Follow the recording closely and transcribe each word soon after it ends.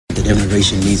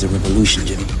generation needs a revolution,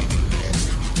 Jimmy.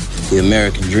 The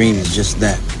American dream is just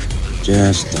that.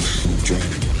 Just a dream.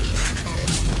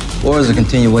 War is a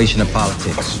continuation of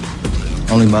politics,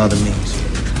 only by other means.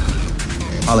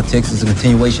 Politics is a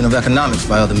continuation of economics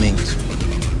by other means.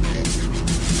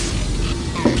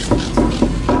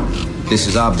 This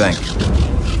is our bank.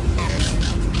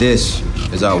 This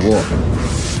is our war.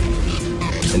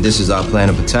 And this is our plan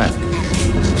of attack.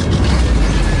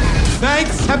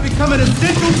 Banks have become an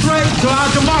essential threat to our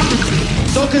democracy.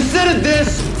 So consider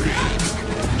this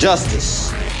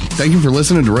justice. Thank you for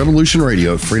listening to Revolution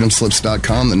Radio at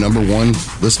freedomslips.com, the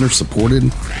 #1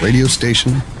 listener-supported radio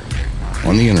station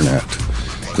on the internet.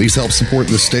 Please help support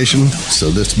this station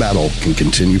so this battle can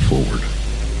continue forward.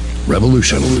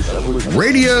 Revolution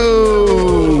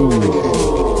Radio!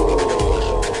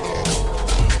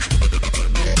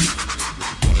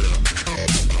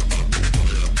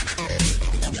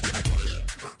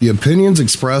 The opinions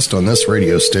expressed on this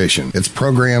radio station, its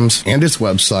programs, and its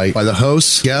website by the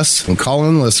hosts, guests, and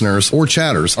call-in listeners or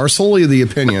chatters are solely the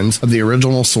opinions of the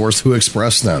original source who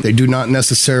expressed them. They do not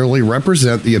necessarily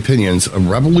represent the opinions of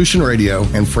Revolution Radio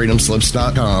and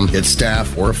freedomslips.com, its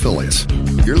staff, or affiliates.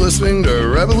 You're listening to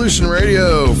Revolution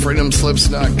Radio,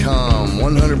 freedomslips.com,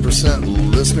 100%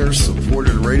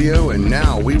 listener-supported radio, and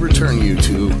now we return you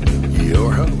to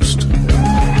your host.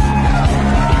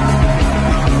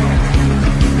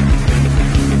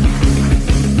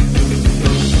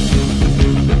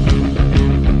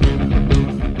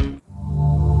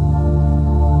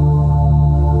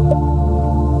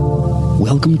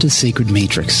 Welcome to Sacred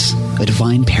Matrix, a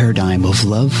divine paradigm of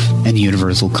love and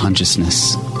universal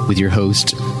consciousness, with your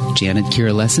host, Janet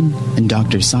Kira Lessin and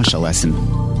Dr. Sasha Lessin.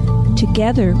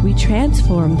 Together, we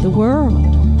transform the world.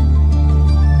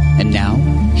 And now,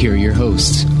 here are your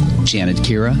hosts, Janet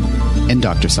Kira and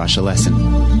Dr. Sasha Lessin.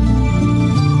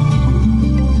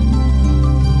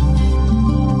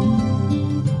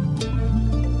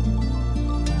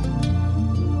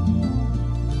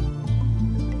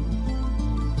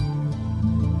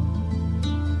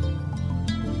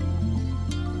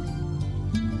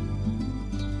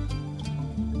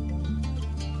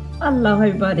 Hello,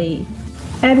 everybody,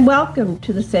 and welcome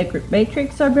to the Sacred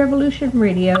Matrix on Revolution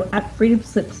Radio at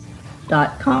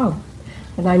freedomslips.com.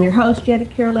 And I'm your host, Janet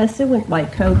Kira Lessin, with my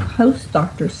co-host,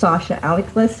 Dr. Sasha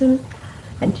Alex Lessin.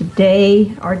 And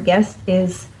today, our guest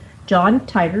is John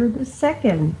Titor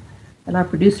II, and our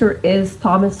producer is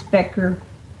Thomas Becker,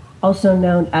 also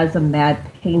known as a Mad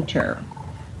Painter.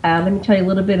 Let me tell you a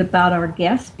little bit about our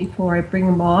guest before I bring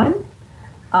him on.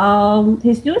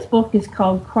 His newest book is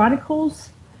called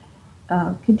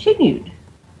Continued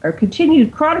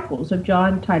Chronicles of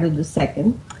John Titor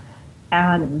II,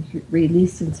 and it was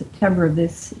released in September of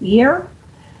this year.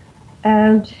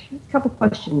 And a couple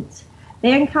questions.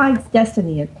 Mankind's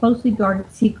destiny, a closely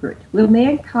guarded secret. Will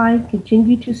mankind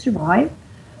continue to survive?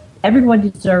 Everyone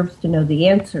deserves to know the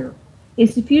answer.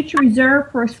 Is the future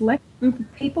reserved for a select group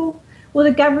of people? Will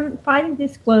the government finally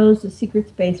disclose the secret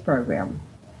space program?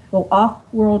 Will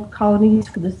off-world colonies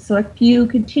for the select few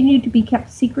continue to be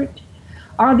kept secret?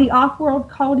 Are the off-world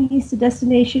colonies the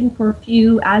destination for a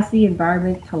few as the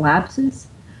environment collapses?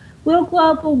 Will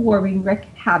global warming wreak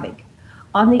havoc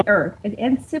on the earth and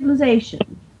end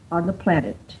civilization on the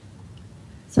planet?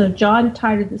 So John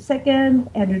Titor II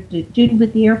entered duty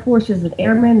with the Air Force as an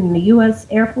airman in the U.S.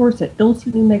 Air Force at Dulce,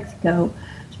 New Mexico.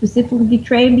 Specifically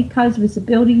trained because of his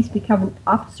abilities to become an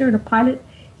officer and a pilot,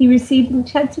 he received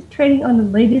intensive training on the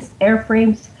latest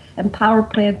airframes and power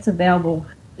plants available.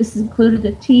 This included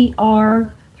the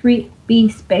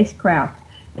TR-3B spacecraft,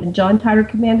 and John Titor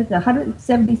commanded the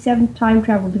 177th Time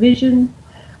Travel Division.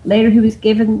 Later, he was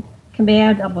given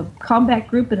command of a combat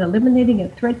group in eliminating a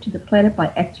threat to the planet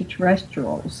by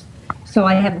extraterrestrials. So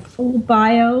I have a full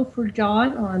bio for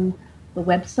John on the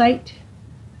website,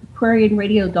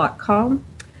 aquarianradio.com.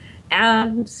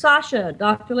 And Sasha,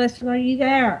 Dr. Lessin, are you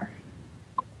there?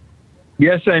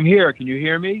 Yes, I'm here. Can you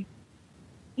hear me?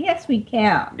 Yes, we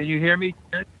can. Can you hear me?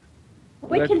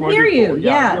 We can hear you,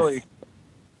 yes.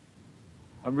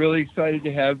 I'm really excited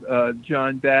to have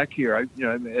John back here.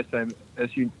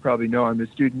 As you probably know, I'm a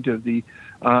student of the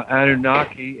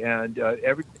Anunnaki, and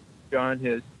everything John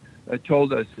has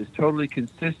told us is totally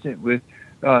consistent with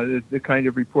the kind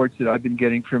of reports that I've been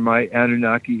getting from my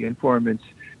Anunnaki informants,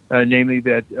 namely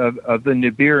that of the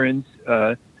Nibiruns,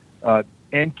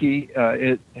 Enki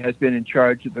has been in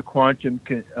charge of the quantum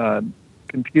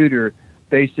computer.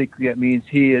 Basically, that means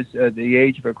he is the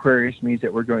age of Aquarius means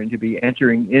that we're going to be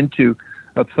entering into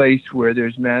a place where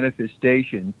there's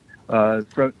manifestation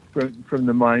from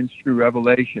the minds through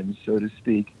revelation, so to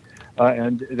speak,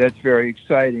 and that's very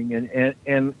exciting.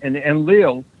 And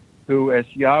Lil, who, as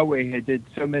Yahweh had did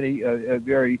so many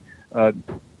very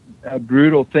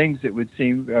brutal things, it would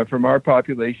seem, from our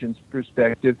population's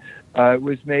perspective,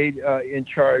 was made in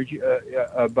charge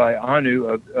by Anu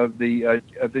of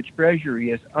the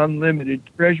treasury, as unlimited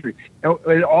treasury. And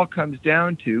it all comes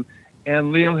down to,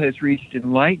 Enlil has reached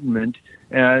enlightenment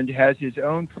and has his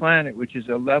own planet, which is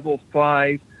a level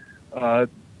 5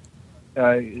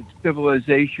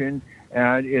 civilization,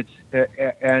 and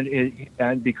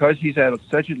because he's at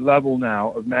such a level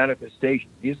now of manifestation,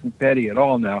 he isn't petty at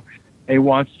all now. He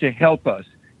wants to help us.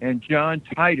 And John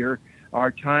Titor, our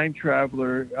time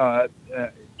traveler,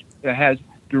 has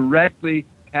directly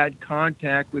had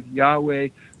contact with Yahweh,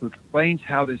 who explains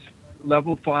how this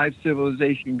level 5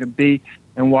 civilization can be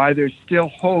and why there's still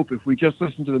hope if we just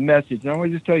listen to the message. And I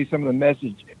want to just tell you some of the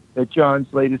message that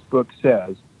John's latest book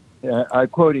says. I'm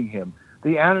quoting him.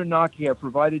 The Anunnaki have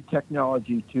provided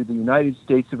technology to the United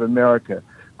States of America.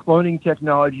 Cloning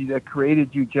technology that created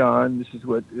you, John, this is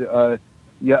what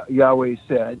Yahweh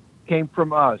said, came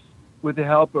from us with the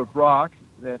help of Rock,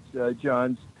 that's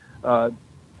John's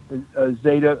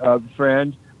Zeta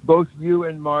friend. Both you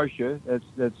and Marcia,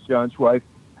 that's John's wife,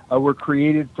 were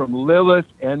created from Lilith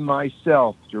and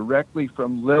myself, directly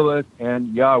from Lilith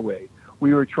and Yahweh.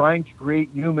 We were trying to create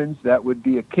humans that would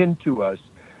be akin to us,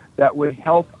 that would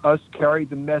help us carry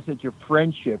the message of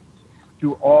friendship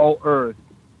to all earth.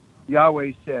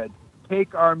 Yahweh said,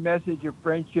 take our message of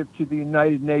friendship to the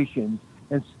United Nations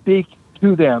and speak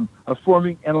to them of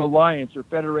forming an alliance or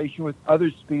federation with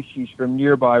other species from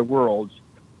nearby worlds.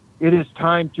 It is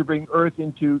time to bring Earth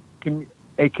into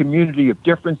a community of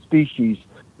different species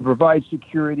to provide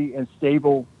security and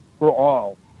stable for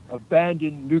all.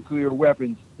 Abandon nuclear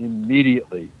weapons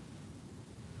immediately.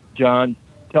 John,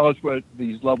 tell us what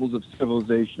these levels of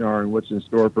civilization are and what's in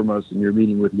store from us in your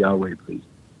meeting with Yahweh, please.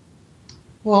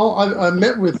 Well, I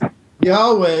met with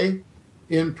Yahweh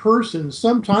in person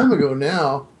some time ago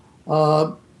now.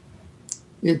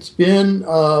 It's been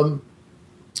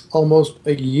almost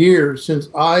a year since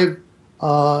I've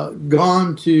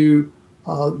gone to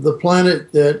the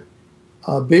planet that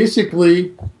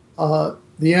basically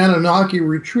the Anunnaki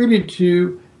retreated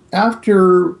to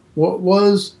after what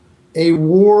was a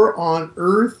war on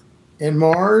Earth and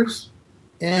Mars,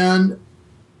 and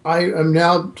I am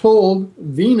now told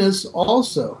Venus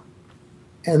also.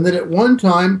 And that at one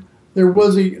time there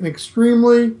was an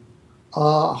extremely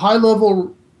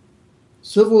high-level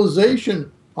civilization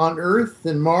on Earth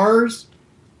and Mars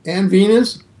and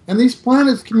Venus, and these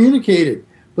planets communicated.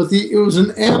 But it was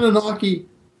an Anunnaki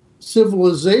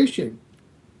civilization,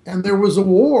 and there was a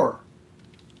war.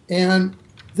 And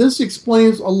this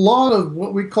explains a lot of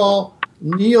what we call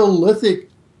Neolithic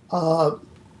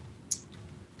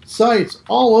sites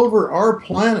all over our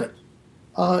planet.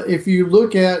 If you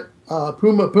look at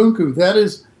Pumapunku, that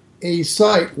is a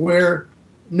site where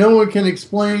no one can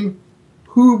explain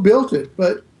who built it,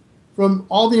 but from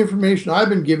all the information I've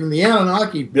been given, the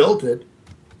Anunnaki built it,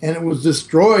 and it was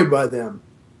destroyed by them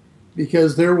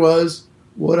because there was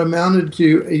what amounted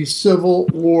to a civil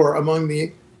war among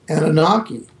the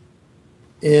Anunnaki,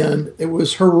 and it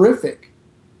was horrific.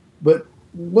 But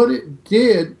what it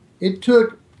did, it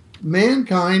took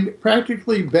mankind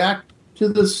practically back to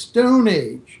the Stone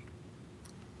Age.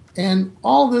 And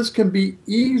all this can be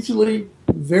easily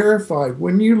verified.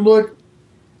 When you look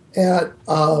at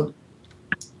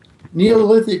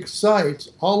Neolithic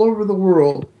sites all over the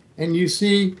world and you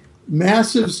see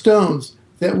massive stones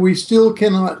that we still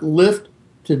cannot lift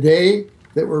today,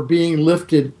 that were being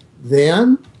lifted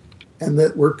then, and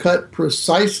that were cut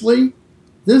precisely,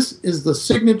 this is the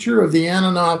signature of the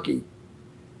Anunnaki.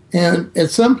 And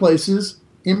at some places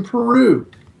in Peru,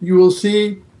 you will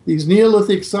see these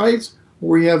Neolithic sites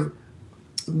where you have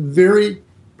very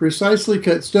precisely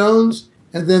cut stones,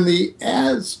 and then the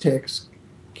Aztecs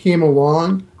came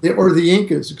along, or the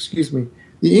Incas, excuse me.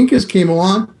 The Incas came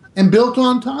along and built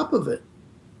on top of it.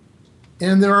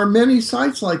 And there are many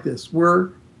sites like this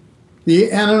where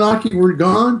the Anunnaki were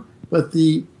gone, but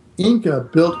the Inca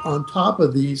built on top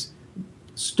of these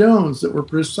stones that were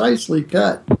precisely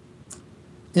cut.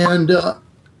 And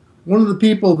one of the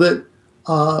people that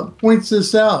points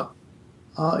this out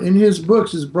in his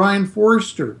books is Brian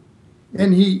Forster,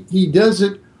 and he does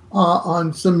it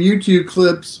on some YouTube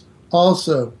clips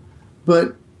also.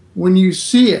 But when you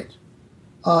see it,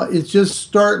 it's just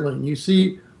startling. You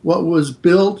see what was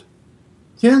built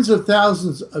tens of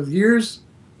thousands of years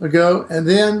ago, and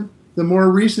then the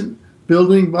more recent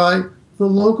building by the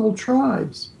local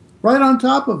tribes right on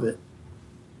top of it.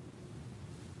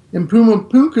 In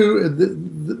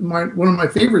Pumapunku, one of my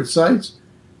favorite sites,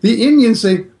 the Indians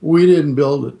say, we didn't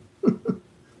build it.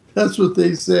 That's what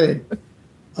they say.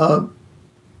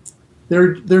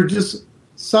 They're just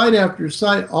site after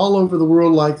site all over the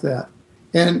world like that.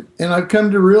 And I've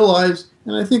come to realize,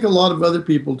 and I think a lot of other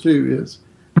people too, is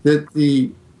that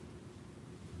the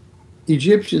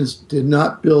Egyptians did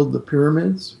not build the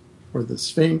pyramids or the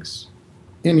Sphinx,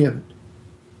 any of it.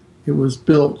 It was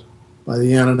built by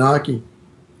the Anunnaki,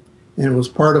 and it was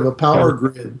part of a power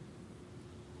grid.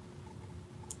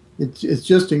 It's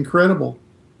just incredible.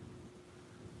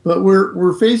 But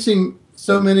we're facing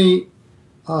so many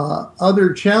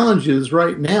other challenges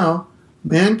right now.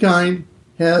 Mankind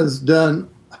has done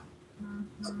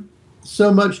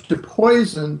so much to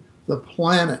poison the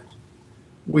planet.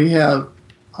 We have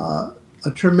a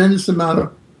tremendous amount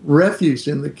of refuse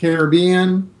in the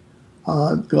Caribbean,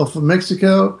 Gulf of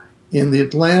Mexico, in the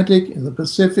Atlantic, in the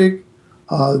Pacific.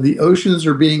 The oceans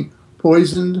are being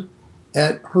poisoned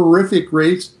at horrific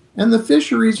rates, and the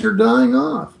fisheries are dying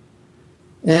off.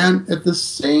 And at the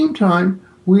same time,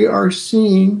 we are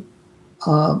seeing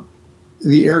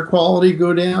the air quality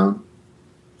go down,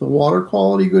 the water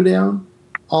quality go down.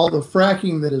 All the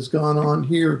fracking that has gone on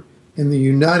here in the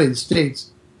United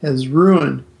States has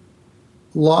ruined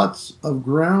lots of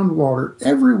groundwater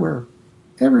everywhere.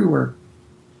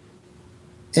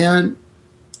 And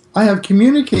I have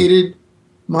communicated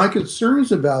my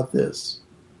concerns about this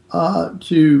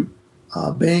to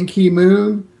Ban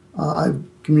Ki-moon. I've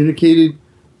communicated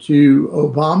to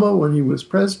Obama when he was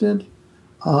president.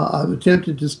 I've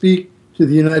attempted to speak to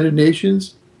the United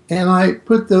Nations, and I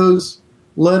put those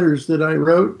letters that I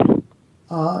wrote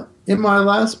in my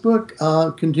last book,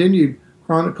 Continued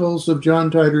Chronicles of John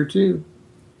Titor II.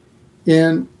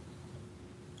 And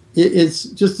it's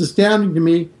just astounding to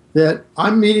me that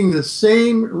I'm meeting the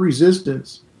same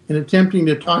resistance in attempting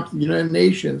to talk to the United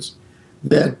Nations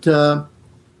that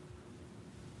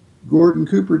Gordon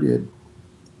Cooper did.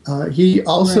 He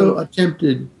also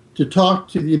attempted to talk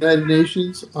to the United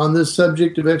Nations on this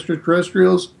subject of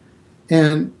extraterrestrials,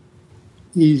 and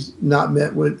he's not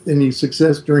met with any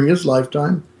success during his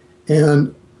lifetime.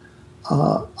 And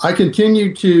I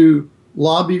continue to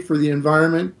lobby for the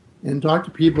environment and talk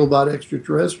to people about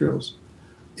extraterrestrials.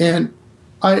 And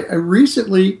I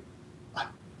recently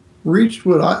reached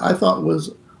what I thought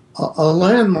was a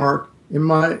landmark in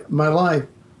my life.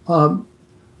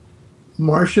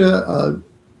 Marcia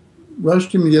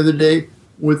rushed to me the other day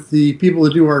with the people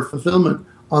that do our fulfillment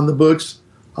on the books,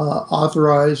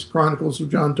 authorized Chronicles of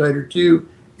John Titor II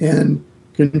and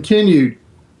Continued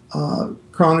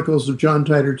Chronicles of John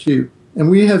Titor II. And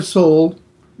we have sold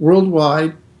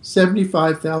worldwide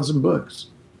 75,000 books.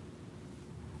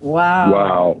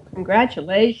 Wow.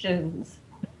 Congratulations.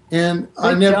 And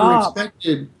I never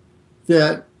expected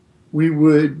that we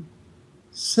would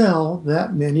sell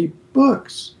that many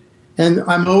books. And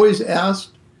I'm always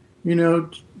asked,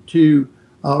 to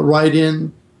write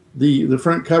in the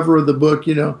front cover of the book,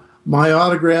 my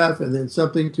autograph, and then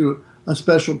something to a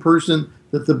special person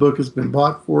that the book has been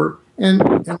bought for. And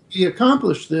we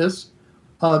accomplished this.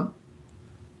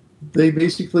 They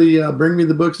basically bring me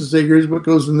the books and say, here's what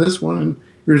goes in this one, and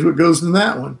here's what goes in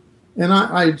that one. And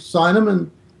I sign them, and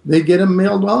they get them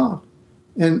mailed off.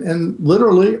 And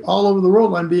literally all over the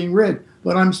world I'm being read.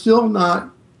 But I'm still not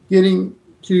getting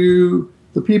to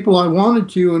the people I wanted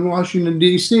to in Washington,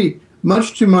 D.C.,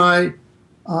 much to my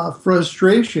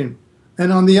frustration.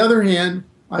 And on the other hand,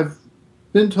 I've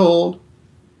been told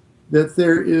that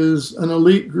there is an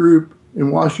elite group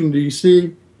in Washington,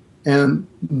 D.C., and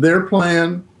their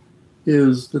plan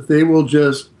is that they will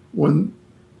just, when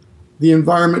the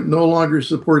environment no longer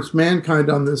supports mankind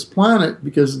on this planet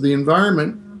because of the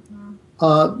environment,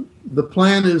 the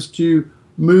plan is to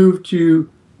move to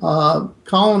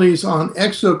colonies on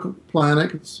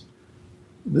exoplanets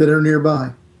that are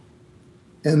nearby.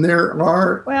 And there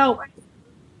are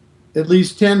at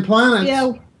least 10 planets.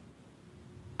 Yeah.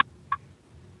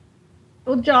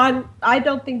 Well, John, I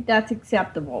don't think that's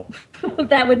acceptable.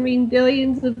 That would mean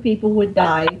billions of people would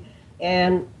die.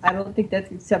 And I don't think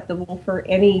that's acceptable for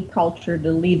any culture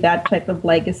to leave that type of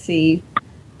legacy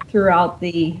throughout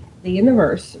the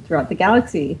universe, throughout the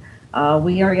galaxy.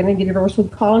 We are in a universal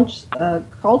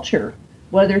culture.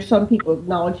 Whether some people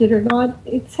acknowledge it or not,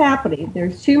 it's happening.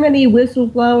 There's too many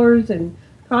whistleblowers and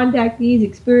contactees,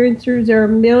 experiencers. There are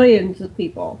millions of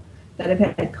people that have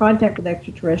had contact with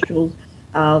extraterrestrials.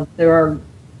 There are,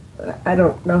 I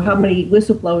don't know how many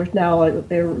whistleblowers now. A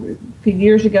few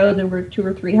years ago, there were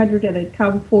 200 or 300 that had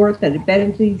come forth that had been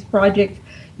into these projects.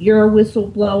 You're a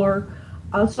whistleblower.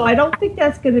 So I don't think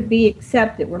that's going to be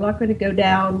accepted. We're not going to go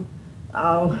down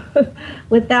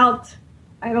without,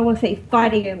 I don't want to say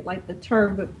fighting it like the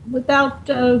term, but without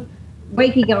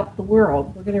waking up the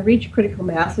world. We're going to reach critical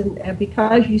mass, and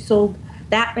because you sold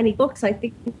that many books. I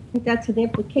think that's an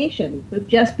implication. We've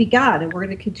just begun, and we're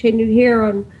going to continue here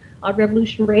on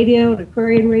Revolution Radio and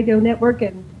Aquarian Radio Network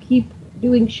and keep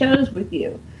doing shows with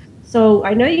you. So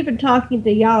I know you've been talking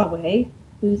to Yahweh,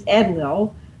 who's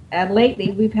Enlil, and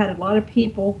lately we've had a lot of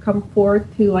people come forth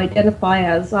to identify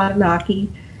as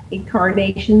Anunnaki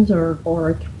incarnations or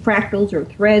fractals or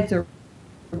threads or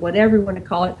whatever you want to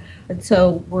call it. And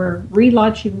so we're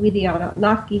relaunching with the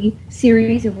Anunnaki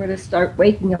series, and we're going to start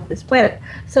waking up this planet.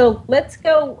 So let's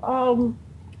go.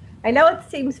 I know it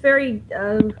seems very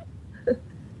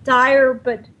dire,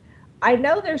 but I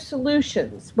know there's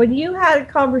solutions. When you had a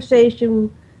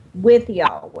conversation with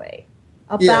Yahweh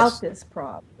about this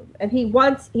problem, and he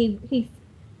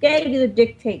gave you the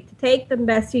dictate to take the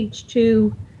message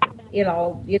to,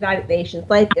 the United Nations,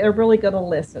 like they're really going to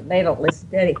listen. They don't listen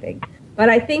to anything. But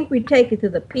I think we take it to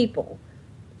the people,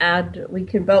 and we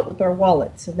can vote with our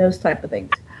wallets and those type of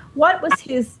things. What was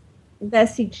his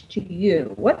message to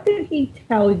you? What did he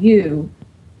tell you?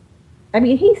 I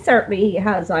mean, he certainly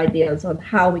has ideas on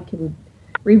how we can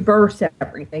reverse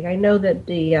everything. I know that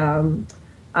the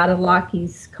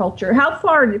Anunnaki's culture, how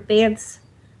far in advance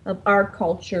of our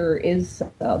culture is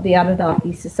the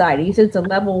Anunnaki society? You said it's a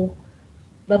level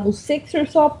 6 or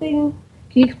something?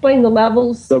 Can you explain the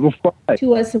levels Level 5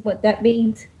 to us and what that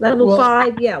means? Level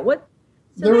 5, yeah. What?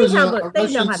 So there was a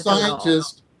Russian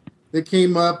scientist that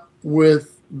came up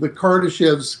with the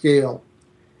Kardashev scale,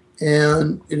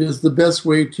 and it is the best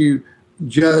way to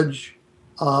judge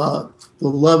the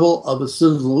level of a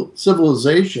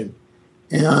civilization.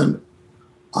 And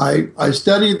I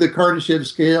studied the Kardashev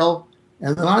scale,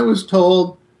 and then I was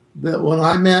told that when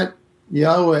I met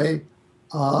Yahweh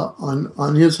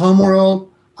on his homeworld,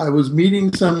 I was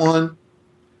meeting someone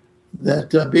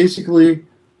that basically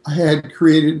had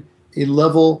created a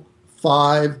level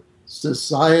 5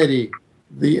 society.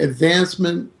 The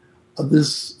advancement of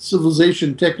this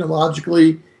civilization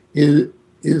technologically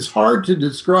is hard to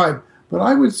describe, but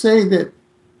I would say that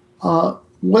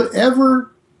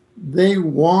whatever they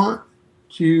want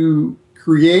to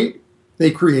create,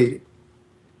 they create it.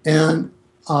 And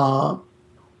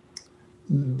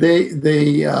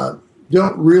they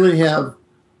don't really have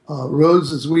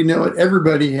roads as we know it.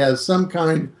 Everybody has some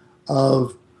kind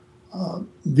of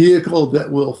vehicle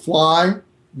that will fly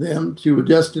them to a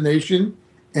destination,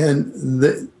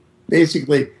 and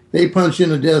basically they punch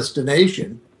in a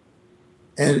destination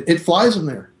and it flies them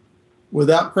there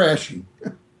without crashing.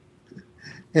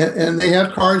 and they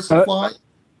have cars to fly.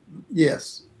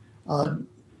 Yes.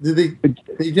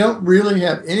 They don't really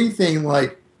have anything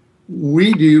like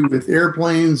we do with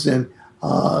airplanes and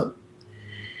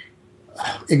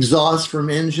exhaust from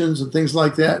engines and things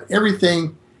like that.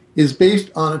 Everything is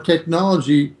based on a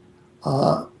technology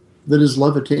that is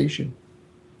levitation.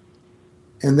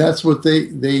 And that's what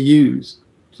they use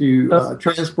to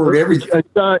transport everything.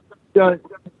 John,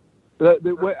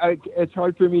 it's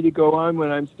hard for me to go on when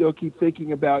I'm still keep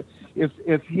thinking about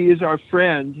if he is our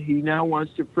friend, he now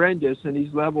wants to friend us, and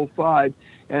he's level 5.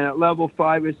 And at level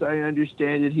 5, as I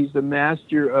understand it, he's the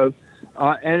master of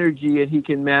energy, and he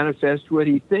can manifest what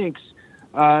he thinks.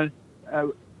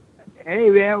 Anyway,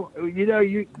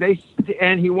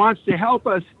 and he wants to help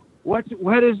us. What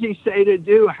does he say to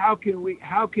do? How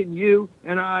can you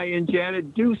and I and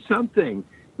Janet do something?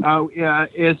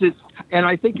 Is it? And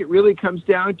I think it really comes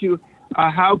down to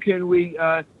how can we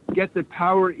get the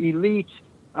power elite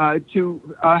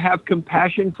to have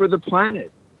compassion for the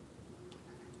planet?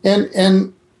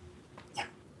 And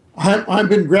I've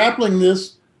been grappling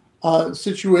this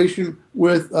situation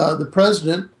with the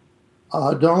president,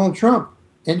 Donald Trump,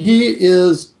 and he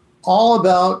is all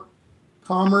about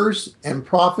commerce and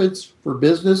profits for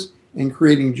business and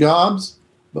creating jobs.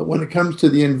 But when it comes to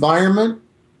the environment,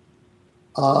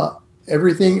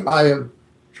 everything I have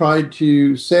tried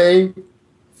to say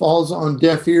falls on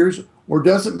deaf ears or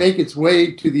doesn't make its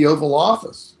way to the Oval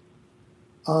Office.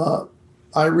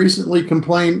 I recently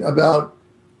complained about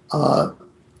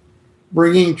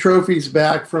bringing trophies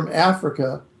back from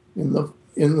Africa in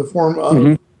the form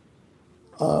of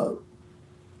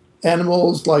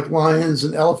animals like lions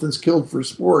and elephants killed for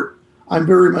sport. I'm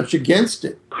very much against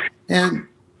it. And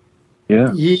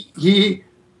he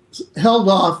held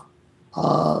off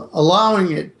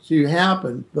allowing it to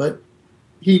happen, but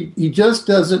he just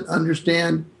doesn't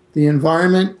understand the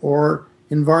environment or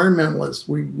environmentalists.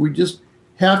 We just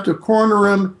have to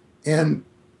corner him and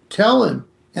tell him.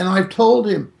 And I've told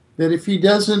him that if he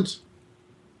doesn't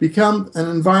become an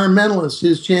environmentalist,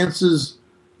 his chances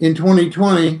in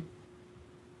 2020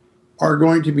 are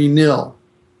going to be nil.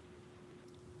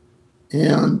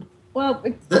 And well,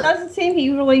 it doesn't seem he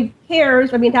really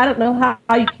cares. I mean, I don't know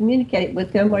how you communicate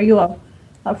with him. Are you a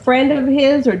a friend of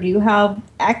his, or do you have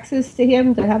access to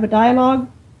him to have a dialogue?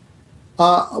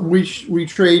 We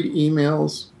trade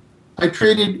emails. I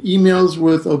traded emails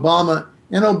with Obama,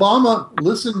 and Obama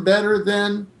listened better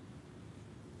than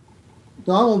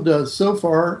Donald does so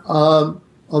far.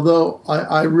 Although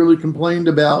I really complained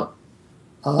about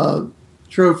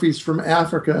trophies from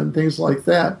Africa and things like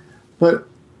that, but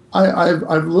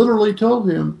I've literally told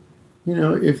him,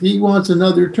 if he wants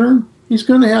another term, he's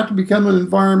going to have to become an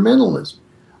environmentalist.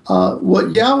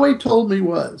 What Yahweh told me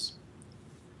was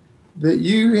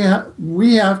that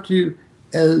we have to,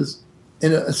 as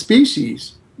in a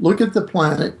species, look at the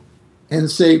planet and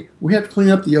say we have to clean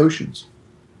up the oceans.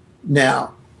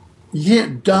 Now, you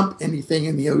can't dump anything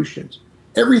in the oceans.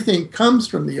 Everything comes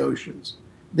from the oceans.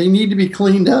 They need to be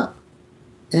cleaned up,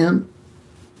 and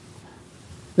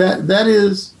that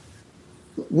is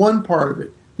one part of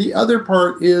it. The other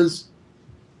part is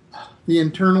the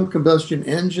internal combustion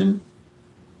engine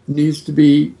needs to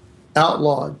be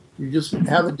outlawed. You just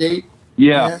have a date.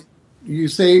 Yeah. And you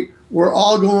say, we're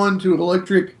all going to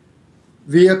electric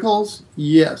vehicles.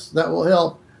 Yes, that will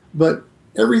help. But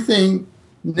everything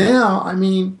now, I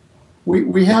mean,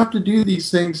 we have to do these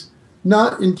things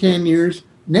not in 10 years,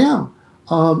 now.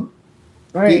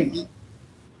 Right.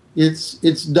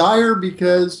 It's dire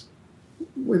because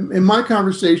in my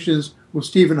conversations with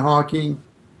Stephen Hawking,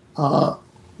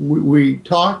 we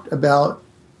talked about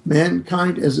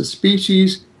mankind as a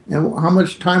species and how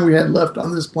much time we had left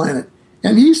on this planet.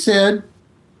 And he said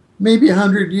maybe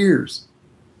 100 years.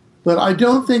 But I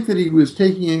don't think that he was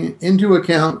taking into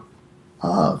account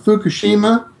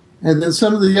Fukushima and then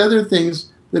some of the other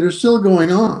things that are still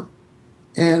going on.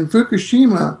 And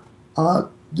Fukushima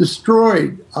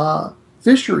destroyed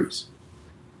fisheries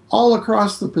all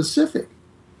across the Pacific,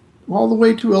 all the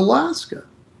way to Alaska.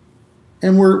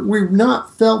 And we've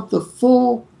not felt the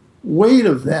full weight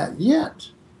of that yet.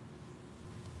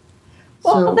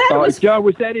 Well, So, that was, John,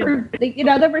 was that in?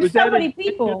 there were was so that many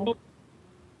people.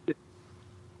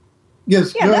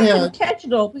 yes, Yeah, go that's ahead.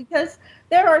 intentional because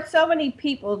there are so many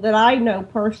people that I know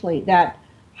personally that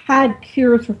had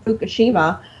cures for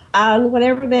Fukushima, and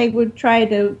whenever they would try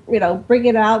to, bring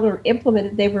it out or implement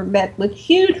it, they were met with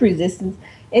huge resistance.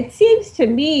 It seems to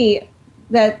me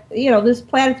that this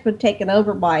planet's been taken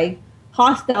over by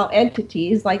hostile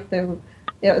entities. Like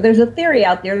there's a theory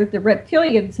out there that the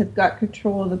reptilians have got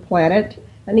control of the planet,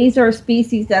 and these are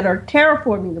species that are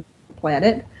terraforming the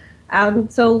planet.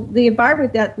 So the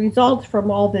environment that results from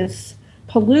all this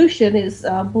pollution is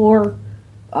they're more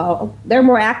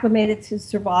acclimated to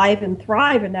survive and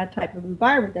thrive in that type of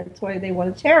environment. That's why they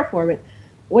want to terraform it.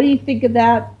 What do you think of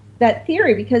that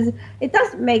theory? Because it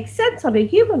doesn't make sense on a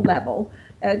human level.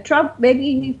 Trump,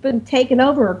 maybe he's been taken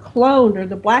over or cloned, or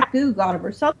the black goo got him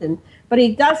or something, but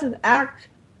he doesn't act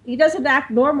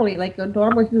normally like a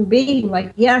normal human being.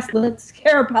 Like, yes, let's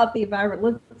care about the environment.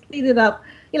 Let's clean it up.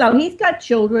 He's got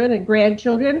children and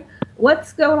grandchildren.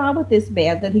 What's going on with this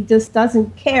man that he just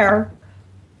doesn't care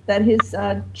that his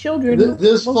children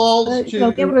This falls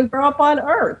to be able to grow up on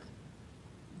Earth?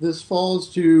 This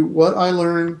falls to what I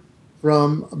learned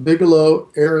from Bigelow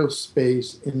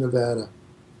Aerospace in Nevada.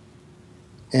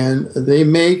 And they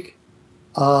make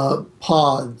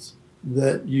pods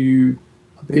that you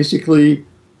basically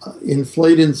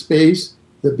inflate in space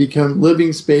that become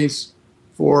living space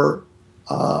for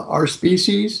our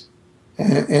species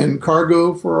and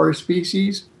cargo for our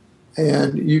species.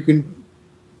 And you can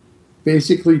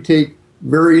basically take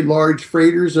very large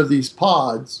freighters of these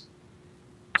pods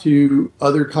to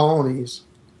other colonies.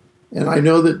 And I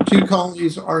know that 2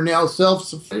 colonies are now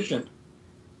self-sufficient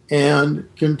and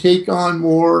can take on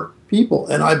more people.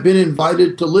 And I've been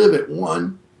invited to live at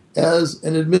one as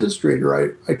an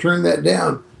administrator. I turned that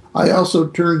down. I also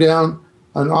turned down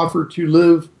an offer to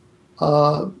live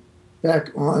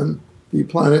back on the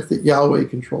planet that Yahweh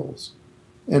controls.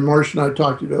 And Marsh and I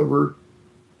talked it over,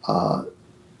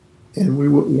 and we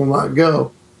will not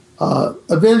go.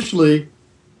 Eventually,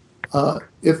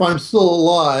 if I'm still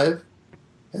alive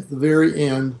at the very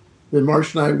end, then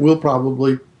Marsh and I will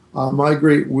probably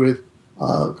migrate with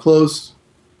close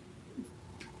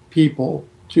people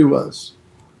to us.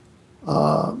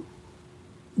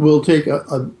 We'll take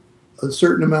a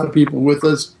certain amount of people with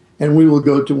us, and we will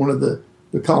go to one of the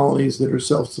colonies that are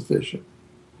self-sufficient.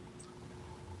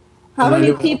 How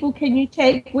many people can you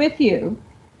take with you?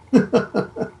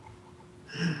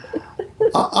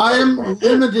 I am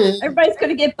limited. Everybody's going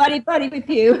to get buddy with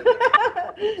you.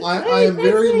 I am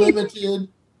very limited.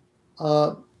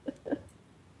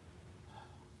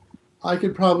 I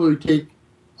could probably take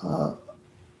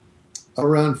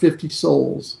around 50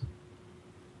 souls.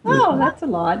 Oh, that's a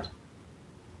lot.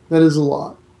 That is a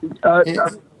lot.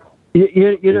 And-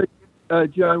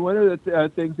 John, one of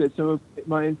the things that some of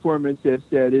my informants have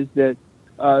said is that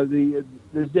the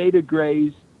Zeta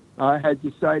Greys had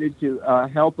decided to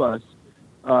help us,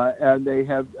 and they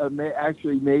have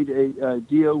actually made a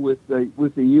deal with the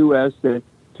U.S. to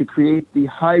create the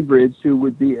hybrids who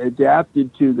would be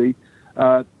adapted to the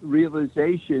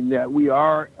realization that we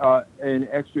are in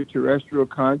extraterrestrial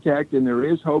contact, and there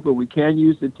is hope, and we can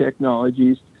use the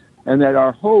technologies, and that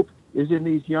our hope is in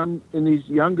these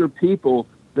younger people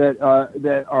that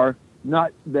are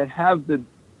not, that have the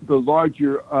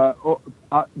larger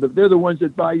they're the ones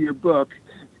that buy your book,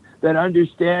 that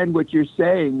understand what you're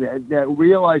saying, that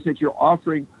realize that you're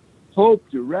offering hope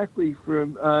directly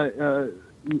from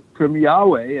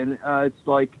Yahweh, and it's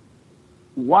like,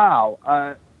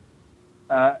 wow.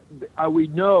 We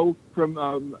know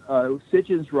from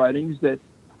Sitchin's writings that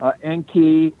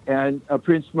Enki and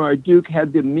Prince Marduk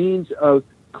had the means of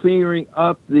clearing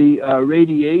up the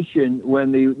radiation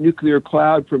when the nuclear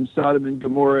cloud from Sodom and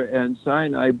Gomorrah and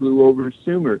Sinai blew over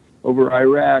Sumer, over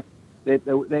Iraq. They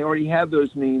already have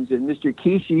those means, and Mr.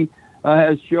 Kishi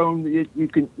has shown that you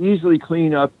can easily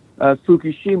clean up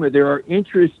Fukushima. There are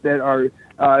interests that are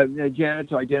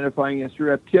Janet's identifying as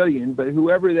reptilian, but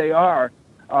whoever they are,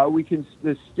 we can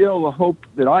still, the hope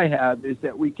that I have is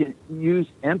that we can use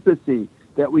empathy,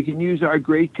 that we can use our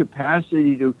great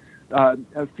capacity to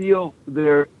feel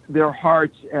their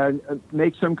hearts and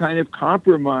make some kind of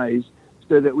compromise,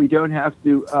 so that we don't have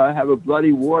to have a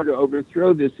bloody war to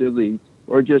overthrow this elite,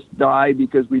 or just die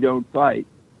because we don't fight.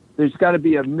 There's got to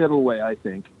be a middle way, I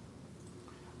think.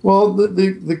 Well,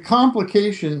 the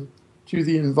complication to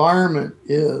the environment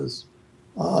is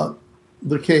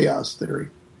the chaos theory,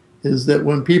 is that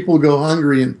when people go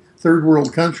hungry in third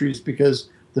world countries because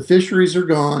the fisheries are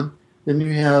gone, then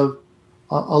you have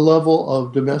a level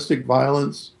of domestic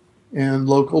violence and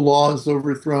local laws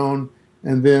overthrown,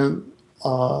 and then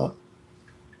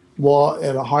law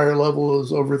at a higher level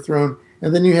is overthrown.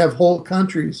 And then you have whole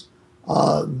countries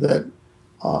that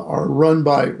are run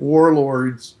by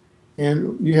warlords,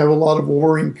 and you have a lot of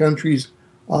warring countries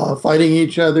fighting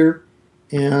each other,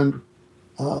 and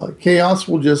chaos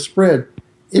will just spread.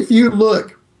 If you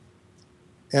look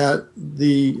at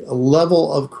the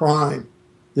level of crime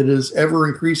that is ever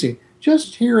increasing,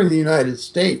 just here in the United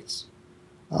States,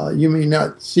 you may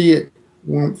not see it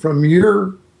from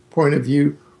your point of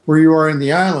view where you are in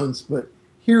the islands, but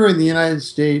here in the United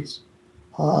States,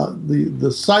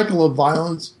 the cycle of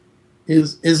violence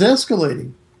is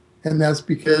escalating, and that's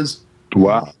because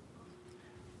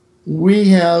we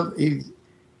have a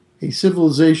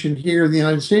civilization here in the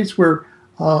United States where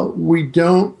we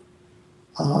don't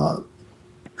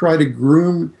try to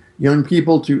groom young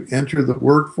people to enter the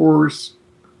workforce.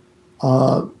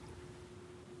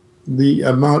 The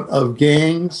amount of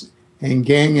gangs and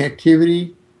gang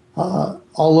activity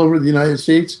all over the United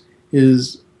States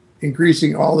is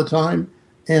increasing all the time.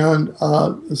 And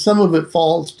some of it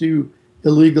falls to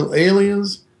illegal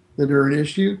aliens that are an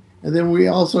issue. And then we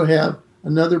also have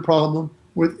another problem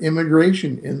with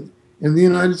immigration in the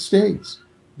United States.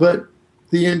 But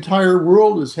the entire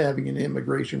world is having an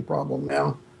immigration problem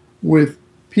now, with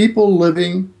people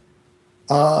living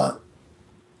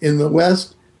in the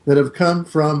West that have come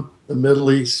from the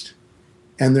Middle East,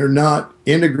 and they're not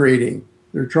integrating.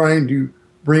 They're trying to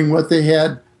bring what they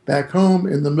had back home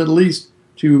in the Middle East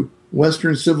to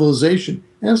Western civilization,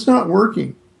 and it's not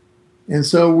working. And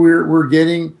so we're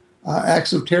getting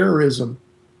acts of terrorism,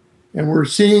 and we're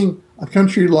seeing a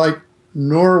country like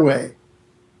Norway,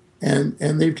 and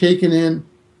they've taken in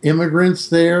immigrants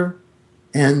there,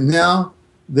 and now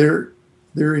their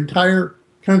entire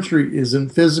country is in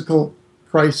physical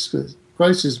crisis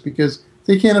because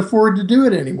they can't afford to do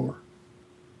it anymore.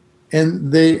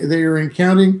 And they are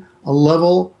encountering a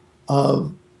level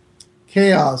of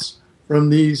chaos from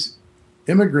these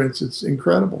immigrants. It's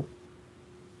incredible.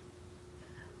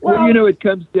 Well, it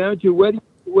comes down to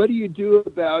what do you do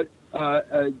about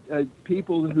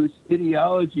people whose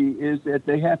ideology is that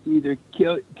they have to either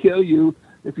kill you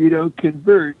if you don't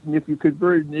convert, and if you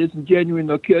convert and isn't genuine,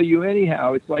 they'll kill you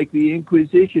anyhow. It's like the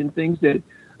Inquisition, things that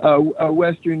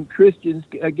Western Christians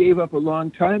gave up a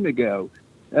long time ago,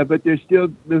 but there's still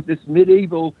this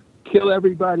medieval kill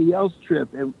everybody else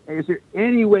trip. And is there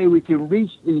any way we can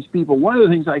reach these people? One of the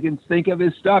things I can think of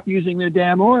is stop using their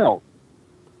damn oil.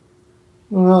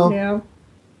 Well, Yeah.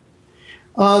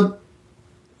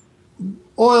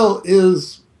 Oil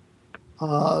is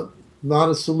not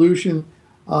a solution,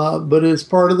 but it's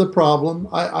part of the problem.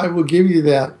 I will give you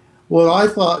that. What I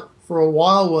thought for a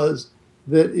while was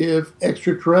that if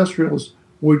extraterrestrials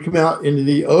would come out into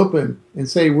the open and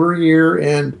say, we're here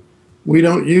and we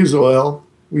don't use oil,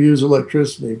 we use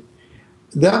electricity.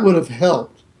 That would have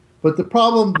helped. But the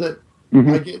problem that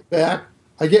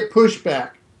I get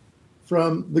pushback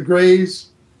from the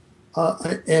Greys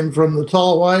and from the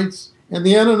Tall Whites and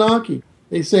the Anunnaki.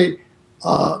 They say,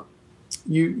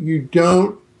 you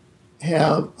don't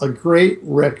have a great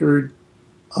record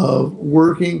of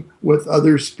working with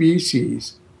other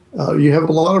species. You have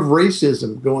a lot of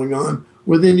racism going on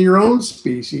within your own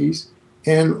species,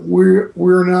 and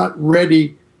we're not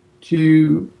ready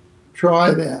to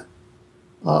try that.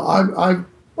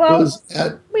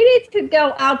 We need to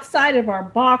go outside of our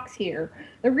box here.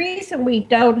 The reason we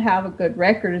don't have a good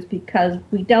record is because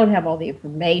we don't have all the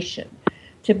information.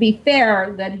 To be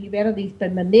fair, that humanity's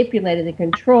been manipulated and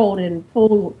controlled and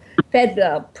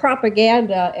fed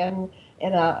propaganda and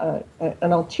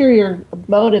an ulterior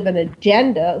motive and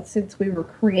agenda since we were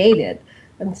created.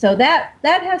 And so that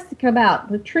has to come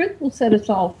out. The truth will set us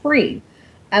all free.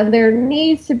 And there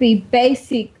needs to be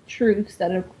basic truths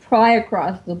that apply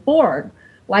across the board,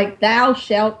 like thou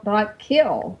shalt not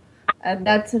kill. And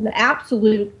that's an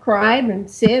absolute crime and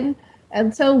sin.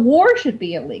 And so war should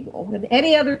be illegal. And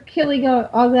any other killing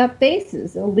on that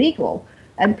basis illegal.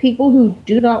 And people who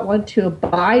do not want to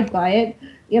abide by it,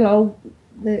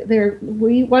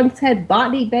 we once had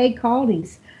Botany Bay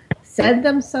colonies. Send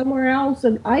them somewhere else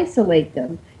and isolate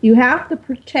them. You have to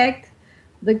protect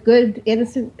the good,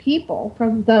 innocent people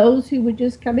from those who would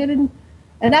just come in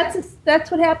and that's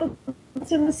what happens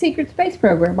in the secret space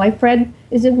program. My friend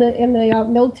is in the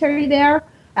military there,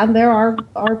 and there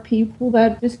are people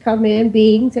that just come in,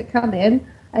 beings that come in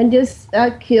and just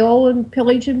kill and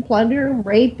pillage and plunder and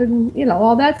rape and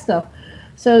all that stuff.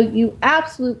 So you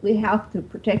absolutely have to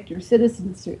protect your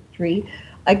citizenry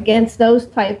against those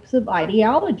types of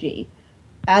ideology.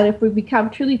 And if we become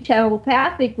truly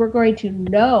telepathic, we're going to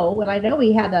know, and I know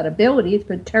we have that ability, it's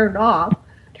been turned off,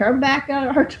 turn back on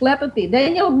our telepathy.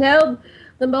 Then you'll know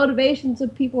the motivations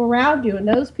of people around you, and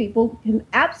those people can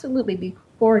absolutely be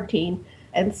quarantined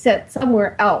and sent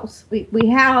somewhere else. We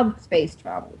have space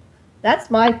travel. That's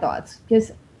my thoughts.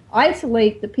 Just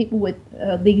isolate the people with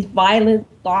these violent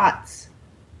thoughts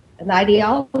and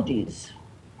ideologies.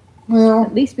 Well,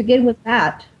 at least begin with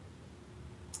that.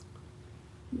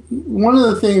 One of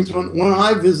the things, when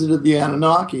I visited the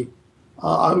Anunnaki,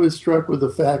 I was struck with the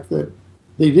fact that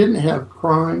they didn't have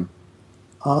crime.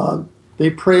 They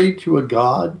prayed to a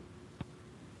god.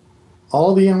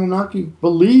 All the Anunnaki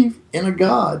believe in a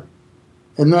god.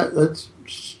 And that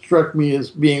struck me as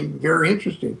being very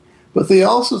interesting. But they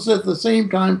also said at the same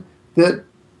time that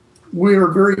we are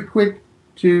very quick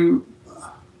to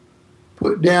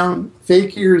put down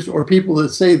fakiers or people that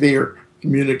say they are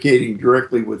communicating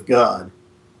directly with God.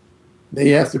 They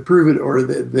have to prove it, or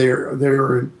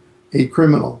they're a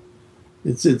criminal.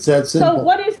 It's that simple. So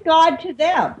what is God to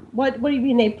them? What do you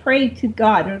mean they pray to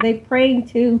God? Are they praying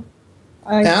to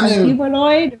a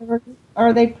humanoid, or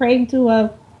are they praying to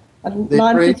a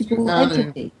non-physical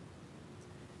entity?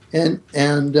 And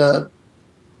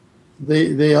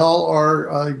they all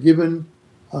are given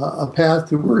a path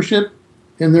to worship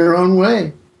in their own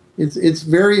way. It's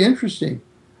very interesting.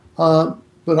 But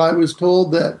I was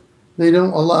told that they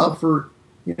don't allow for,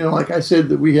 like I said,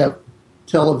 that we have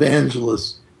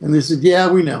televangelists. And they said, yeah,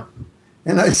 we know.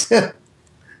 And I said,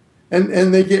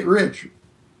 and they get rich.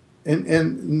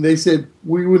 And they said,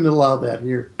 we wouldn't allow that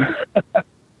here.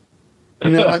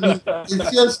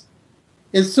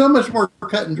 It's so much more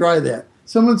cut and dry that.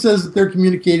 Someone says that they're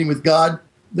communicating with God,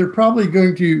 they're probably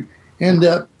going to end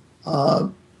up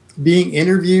being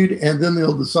interviewed, and then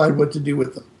they'll decide what to do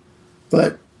with them.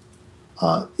 But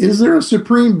is there a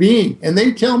supreme being? And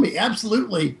they tell me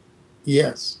absolutely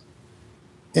yes.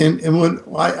 And when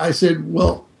I said,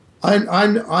 well,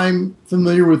 I'm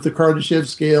familiar with the Kardashev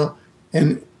scale,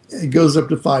 and it goes up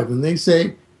to 5. And they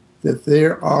say that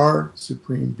there are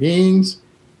supreme beings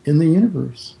in the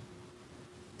universe.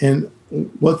 And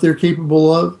what they're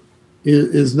capable of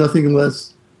is nothing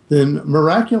less than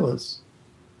miraculous.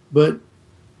 But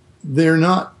they're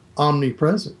not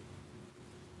omnipresent.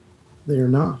 They are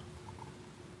not.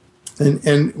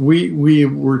 And we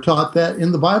were taught that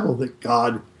in the Bible, that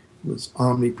God was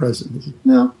omnipresent.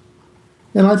 No.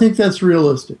 And I think that's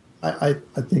realistic. I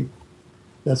think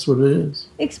that's what it is.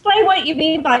 Explain what you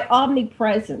mean by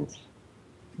omnipresent.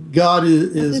 God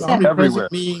is omnipresent everywhere.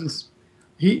 Means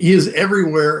he is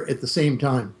everywhere at the same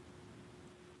time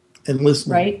and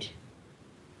listening. Right.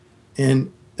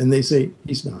 And they say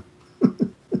he's not.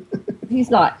 He's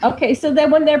not. Okay, so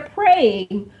then when they're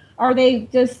praying, are they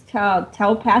just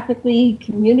telepathically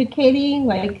communicating,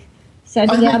 like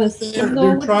sending out a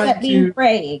signal? What does that mean,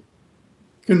 praying?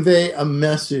 Convey a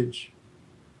message.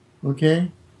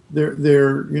 Okay? They're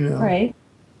Right.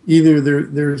 either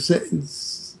they're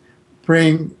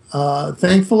praying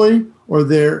thankfully, or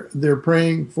they're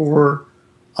praying for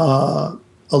a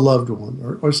loved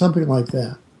one, or something like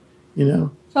that.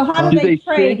 So how do they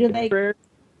pray? Do they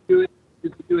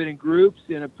do it in groups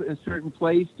in a certain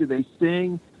place? Do they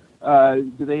sing?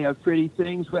 Do they have pretty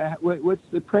things? What's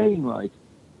the praying like?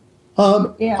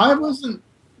 I wasn't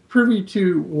privy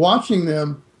to watching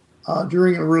them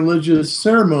during a religious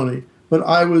ceremony, but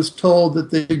I was told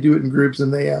that they do it in groups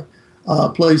and they have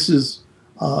places,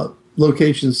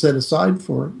 locations set aside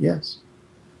for it. Yes,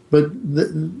 but they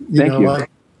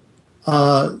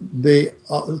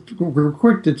were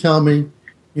quick to tell me,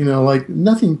 like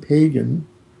nothing pagan.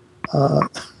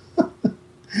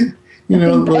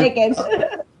 Pagan.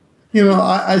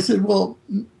 I said, well,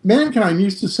 mankind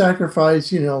used to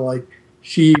sacrifice, like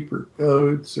sheep or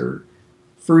goats or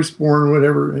firstborn or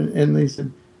whatever, and they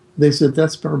said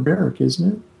that's barbaric,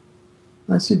 isn't it?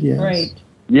 I said yes. Right.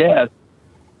 Yes.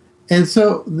 And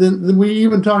so then we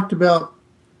even talked about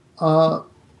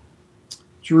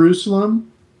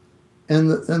Jerusalem and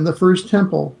the first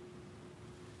temple,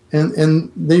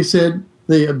 and they said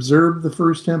they observed the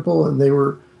first temple and they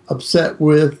were upset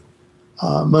with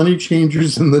money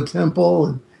changers in the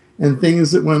temple and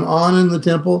things that went on in the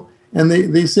temple, and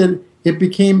they said it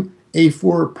became a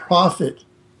for-profit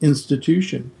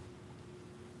institution,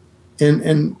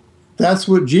 and that's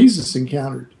what Jesus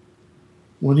encountered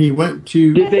when he went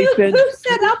to. Who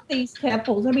set up these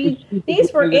temples? I mean,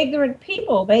 these were ignorant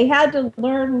people. They had to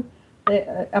learn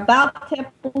about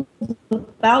temples,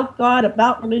 about God,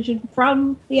 about religion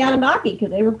from the Anunnaki, because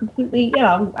they were completely,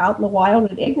 out in the wild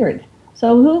and ignorant.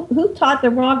 So who taught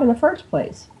them wrong in the first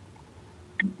place?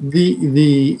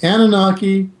 The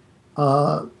Anunnaki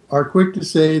are quick to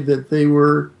say that they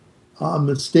were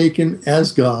mistaken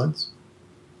as gods,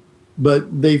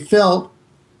 but they felt,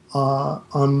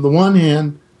 on the one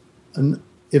hand,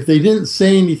 if they didn't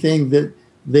say anything, that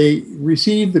they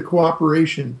received the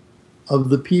cooperation of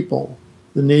the people,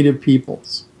 the native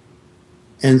peoples.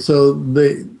 And so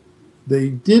they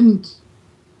didn't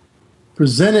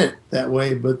present it that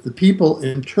way, but the people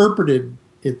interpreted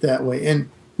it that way. And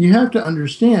you have to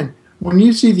understand, when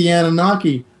you see the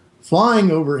Anunnaki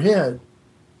flying overhead,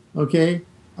 in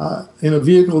a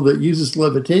vehicle that uses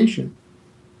levitation,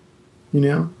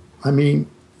 you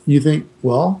think,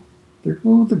 well, they're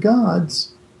going with the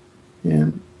gods.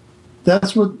 And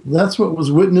that's what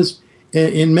was witnessed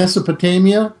in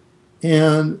Mesopotamia,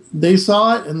 and they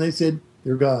saw it and they said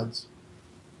they're gods.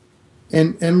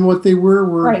 And what they were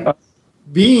right.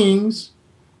 beings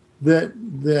that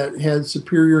had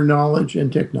superior knowledge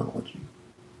and technology.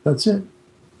 That's it.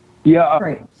 Yeah.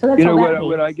 Right. So that's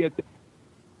what I get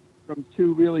from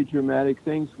two really dramatic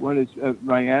things. One is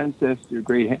my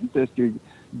great ancestor,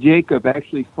 Jacob,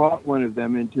 actually fought one of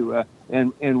them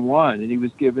and won, and he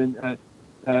was given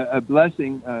a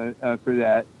blessing for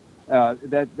that.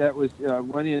 That was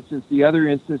one instance. The other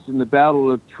instance, in the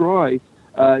Battle of Troy,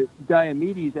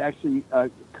 Diomedes actually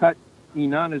cut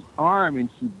Inanna's arm, and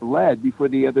she bled before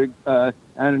the other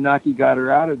Anunnaki got her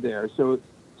out of there. So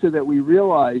that we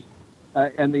realized,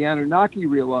 and the Anunnaki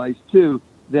realized too,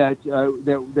 that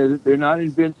they're not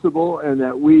invincible, and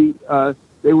that we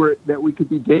could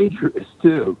be dangerous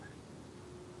too.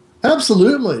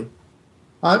 Absolutely,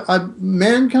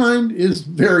 mankind is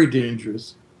very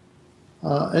dangerous,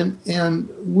 and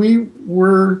we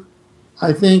were,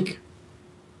 I think,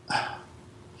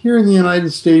 here in the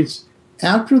United States,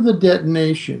 after the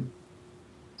detonation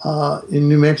in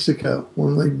New Mexico,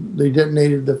 when they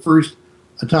detonated the first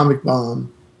atomic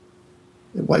bomb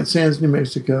at White Sands, New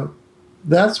Mexico,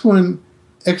 that's when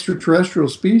extraterrestrial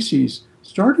species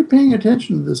started paying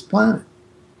attention to this planet.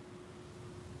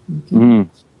 Okay? Mm.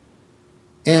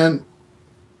 And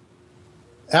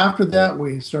after that,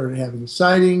 we started having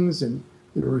sightings, and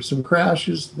there were some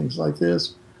crashes, things like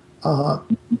this. But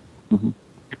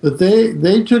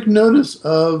they took notice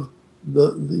of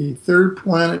the third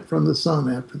planet from the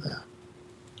sun after that.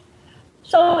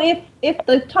 So if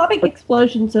the atomic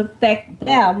explosions affect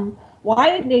them,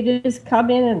 why didn't they just come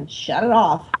in and shut it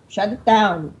off, shut it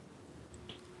down,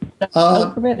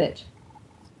 don't permit it?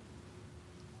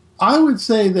 I would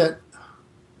say that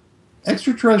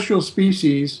extraterrestrial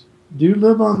species do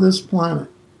live on this planet.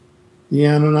 The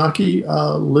Anunnaki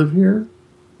live here.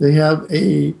 They have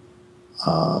a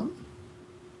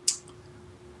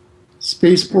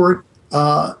spaceport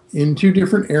in two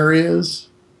different areas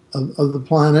of the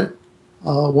planet.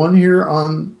 One here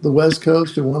on the west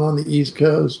coast and one on the east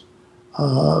coast.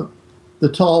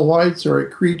 The tall whites are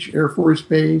at Creech Air Force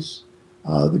Base.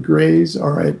 The grays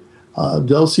are at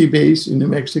Dulce Base in New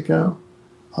Mexico.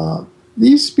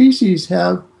 These species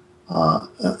have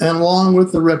and along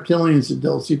with the reptilians at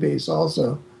Dulce Base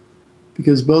also,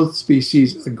 because both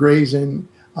species, greys and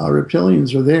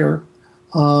reptilians, are there,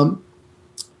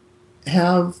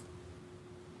 have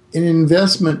an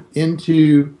investment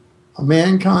into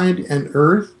mankind and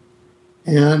Earth,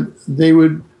 and they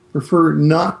would prefer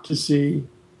not to see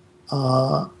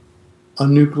a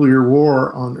nuclear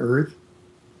war on Earth.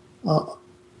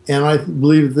 And I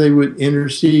believe they would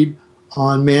intercede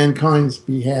on mankind's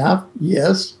behalf.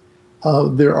 Yes,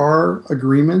 there are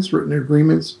agreements, written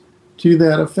agreements to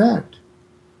that effect.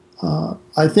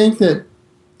 I think that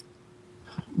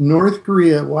North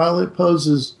Korea, while it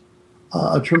poses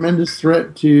a tremendous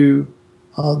threat to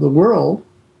the world,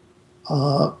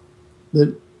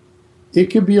 that it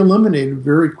could be eliminated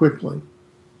very quickly.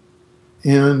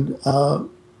 And the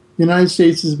United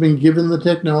States has been given the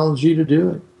technology to do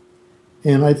it.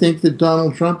 And I think that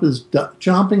Donald Trump is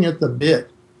chomping at the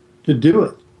bit to do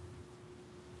it.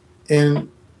 And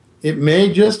it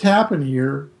may just happen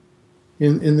here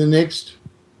in the next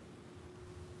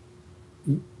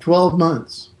 12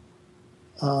 months.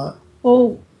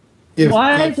 Well,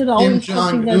 why is it always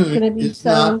something that's going to be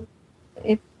so?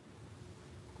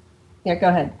 Yeah, go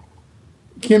ahead.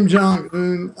 Kim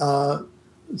Jong-un,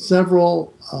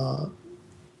 several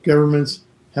governments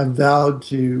have vowed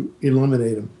to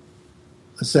eliminate him,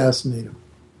 assassinate him.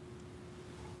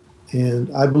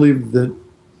 And I believe that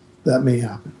that may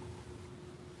happen.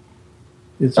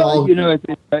 It's all...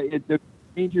 the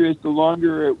danger is the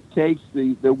longer it takes,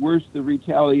 the worse the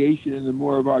retaliation and the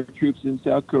more of our troops in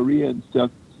South Korea and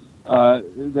stuff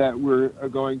that are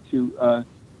going to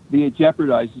be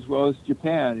jeopardized, as well as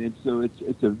Japan. And so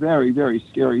it's a very, very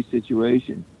scary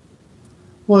situation.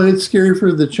 Well, it's scary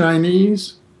for the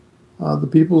Chinese. The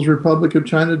People's Republic of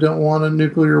China don't want a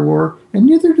nuclear war, and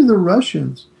neither do the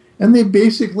Russians. And they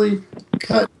basically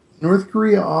cut North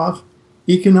Korea off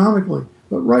economically.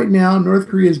 But right now, North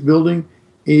Korea is building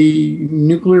a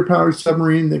nuclear-powered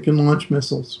submarine that can launch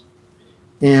missiles.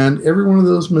 And every one of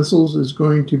those missiles is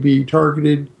going to be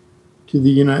targeted to the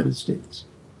United States.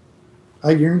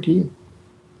 I guarantee you.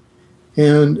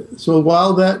 And so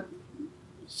while that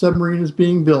submarine is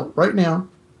being built right now,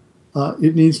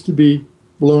 it needs to be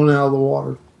blown out of the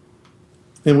water.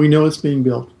 And we know it's being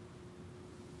built.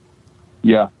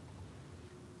 Yeah.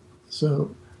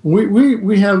 So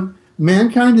we have,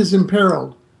 mankind is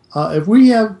imperiled. If we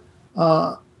have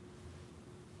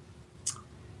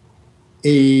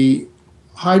a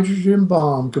hydrogen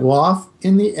bomb go off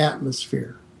in the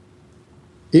atmosphere,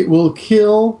 it will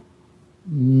kill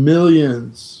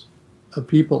millions of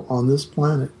people on this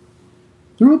planet.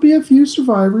 There will be a few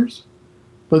survivors,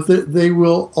 but they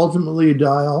will ultimately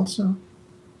die also.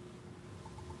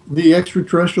 The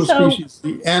extraterrestrial species,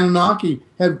 the Anunnaki,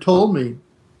 have told me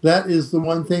that is the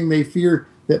one thing they fear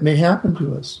that may happen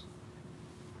to us.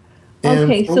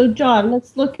 Okay, so John,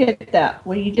 let's look at that,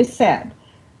 what you just said.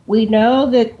 We know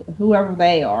that whoever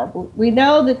they are, we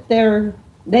know that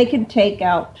they can take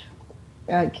out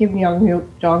Kim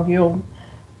Jong-un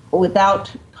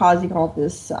without causing all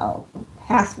this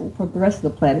hassle for the rest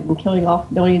of the planet and killing off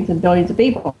millions and billions of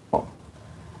people.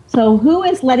 So who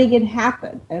is letting it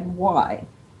happen and why?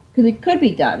 Because it could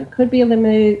be done. It could be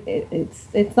eliminated.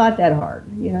 It's not that hard,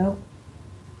 you know?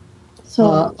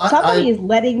 So somebody is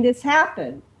letting this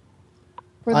happen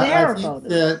for their motives. I think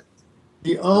that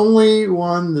the only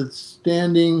one that's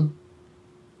standing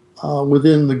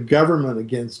within the government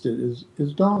against it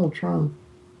is Donald Trump.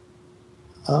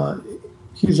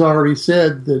 He's already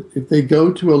said that if they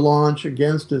go to a launch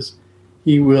against us,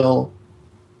 he will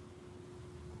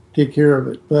take care of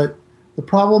it. But the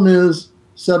problem is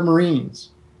submarines.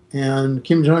 And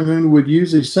Kim Jong-un would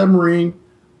use a submarine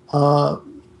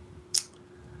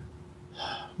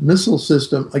missile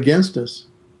system against us.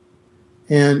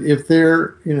 And if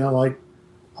they're,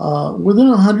 within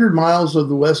 100 miles of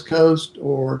the West Coast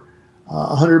or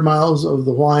 100 miles of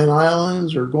the Hawaiian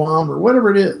Islands or Guam or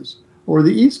whatever it is, or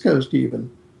the East Coast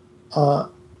even,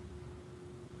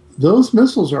 those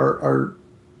missiles are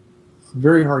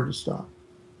very hard to stop.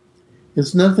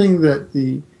 It's nothing that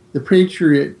the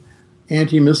Patriot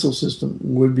anti-missile system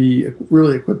would be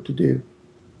really equipped to do.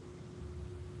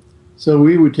 So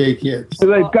we would take hits. So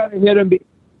they've got to hit them.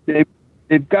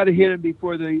 They've got to hit them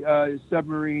before the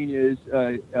submarine is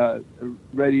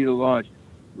ready to launch.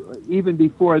 Even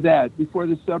before that, before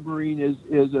the submarine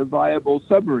is a viable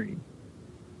submarine.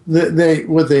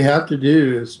 What they have to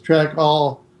do is track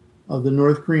all of the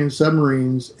North Korean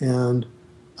submarines and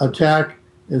attack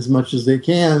as much as they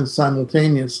can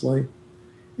simultaneously.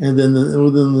 And then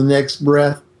within the next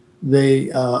breath,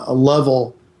 they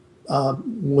level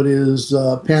what is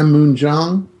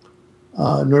Panmunjom,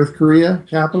 North Korea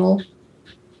capital,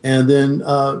 and then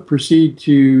proceed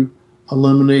to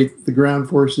eliminate the ground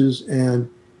forces and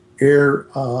air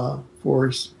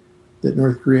force that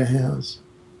North Korea has.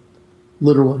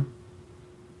 Literally.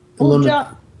 Well,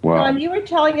 John, you were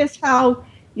telling us how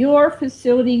your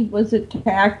facility was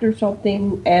attacked or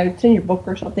something, and it's in your book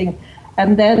or something,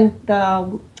 and then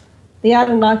the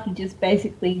Anunnaki just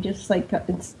basically, just like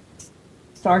in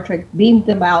Star Trek, beamed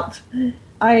them out.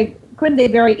 Couldn't they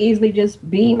very easily just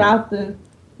beam out the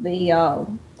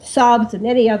subs and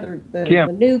any other the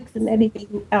nukes and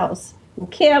anything else? And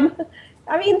Kim,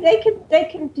 I mean, they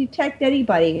can detect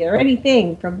anybody or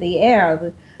anything from the air.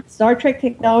 The Star Trek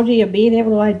technology of being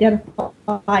able to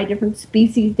identify different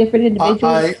species, different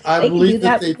individuals. I believe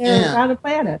that they can around the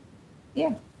planet.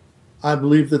 Yeah, I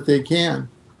believe that they can,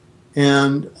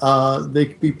 and they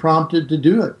can be prompted to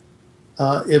do it.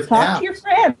 If talk to your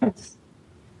friends.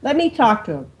 Let me talk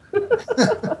to them.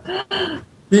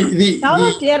 Tell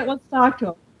them Janet wants to talk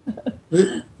to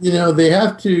them. They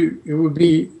have to. It would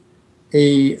be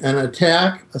an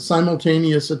attack, a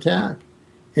simultaneous attack,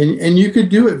 and you could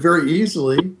do it very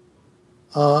easily.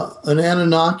 An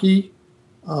Anunnaki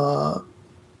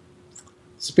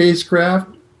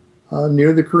spacecraft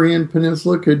near the Korean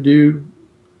Peninsula could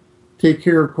take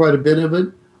care of quite a bit of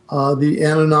it. The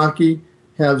Anunnaki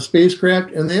have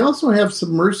spacecraft, and they also have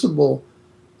submersible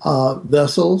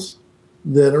vessels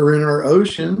that are in our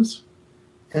oceans,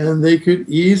 and they could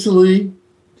easily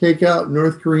take out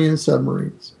North Korean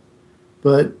submarines.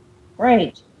 But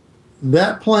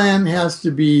that plan has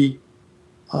to be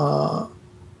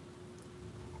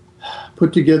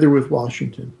put together with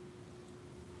Washington.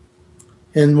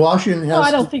 And Washington has I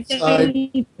don't think they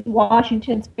need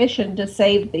Washington's mission to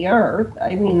save the Earth.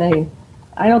 I mean,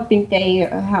 I don't think they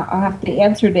have to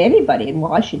answer to anybody in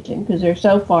Washington because they're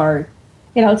so far,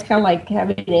 it's kind of like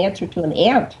having an answer to an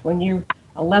ant when you're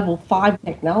a level 5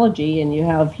 technology and you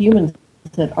have humans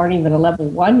that aren't even a level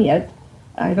 1 yet.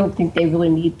 I don't think they really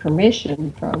need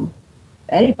permission from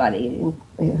anybody.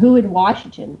 Who in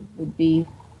Washington would be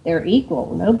their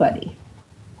equal? Nobody.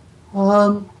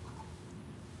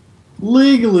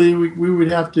 Legally, we would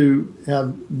have to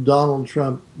have Donald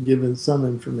Trump given some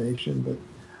information, but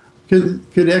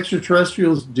could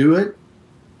extraterrestrials do it?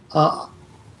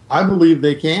 I believe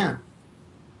they can.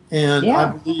 And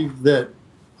I believe that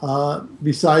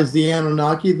besides the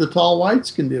Anunnaki, the tall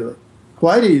whites can do it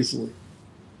quite easily.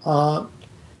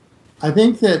 I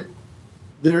think that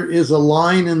there is a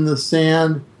line in the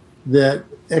sand that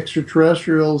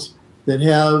extraterrestrials that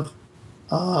have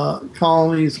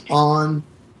colonies on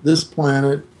this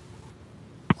planet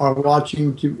are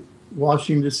watching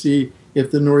to see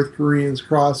if the North Koreans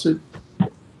cross it,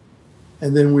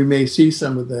 and then we may see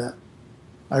some of that.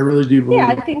 I really do believe. Yeah,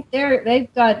 I think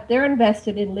they're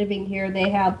invested in living here. They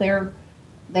have their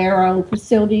own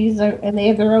facilities and they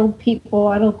have their own people.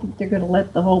 I don't think they're going to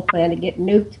let the whole planet get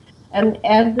nuked. And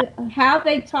how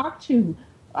they talk to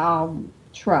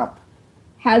Trump?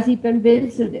 Has he been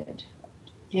visited?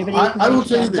 Do you have any I will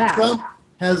tell you that Trump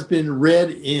has been read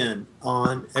in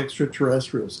on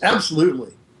extraterrestrials.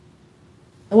 Absolutely.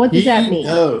 And what does that mean? He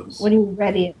knows. What do you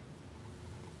read in?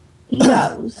 He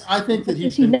knows. I think that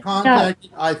he's been contacted.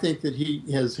 I think that he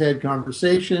has had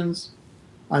conversations.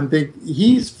 I think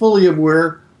he's fully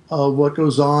aware of what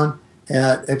goes on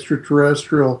at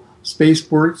extraterrestrial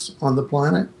spaceports on the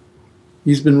planet.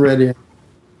 He's been read in.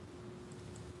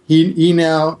 He's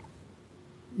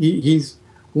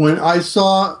when I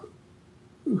saw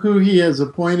who he has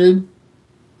appointed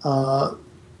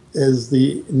as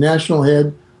the national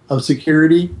head of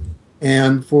security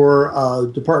and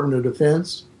for Department of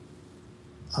Defense,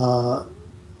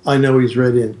 I know he's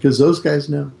read in because those guys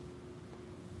know.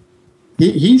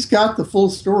 He's got the full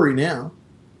story now,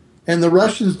 and the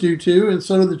Russians do too, and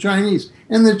so do the Chinese.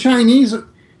 And the Chinese,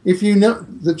 if you know,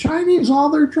 the Chinese, all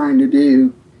they're trying to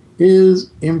do is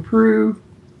improve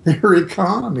their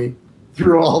economy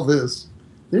through all this.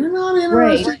 They're not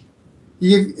interested.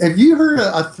 Right. Have you heard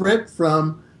a threat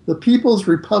from the People's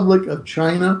Republic of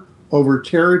China over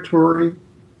territory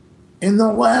in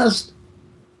the last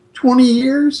 20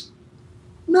 years?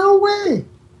 No way.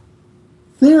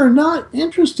 They're not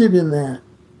interested in that.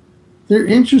 They're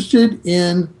interested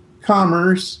in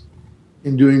commerce,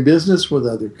 in doing business with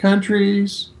other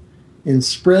countries, in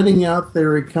spreading out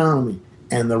their economy.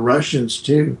 And the Russians,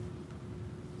 too.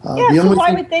 So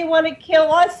why would they want to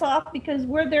kill us off? Because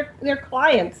we're their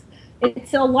clients.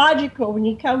 It's illogical when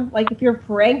you come, like if you're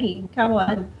Ferengi, you come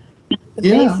on the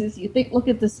basis, look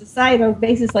at the societal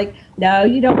basis, like, no,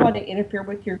 you don't want to interfere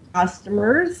with your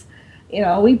customers.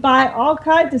 We buy all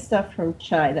kinds of stuff from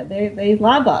China. They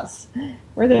love us.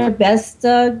 We're their best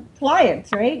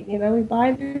clients, right? We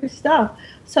buy their stuff.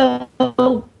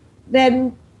 So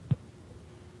then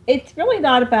it's really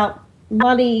not about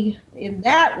money in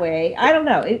that way. I don't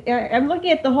know. I'm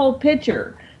looking at the whole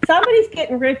picture. Somebody's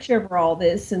getting rich over all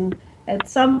this, and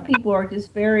some people are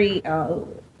just very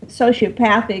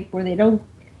sociopathic, where they don't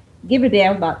give a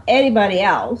damn about anybody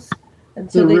else,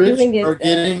 and so The they're rich doing it. are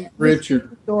getting richer.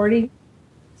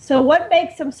 So what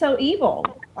makes them so evil?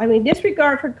 I mean,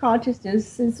 disregard for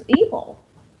consciousness is evil.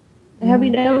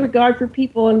 Having no regard for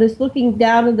people and just looking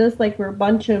down at us like we're a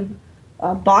bunch of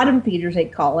bottom feeders, they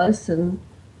call us, and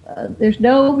there's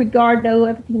no regard, no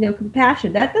empathy, no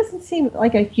compassion. That doesn't seem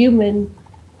like a human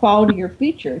quality or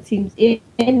feature. It seems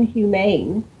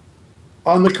inhumane.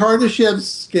 On the Kardashev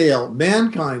scale,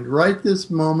 mankind right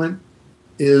this moment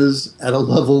is at a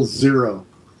level 0.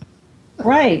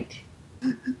 Right.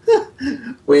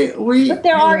 But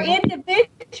there are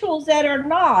individuals that are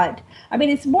not. I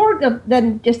mean, it's more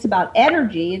than just about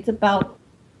energy. It's about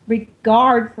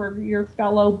regard for your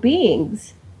fellow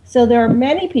beings. So there are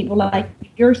many people like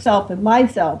yourself and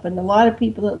myself and a lot of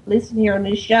people that listen here on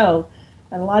this show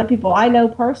and a lot of people I know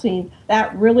personally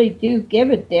that really do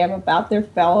give a damn about their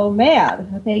fellow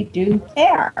man. They do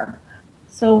care.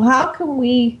 So how can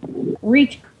we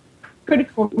reach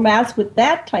critical mass with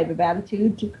that type of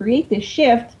attitude to create this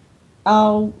shift?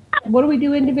 What do we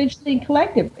do individually and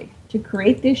collectively to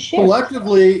create this shift?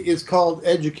 Collectively, it's called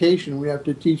education. We have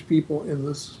to teach people in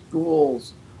the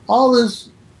schools. All this,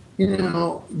 in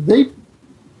the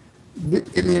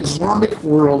Islamic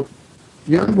world,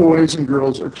 young boys and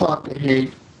girls are taught to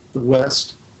hate the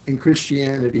West and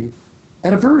Christianity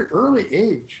at a very early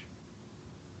age.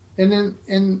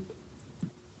 And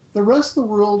the rest of the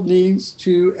world needs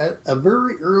to, at a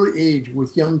very early age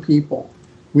with young people,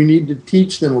 we need to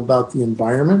teach them about the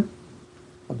environment,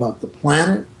 about the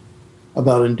planet,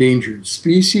 about endangered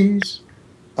species,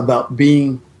 about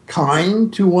being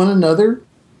kind to one another,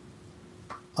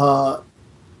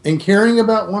 and caring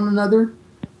about one another.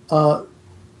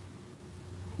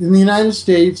 In the United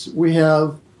States, we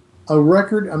have a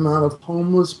record amount of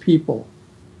homeless people.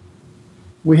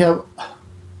 We have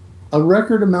a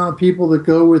record amount of people that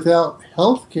go without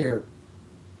health care.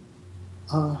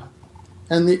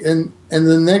 And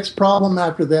the next problem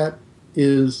after that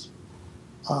is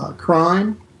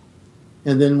crime.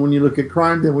 And then when you look at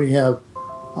crime, then we have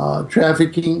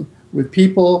trafficking with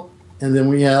people, and then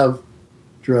we have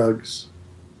drugs.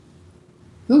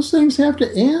 Those things have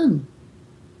to end.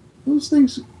 Those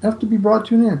things have to be brought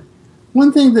to an end.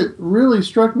 One thing that really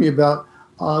struck me about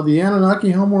the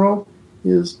Anunnaki homeworld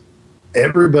is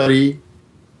everybody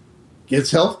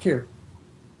gets health care.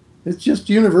 It's just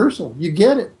universal. You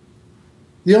get it.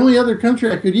 The only other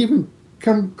country I could even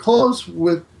come close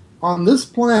with on this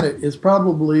planet is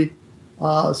probably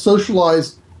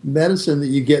socialized medicine that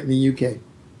you get in the UK.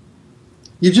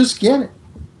 You just get it.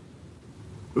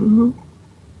 Mm-hmm.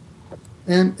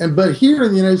 But here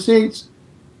in the United States,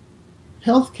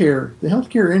 the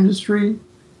healthcare industry,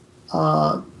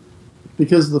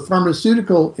 because the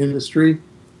pharmaceutical industry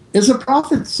is a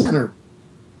profit center.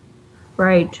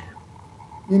 Right.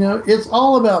 It's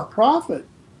all about profit.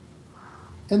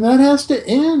 And that has to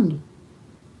end.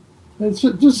 It's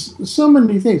just so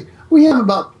many things. We have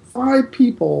about 5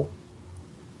 people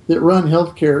that run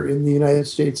healthcare in the United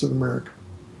States of America.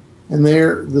 And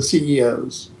they're the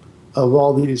CEOs of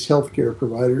all these healthcare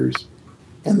providers.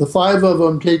 And the 5 of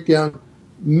them take down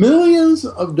millions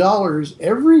of dollars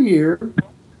every year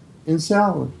in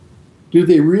salary. Do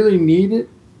they really need it?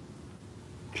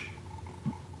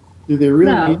 Do they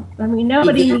really need it? I mean,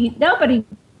 nobody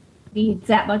needs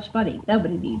that much money.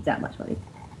 Nobody needs that much money.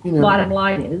 Bottom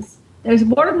line is, there's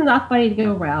more than enough money to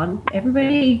go around.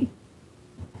 Everybody,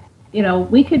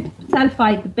 we could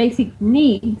satisfy the basic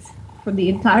needs for the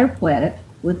entire planet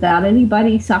without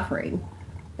anybody suffering.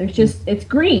 It's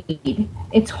greed.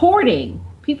 It's hoarding.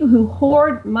 People who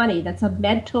hoard money, that's a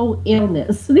mental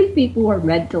illness. These people are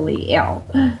mentally ill.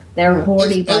 They're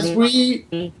hoarding money. As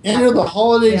we enter the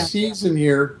holiday season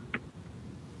here,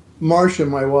 Marcia,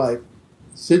 my wife,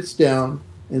 sits down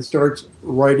and starts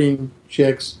writing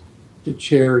checks to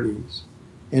charities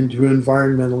and to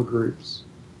environmental groups.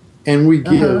 And we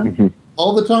give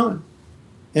all the time.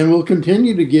 And we'll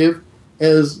continue to give.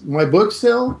 As my books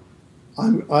sell,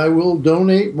 I will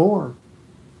donate more.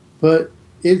 But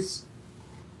it's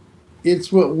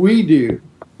what we do.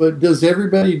 But does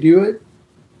everybody do it?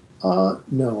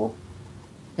 No.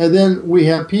 And then we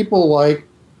have people like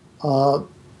Bill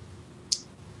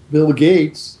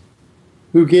Gates,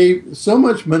 who gave so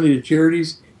much money to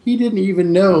charities, he didn't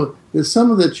even know that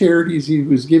some of the charities he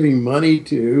was giving money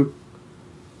to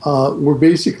were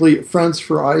basically fronts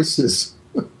for ISIS.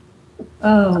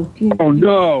 Oh, Oh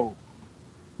no!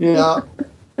 Yeah.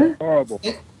 Horrible.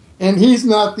 And he's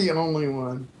not the only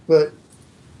one, but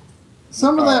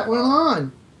some of that went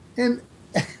on, and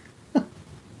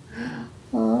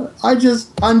I'm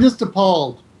just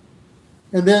appalled.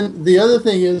 And then the other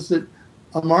thing is that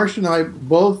Marcia and I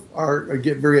both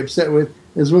get very upset with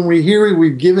is when we hear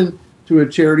we've given to a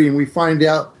charity and we find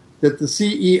out that the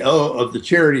CEO of the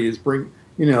charity gets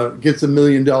 $1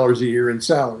 million a year in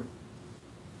salary.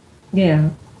 yeah.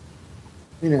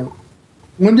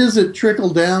 When does it trickle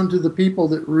down to the people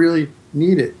that really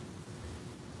need it?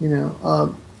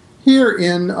 Here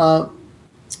in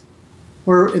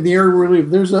where in the area where we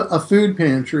live, there's a food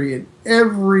pantry, and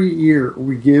every year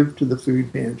we give to the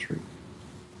food pantry,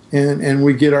 and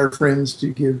we get our friends to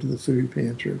give to the food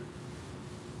pantry.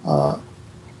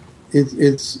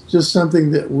 It's just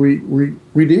something that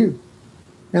we do,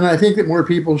 and I think that more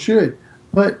people should.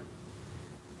 But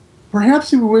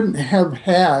perhaps we wouldn't have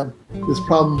had this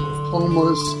problem of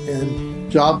homeless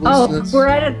and joblessness. Oh, we're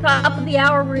at the top of the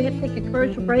hour. We're going to take a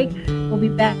commercial break. We'll be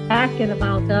back in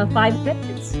about 5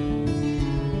 minutes.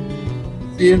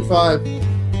 See you in 5.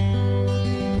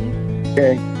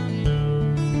 Okay.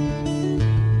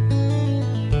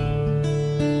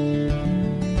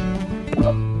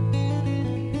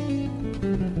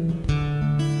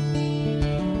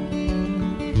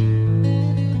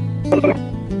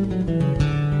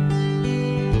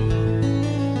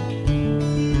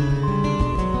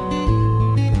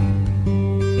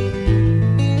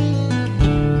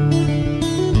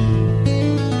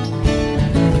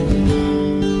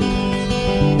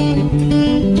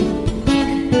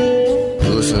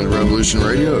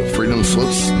 Radio at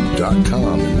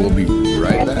freedomslips.com, and we'll be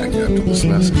right back after this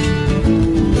message.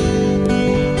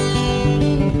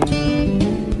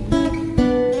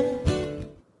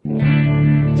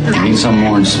 You need some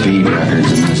more speed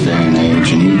records in this day and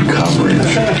age. You need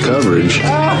coverage. Coverage?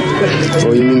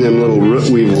 Oh, you mean them little root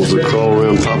weevils that crawl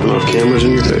around popping off cameras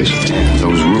in your face?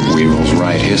 Those root weevils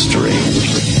write history.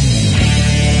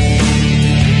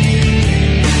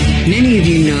 Many of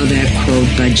you know that quote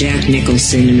by Jack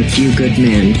Nicholson in A Few Good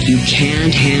Men. You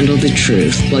can't handle the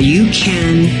truth. Well, you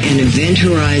can, and Event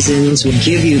Horizons will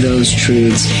give you those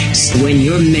truths. So when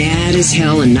you're mad as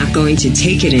hell and not going to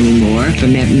take it anymore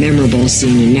from that memorable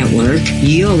CNN network,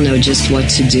 you'll know just what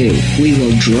to do. We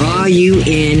will draw you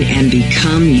in and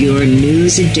become your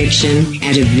news addiction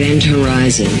at Event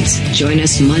Horizons. Join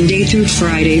us Monday through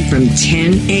Friday from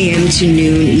 10 a.m. to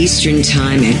noon Eastern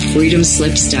Time at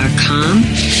freedomslips.com.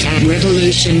 At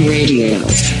Revolution Radio.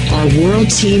 Our world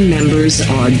team members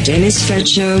are Dennis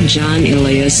Fetcho, John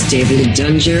Ilias, David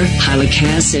Dunger, Hyla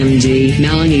Cass, MD,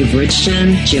 Melanie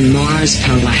Vrichton, Jim Mars,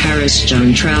 Paula Harris,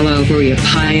 John Trallo, Maria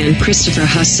Payan, Christopher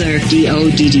Husser,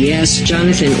 DODDS,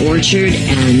 Jonathan Orchard,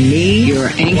 and me,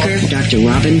 your anchor, Dr.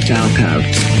 Robin Falco.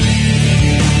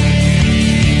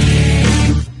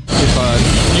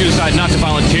 If you decide not to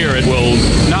volunteer, it will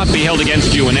not be held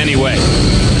against you in any way.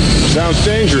 Sounds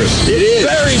dangerous. It is.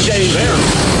 Very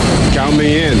dangerous. Count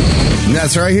me in. And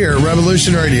that's right here at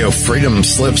Revolution Radio,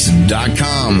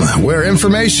 freedomslips.com, where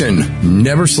information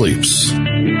never sleeps.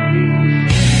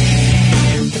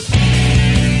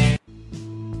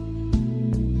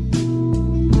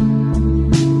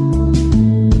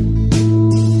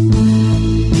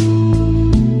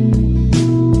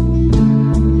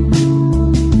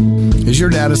 Is your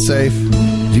data safe?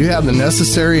 Do you have the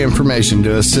necessary information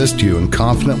to assist you in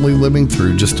confidently living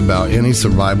through just about any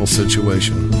survival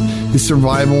situation? Is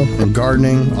survival and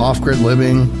gardening, off-grid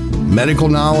living, medical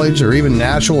knowledge, or even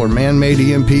natural or man-made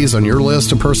EMPs on your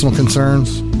list of personal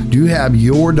concerns? Do you have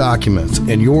your documents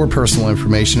and your personal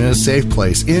information in a safe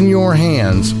place in your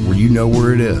hands where you know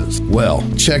where it is? Well,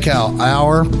 check out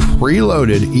our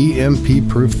preloaded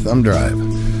EMP-proof thumb drive.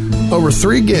 Over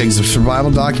 3 gigs of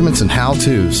survival documents and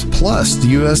how-tos, plus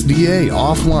the USDA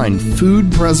offline food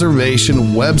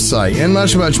preservation website, and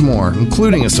much, much more,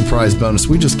 including a surprise bonus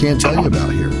we just can't tell you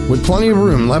about here. With plenty of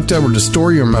room left over to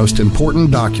store your most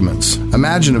important documents.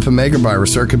 Imagine if a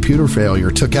megavirus or a computer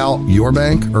failure took out your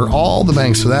bank, or all the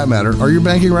banks for that matter. Are your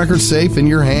banking records safe in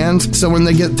your hands? So when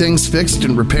they get things fixed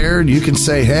and repaired, you can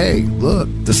say, hey, look,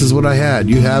 this is what I had.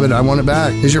 You have it. I want it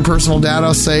back. Is your personal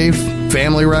data safe?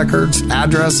 Family records,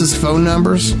 addresses, phone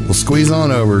numbers? Well, squeeze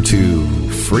on over to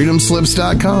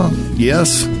freedomslips.com.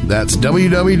 Yes, that's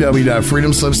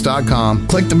www.freedomslips.com.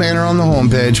 Click the banner on the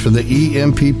homepage for the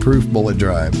EMP-proof bullet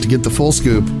drive to get the full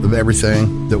scoop of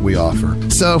everything that we offer.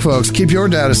 So, folks, keep your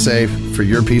data safe for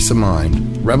your peace of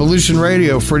mind. Revolution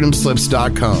Radio,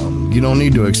 freedomslips.com. You don't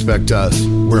need to expect us.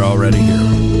 We're already here.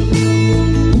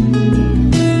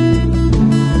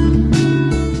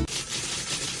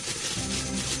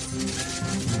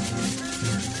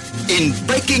 In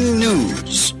breaking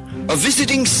news, a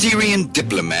visiting Syrian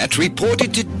diplomat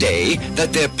reported today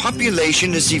that their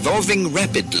population is evolving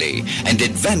rapidly and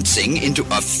advancing into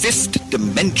a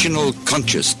fifth-dimensional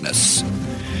consciousness.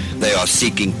 They are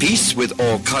seeking peace with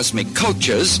all cosmic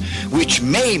cultures, which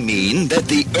may mean that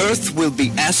the Earth will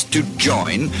be asked to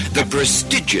join the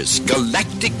prestigious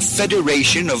Galactic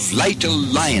Federation of Light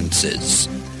Alliances.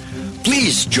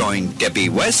 Please join Debbie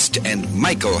West and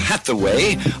Michael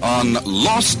Hathaway on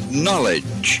Lost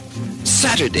Knowledge,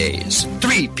 Saturdays,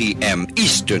 3 p.m.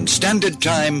 Eastern Standard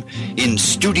Time in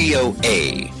Studio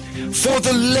A, for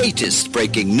the latest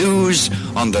breaking news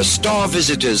on the Star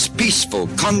Visitors' peaceful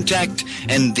contact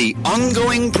and the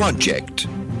ongoing project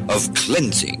of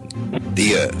cleansing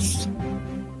the Earth.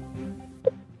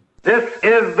 This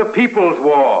is the people's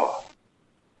war.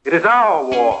 It is our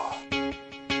war.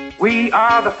 We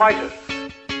are the fighters.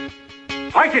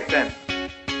 Fight it then.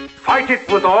 Fight it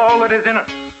with all that is in us.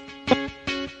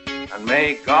 And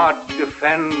may God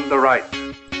defend the right.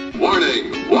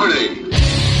 Warning! Warning!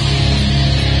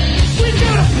 We've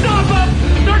got to stop them!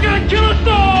 They're going to kill us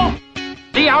all!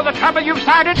 See how the trouble you've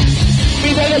started?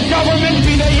 Be they the government,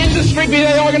 be they industry, be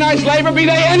they organized labor, be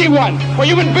they anyone, or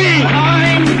human beings.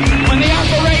 Time when the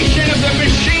operation of the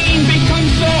machine becomes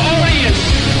so odious,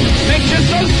 makes you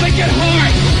so sick at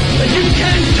heart that you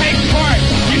can't take part.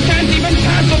 You can't even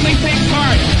passively take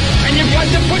part. And you've got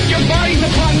to put your bodies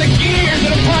upon the gears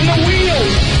and upon the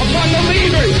wheels, upon the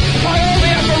levers, upon all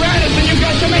the apparatus, and you've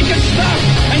got to make it stop.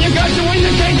 And you've got to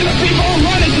indicate to the people who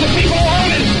run it, to the people who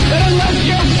own it, that unless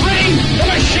you're free, the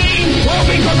machine will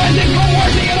be prevented from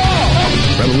working at all.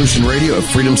 Revolution Radio at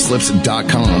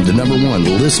freedomslips.com, the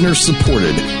 #1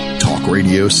 listener-supported talk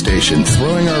radio station,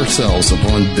 throwing ourselves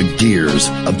upon the gears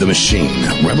of the machine.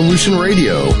 Revolution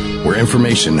Radio, where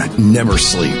information never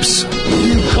sleeps.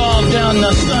 You calmed down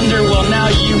the thunder, well now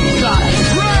you got it.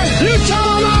 Right! You tell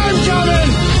them I'm coming!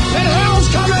 And hell's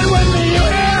coming with me, you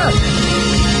hear?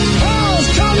 Hell's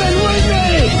coming with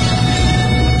me!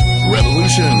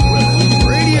 Revolution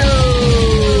Radio!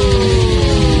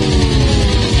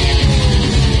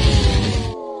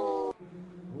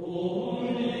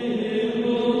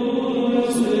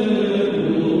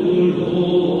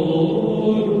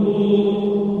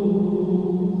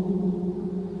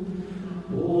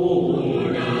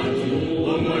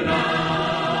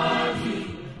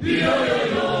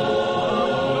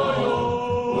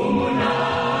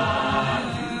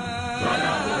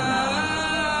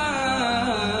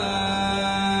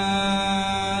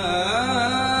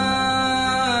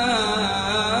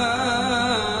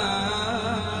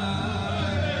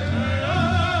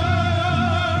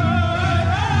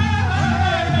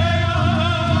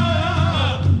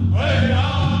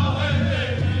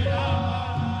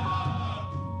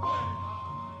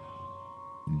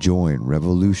 Join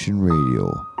Revolution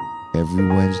Radio every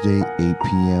Wednesday, 8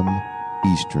 p.m.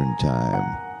 Eastern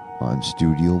Time on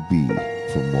Studio B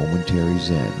for Momentary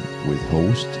Zen with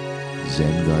host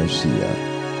Zen Garcia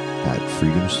at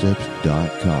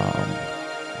freedomslips.com,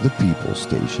 the People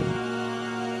Station.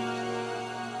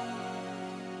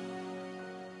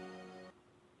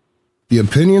 The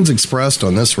opinions expressed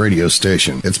on this radio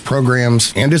station, its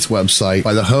programs, and its website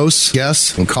by the hosts,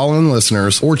 guests, and call-in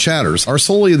listeners or chatters are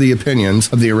solely the opinions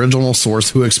of the original source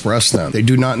who expressed them. They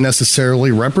do not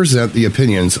necessarily represent the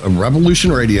opinions of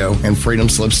Revolution Radio and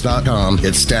freedomslips.com,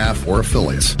 its staff, or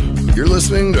affiliates. You're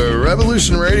listening to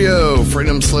Revolution Radio,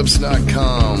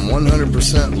 freedomslips.com,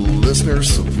 100%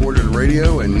 listener-supported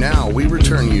radio, and now we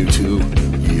return you to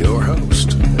your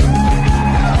host.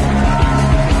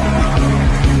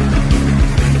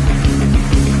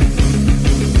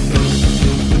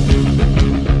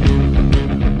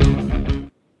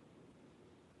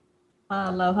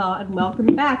 Aloha and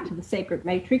welcome back to the Sacred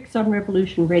Matrix on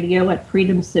Revolution Radio at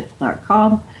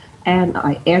freedomslips.com. And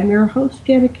I am your host,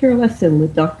 Janet Lesson,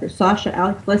 with Dr. Sasha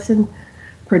Alex Lesson,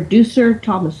 producer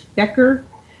Thomas Becker,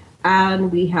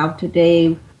 and we have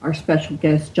today our special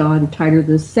guest, John Titor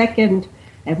II,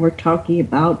 and we're talking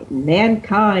about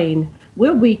mankind.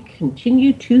 Will we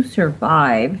continue to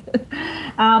survive?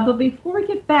 But before we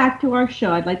get back to our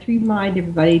show, I'd like to remind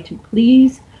everybody to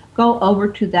please go over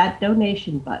to that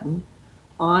donation button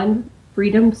on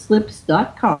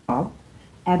freedomslips.com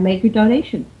and make your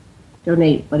donation.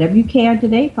 Donate whatever you can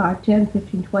today, 5, 10,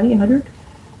 15, 20, 100,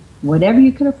 whatever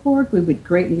you can afford, we would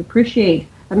greatly appreciate.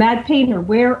 Mad Painter,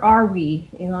 where are we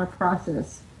in our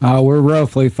process? We're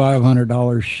roughly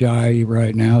 $500 shy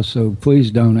right now, so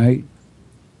please donate.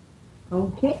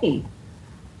 Okay.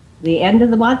 the end of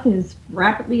the month is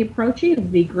rapidly approaching. It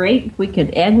would be great if we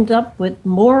could end up with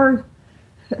more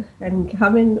and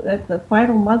come in at the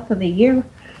final month of the year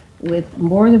with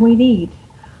more than we need.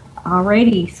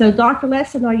 Alrighty. So, Dr.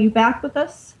 Lesson, are you back with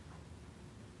us?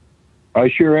 I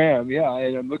sure am, yeah,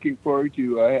 and I'm looking forward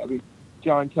to having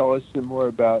John tell us some more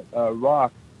about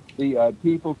rock. The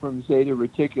people from Zeta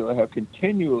Reticula have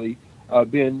continually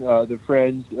been the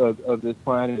friends of this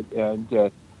planet, and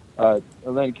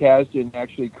Len Kasdan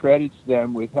actually credits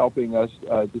them with helping us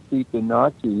defeat the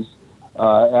Nazis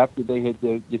after they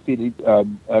had defeated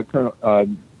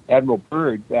Admiral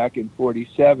Byrd back in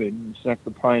 '47, snuck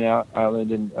the Pine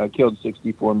Island and killed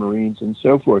 64 Marines and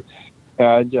so forth.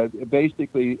 And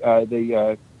basically,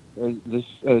 the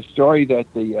story that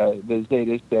the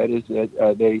Zeta said is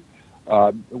that they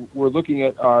were looking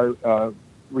at our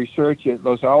research at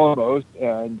Los Alamos,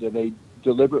 and they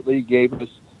deliberately gave us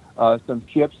some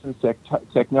chips and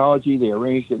technology. They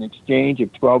arranged an exchange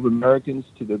of 12 Americans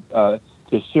to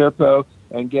Serpo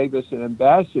and gave us an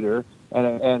ambassador.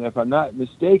 And if I'm not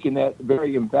mistaken, that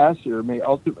very ambassador may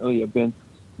ultimately have been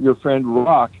your friend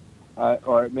Rock.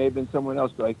 Or it may have been someone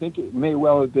else, but I think it may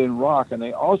well have been Rock. And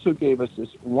they also gave us this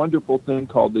wonderful thing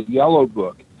called the Yellow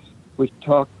Book, which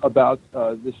talked about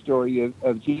the story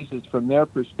of Jesus from their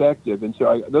perspective. And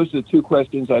so those are the two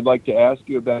questions I'd like to ask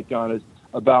you about, John, is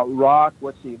about Rock.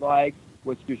 What's he like?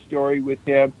 What's your story with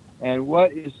him? And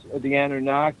what is the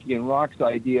Anunnaki and Rock's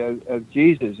idea of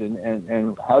Jesus?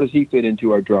 And how does he fit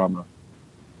into our drama?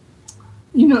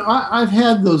 You know, I've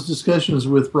had those discussions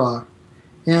with Rock.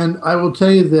 And I will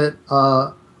tell you that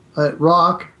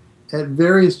Rock at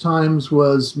various times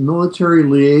was military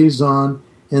liaison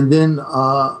and then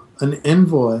an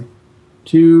envoy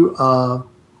to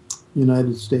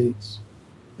United States.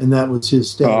 And that was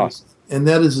his status. And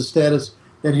that is a status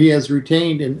that he has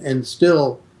retained and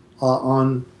still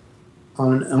on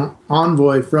an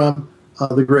envoy from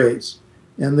the Greys.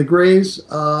 And the Greys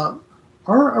are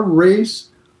a race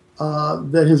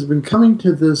that has been coming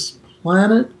to this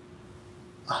planet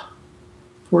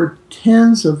for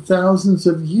tens of thousands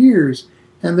of years,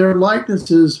 and their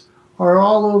likenesses are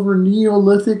all over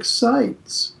Neolithic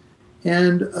sites.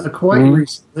 And quite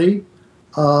recently,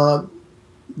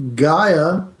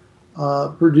 Gaia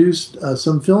produced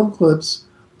some film clips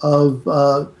of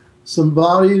some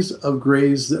bodies of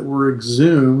Greys that were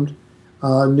exhumed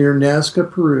near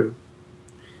Nazca, Peru.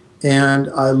 And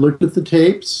I looked at the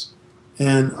tapes,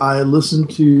 and I listened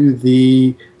to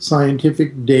the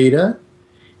scientific data,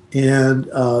 and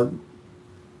the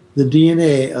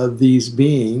DNA of these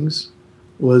beings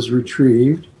was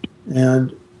retrieved,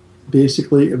 and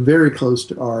basically very close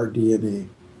to our DNA.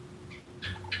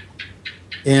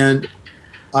 And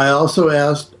I also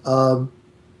asked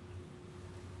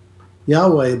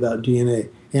Yahweh about DNA,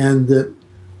 and that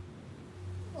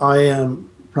I am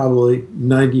probably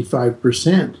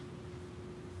 95%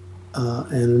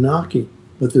 Anunnaki,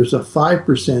 but there's a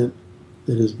 5%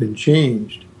 that has been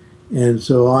changed. And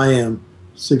so I am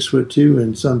 6'2"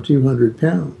 and some 200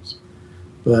 pounds,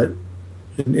 but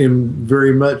in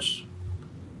very much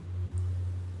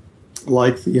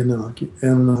like the Anunnaki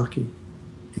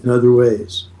in other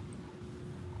ways.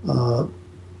 But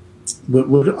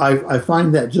what I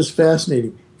find that just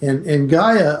fascinating. And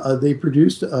Gaia, they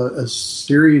produced a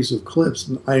series of clips,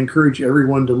 and I encourage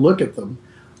everyone to look at them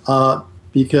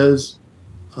because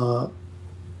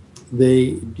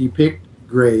they depict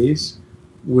Greys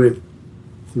with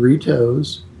 3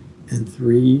 toes and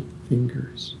 3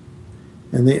 fingers.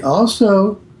 And they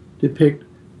also depict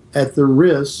at the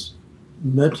wrists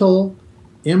metal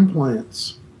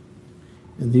implants.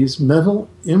 And these metal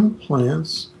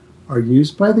implants are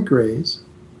used by the Greys,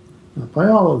 not by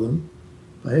all of them,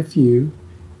 by a few,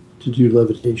 to do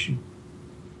levitation.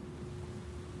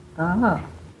 Ah.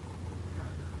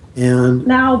 And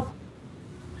now,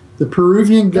 the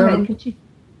Peruvian government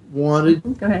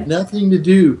wanted nothing to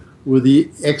do with the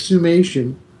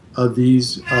exhumation of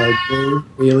these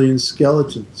alien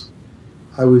skeletons.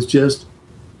 I was just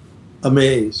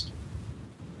amazed.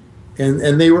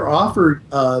 And they were offered,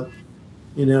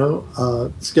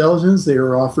 skeletons. They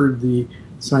were offered the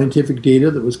scientific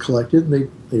data that was collected, and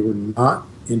they were not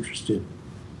interested,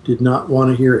 did not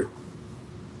want to hear it.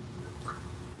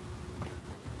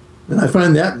 And I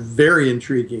find that very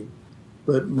intriguing.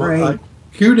 But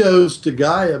kudos to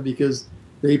Gaia, because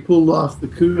they pulled off the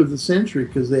coup of the century,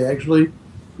 because they actually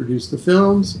produced the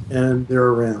films and they're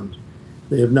around.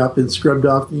 They have not been scrubbed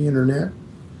off the internet.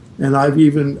 And I've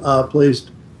even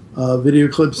placed video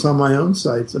clips on my own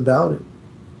sites about it.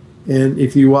 And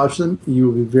if you watch them, you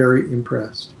will be very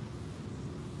impressed.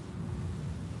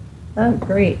 Oh,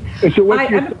 great. So I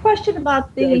have a question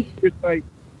about the...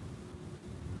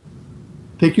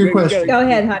 Pick your question. Go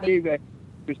ahead, honey.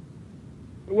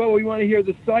 Well, we want to hear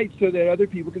the site so that other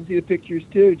people can see the pictures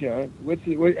too, John.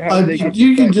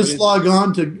 You can just log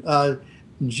on to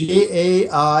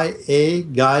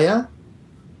GAIA, Gaia.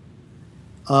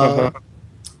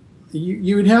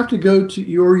 You would have to go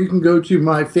to, or you can go to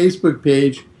my Facebook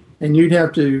page, and you'd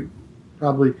have to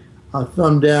probably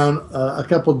thumb down a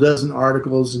couple dozen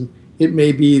articles, and it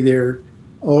may be there.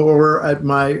 Or at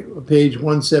my page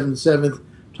 177th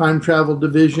Time Travel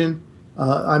Division,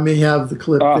 I may have the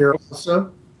clip there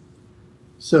also.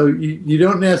 So you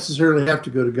don't necessarily have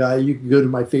to go to Gaia. You can go to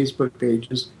my Facebook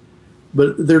pages,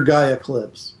 but they're Gaia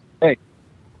clips. Hey,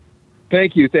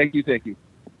 thank you.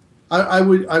 I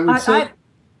would say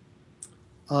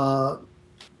that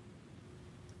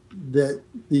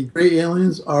the gray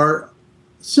aliens are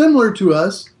similar to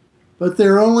us, but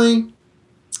they're only,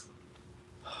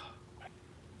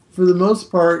 for the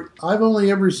most part, I've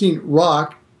only ever seen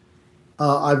rock.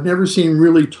 I've never seen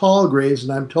really tall grays,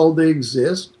 and I'm told they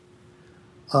exist.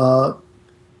 And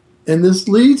this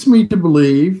leads me to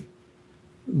believe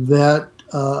that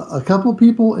a couple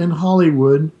people in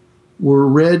Hollywood were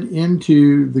read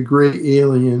into the gray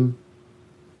alien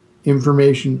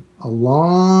information a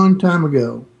long time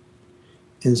ago.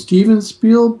 And Steven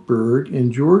Spielberg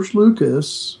and George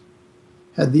Lucas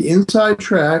had the inside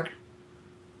track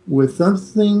with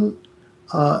something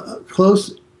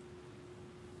Close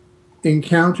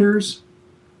Encounters.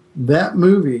 That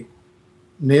movie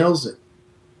nails it.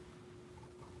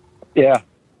 Yeah.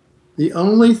 The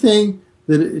only thing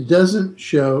that it doesn't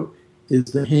show is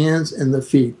the hands and the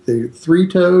feet. They're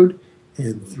three-toed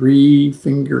and three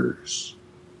fingers.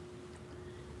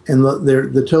 And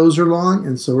the toes are long,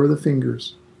 and so are the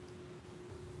fingers.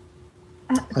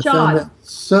 I found that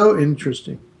so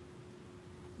interesting.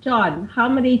 John, how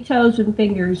many toes and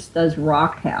fingers does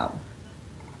rock have?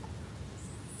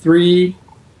 3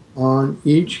 on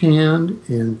each hand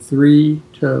and 3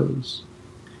 toes.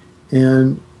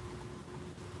 And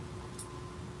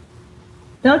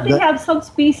don't they have some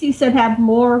species that have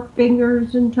more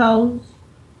fingers and toes?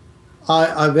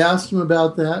 I've asked him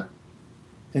about that,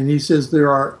 and he says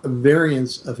there are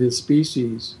variants of his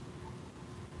species.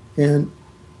 And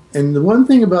the one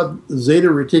thing about Zeta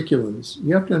reticulans,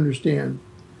 you have to understand,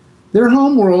 their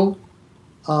homeworld,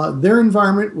 their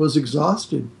environment was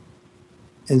exhausted.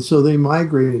 And so they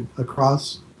migrated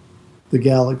across the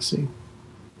galaxy.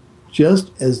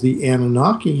 Just as the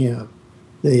Anunnaki have.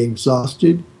 They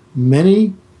exhausted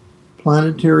many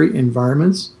planetary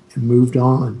environments and moved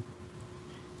on.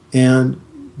 And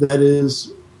that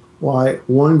is why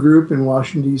one group in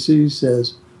Washington, D.C.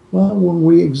 says, well, when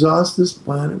we exhaust this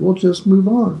planet, we'll just move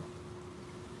on.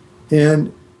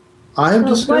 And I have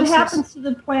discussed what happens to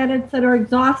the planets that are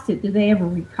exhausted? Do they ever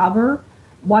recover?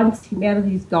 Once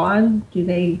humanity's gone, do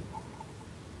they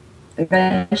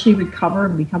eventually recover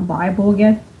and become viable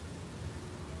again?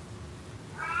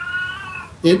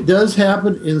 It does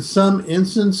happen in some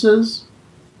instances,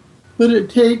 but it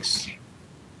takes,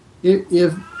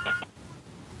 if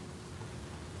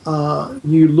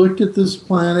you looked at this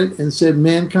planet and said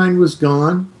mankind was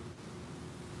gone,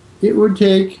 it would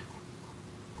take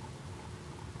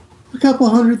a couple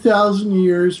 100,000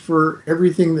 years for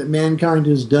everything that mankind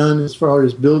has done as far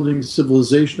as building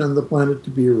civilization on the planet to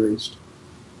be erased.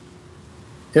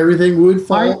 Everything would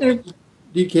fall,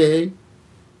 decay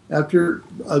after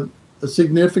a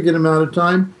significant amount of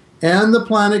time, and the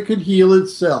planet could heal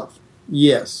itself.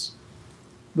 Yes.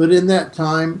 But in that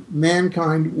time,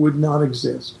 mankind would not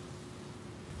exist.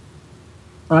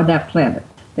 On that planet.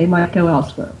 They might go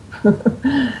elsewhere,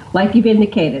 like you've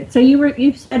indicated. So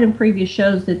you've said in previous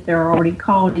shows that there are already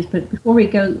colonies, but before we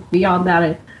go beyond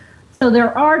that, so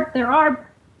there are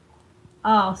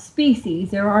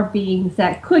species, there are beings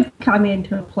that could come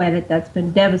into a planet that's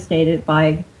been devastated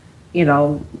by,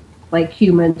 like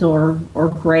humans or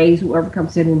grays, whoever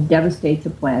comes in and devastates a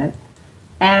planet,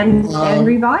 and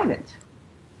revive it.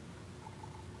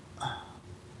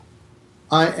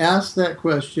 I asked that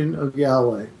question of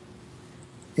Yahweh.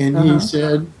 And he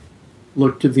said,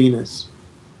 look to Venus.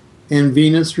 And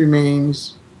Venus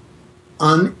remains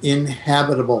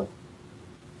uninhabitable.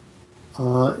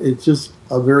 It's just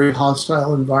a very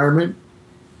hostile environment.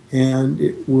 And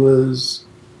it was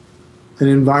an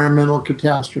environmental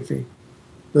catastrophe.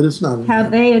 But it's not. Have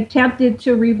they attempted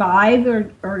to revive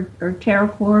or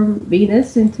terraform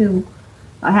Venus into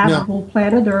a habitable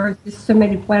planet? Or is there so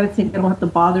many planets that they don't have to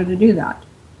bother to do that?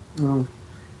 And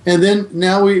then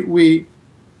now we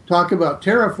talk about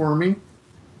terraforming.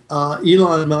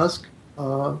 Elon Musk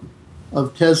of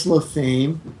Tesla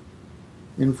fame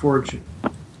and fortune.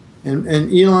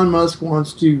 And Elon Musk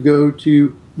wants to go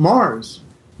to Mars.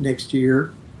 next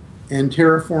year and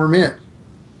terraform it.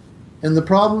 And the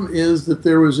problem is that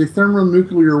there was a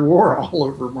thermonuclear war all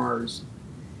over Mars,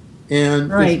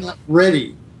 and it's not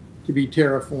ready to be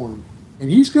terraformed.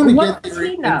 And he's going to get there. What does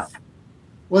he know?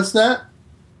 What's that?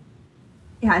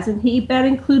 Hasn't he been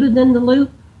included in the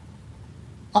loop?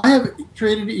 I have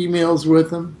traded emails with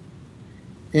him,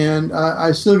 and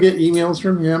I still get emails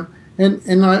from him.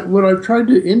 And what I've tried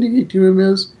to indicate to him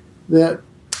is that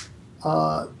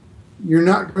you're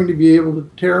not going to be able to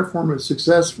terraform it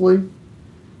successfully.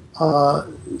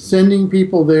 Sending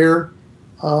people there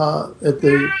at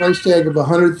the price tag of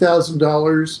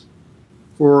 $100,000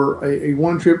 for a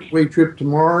one-way trip to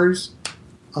Mars,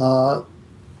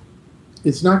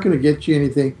 it's not going to get you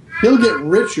anything. He'll get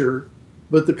richer,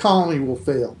 but the colony will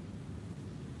fail.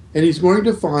 And he's going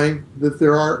to find that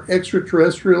there are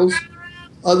extraterrestrials,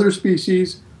 other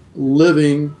species,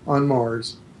 living on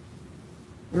Mars.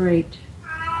 Right.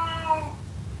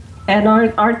 And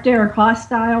aren't there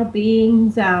hostile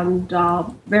beings and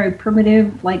very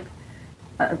primitive, like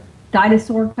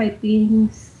dinosaur-type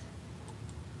beings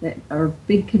that are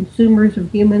big consumers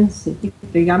of humans?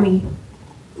 They're yummy.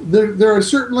 There are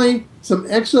certainly some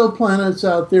exoplanets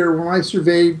out there. When I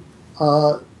surveyed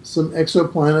some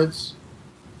exoplanets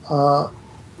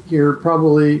here,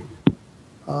 probably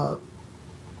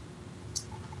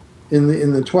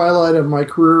in the twilight of my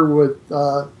career with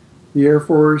the Air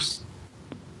Force,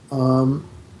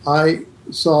 I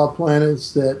saw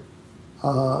planets that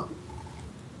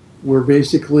were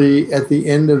basically at the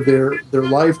end of their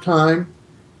lifetime,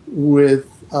 with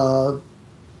a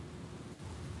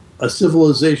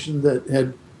civilization that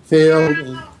had failed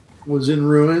and was in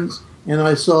ruins. And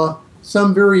I saw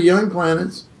some very young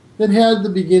planets that had the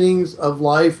beginnings of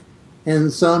life,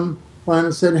 and some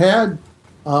planets that had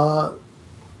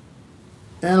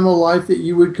animal life that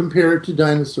you would compare to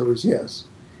dinosaurs, yes.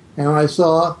 And I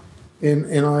saw,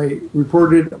 and I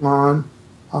reported on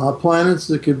planets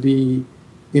that could be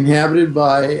inhabited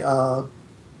by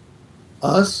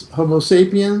us, Homo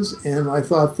sapiens, and I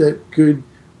thought that could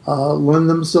lend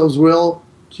themselves well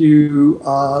to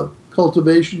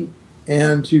cultivation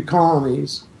and to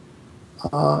colonies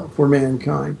for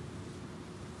mankind,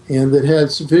 and that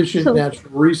had sufficient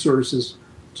natural resources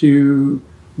to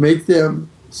make them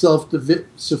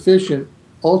self-sufficient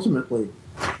ultimately.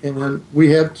 And then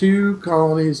we have 2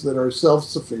 colonies that are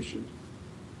self-sufficient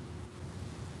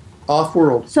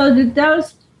off-world. So did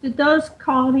those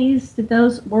colonies, did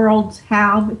those worlds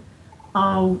have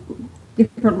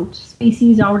different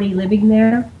species already living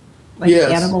there, like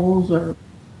animals, or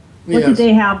what did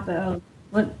they have?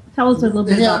 Tell us a little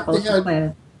bit about those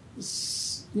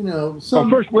planets. You know,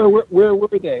 first, where were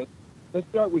they? Let's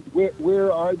start with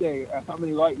where are they? How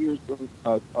many light years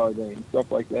are they, and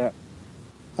stuff like that.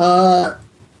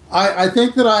 I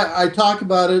think that I talk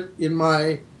about it in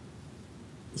my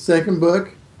second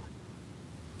book.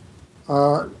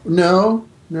 No.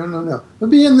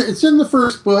 It's in the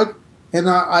first book, and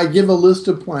I give a list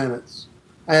of planets.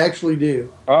 I actually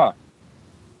do.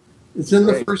 It's in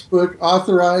the first book,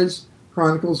 Authorized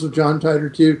Chronicles of John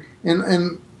Titor II,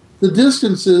 and the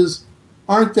distances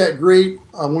aren't that great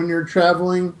when you're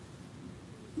traveling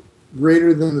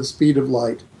greater than the speed of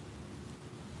light.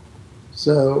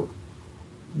 So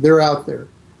they're out there.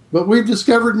 But we've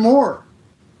discovered more,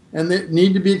 and they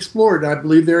need to be explored. I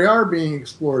believe they are being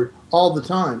explored all the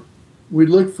time. We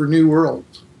look for new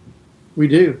worlds. We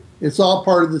do. It's all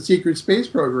part of the secret space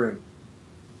program.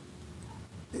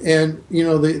 And, you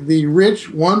know, the rich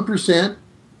 1%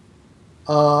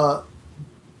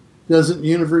 doesn't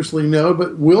universally know,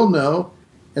 but will know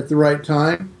at the right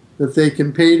time that they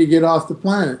can pay to get off the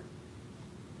planet.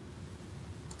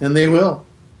 And they will.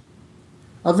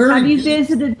 Have you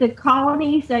visited the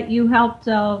colonies that you helped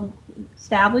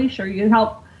establish, or you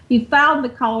found the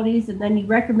colonies and then you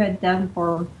recommended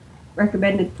for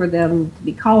them to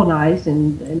be colonized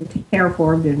and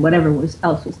terraformed and whatever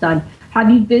else was done? Have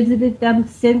you visited them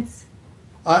since?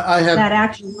 I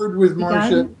have toured with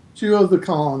Marcia 2 of the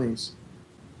colonies,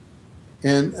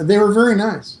 and they were very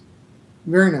nice,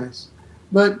 very nice.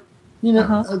 But you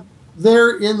know,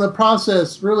 they're in the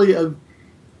process really of.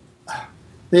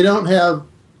 They don't have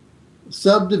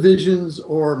subdivisions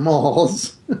or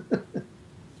malls.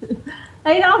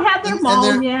 They don't have their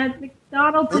mall yet.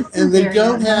 McDonald's is and they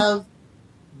don't have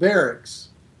barracks.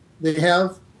 They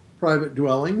have private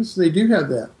dwellings. They do have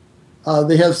that.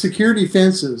 They have security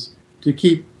fences to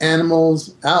keep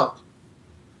animals out.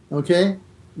 Okay?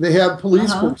 They have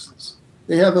police forces.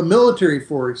 They have a military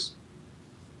force.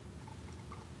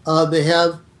 They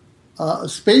have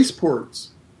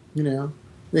spaceports. You know,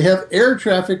 they have air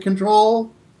traffic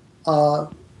control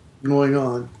going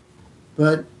on.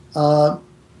 But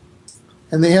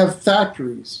and they have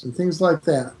factories and things like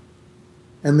that.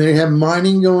 And they have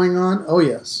mining going on. Oh,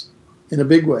 yes, in a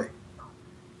big way.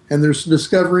 And they're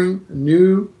discovering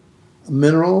new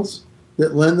minerals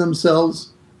that lend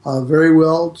themselves very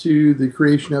well to the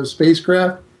creation of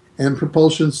spacecraft and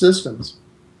propulsion systems.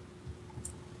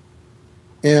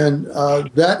 And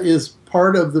that is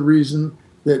part of the reason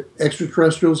that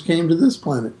extraterrestrials came to this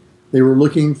planet. They were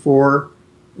looking for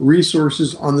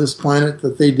resources on this planet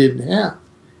that they didn't have.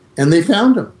 And they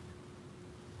found them.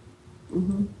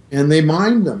 Mm-hmm. And they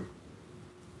mined them.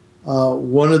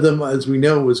 One of them, as we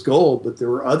know, was gold, but there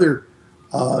were other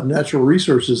natural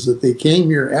resources that they came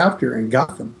here after and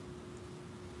got them.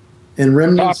 And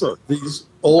remnants of these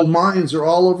old mines are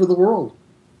all over the world.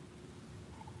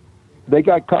 They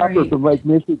got copper from Lake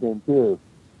Michigan, too.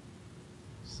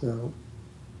 So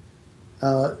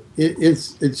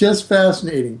it's just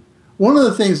fascinating. One of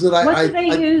the things that What do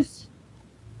they use?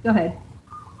 Go ahead.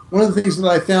 One of the things that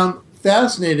I found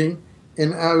fascinating,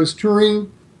 and I was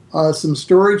touring some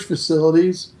storage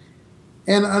facilities,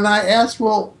 and I asked,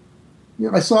 well,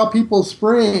 I saw people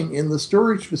spraying in the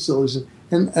storage facilities,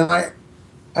 and I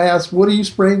asked, what are you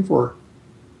spraying for?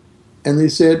 And they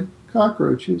said,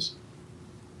 cockroaches.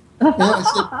 And I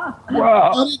said,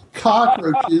 wow. How did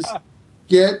cockroaches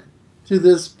get to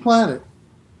this planet?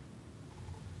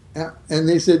 And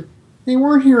they said, they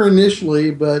weren't here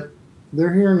initially, but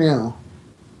they're here now.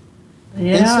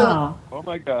 Yeah. So, oh,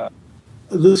 my God.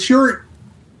 The short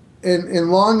and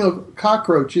long of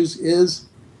cockroaches is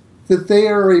that they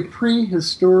are a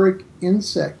prehistoric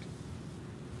insect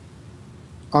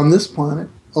on this planet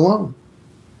alone.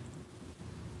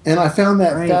 And I found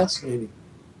that fascinating.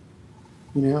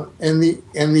 And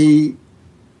the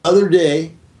other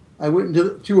day I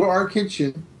went to our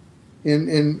kitchen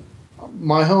in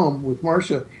my home with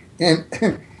Marcia, and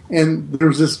there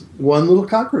was this one little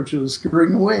cockroach that was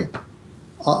scurrying away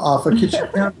off a kitchen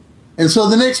counter. And so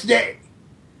the next day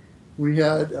we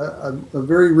had a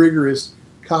very rigorous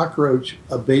cockroach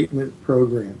abatement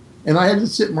program. And I had to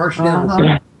sit Marcia down and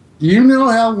say, do you know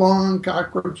how long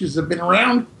cockroaches have been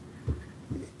around?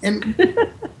 And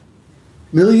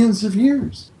millions of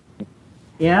years.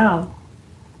 Yeah.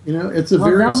 It's a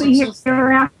very... They'll be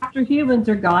here after humans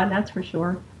are gone, that's for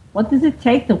sure. What does it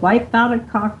take to wipe out a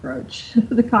cockroach?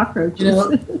 The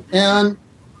cockroaches.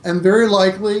 And very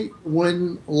likely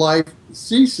when life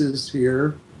ceases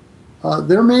here,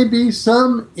 there may be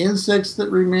some insects that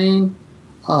remain.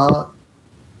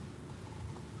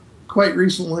 Quite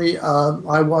recently,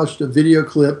 I watched a video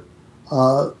clip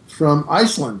from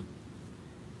Iceland.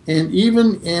 And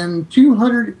even in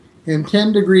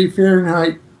 210 degree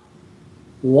Fahrenheit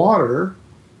water,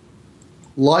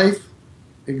 life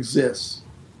exists.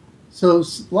 So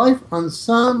life on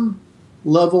some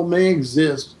level may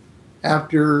exist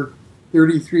after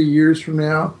 33 years from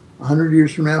now, 100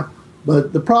 years from now.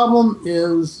 But the problem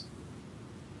is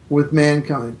with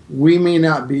mankind. We may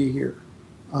not be here.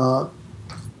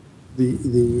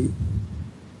 The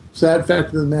sad fact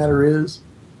of the matter is,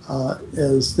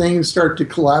 as things start to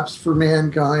collapse for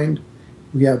mankind,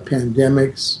 we have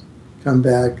pandemics come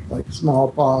back like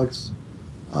smallpox,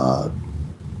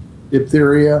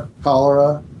 diphtheria,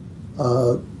 cholera,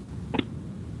 flus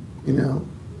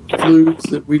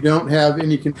that we don't have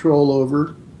any control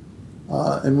over.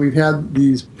 And we've had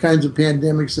these kinds of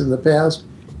pandemics in the past.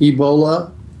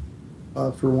 Ebola,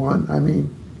 for one. I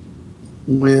mean,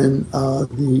 when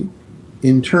the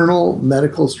internal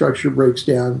medical structure breaks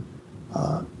down,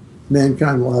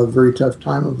 mankind will have a very tough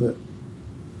time of it.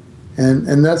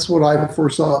 And that's what I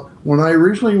foresaw. When I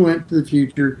originally went to the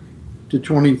future to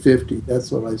 2050,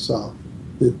 that's what I saw,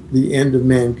 the end of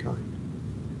mankind.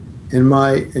 And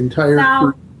my entire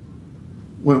crew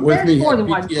went with me. There's more than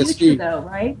one future, though,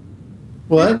 right?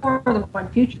 What? There's more than one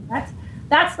future.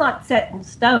 That's not set in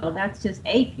stone. That's just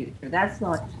a future. That's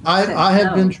not. I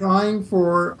have been trying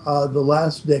for the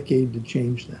last decade to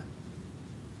change that.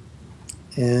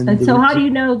 And so, how do you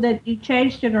know that you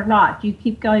changed it or not? Do you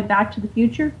keep going back to the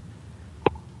future?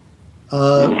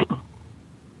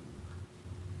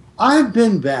 I've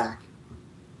been back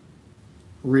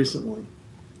recently.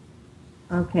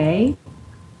 Okay.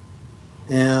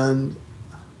 And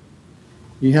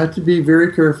you have to be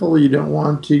very careful. You don't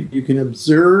want to, you can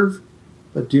observe,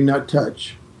 but do not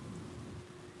touch.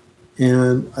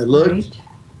 And I looked,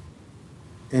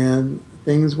 and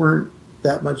things weren't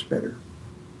that much better.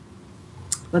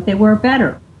 But they were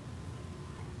better.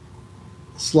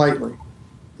 Slightly.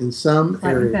 In some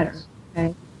areas. Better.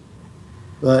 Okay.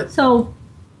 But so,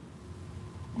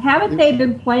 haven't they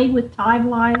been playing with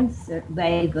timelines?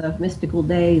 The mystical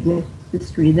day, the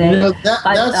mystery day.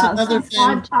 That's another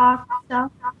thing.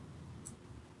 stuff?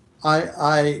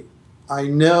 I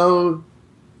know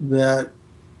that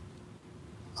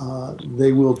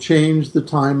they will change the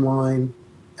timeline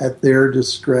at their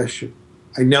discretion.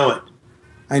 I know it.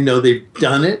 I know they've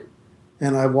done it,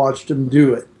 and I watched them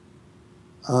do it.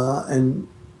 And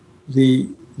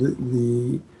the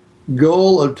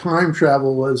goal of time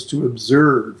travel was to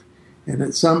observe, and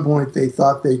at some point they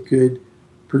thought they could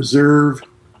preserve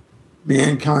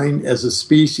mankind as a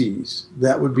species.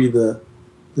 That would be the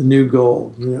new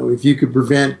goal. You know, if you could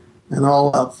prevent an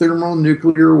all-out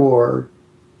thermonuclear war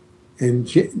and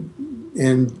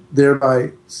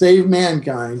thereby save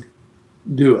mankind,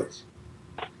 do it.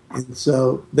 And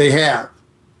so they have.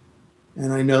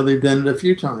 And I know they've done it a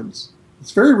few times.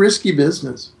 It's very risky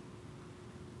business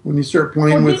when you start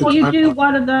playing with. Did you do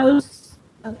one of those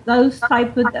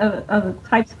types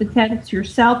of attempts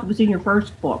yourself? It was in your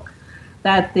first book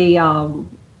that the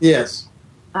yes,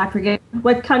 I forget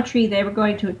what country they were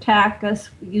going to attack us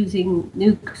using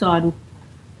nukes on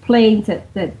planes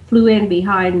that flew in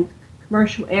behind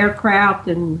commercial aircraft,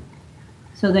 and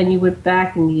so then you went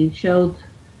back and you showed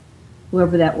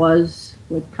whoever that was,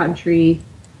 what country,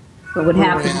 what would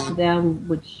happen to them,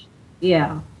 which,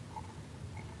 yeah.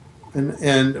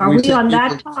 And are we on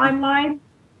that timeline?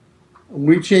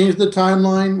 We changed the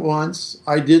timeline once.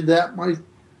 I did that.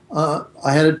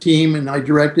 I had a team and I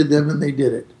directed them, and they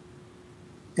did it.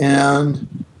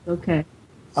 And okay.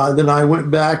 Then I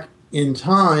went back in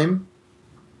time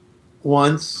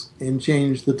once and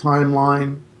changed the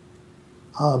timeline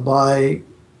by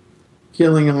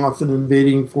killing off an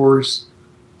invading force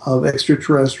of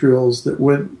extraterrestrials that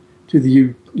went to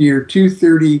the year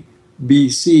 230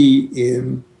 BC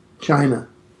in China,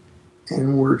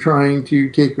 and we're trying to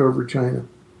take over China.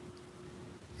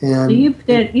 And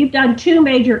so you've done two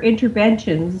major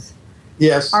interventions.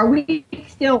 Yes. Are we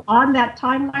still on that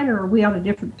timeline, or are we on a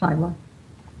different timeline?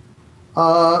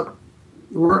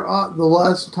 We're on the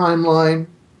last timeline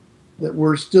that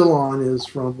we're still on is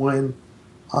from when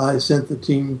I sent the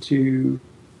team to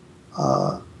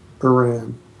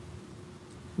Iran.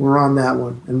 We're on that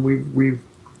one, and we've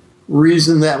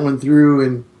reasoned that one through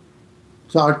and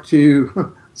talked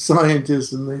to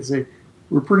scientists, and they say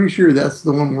we're pretty sure that's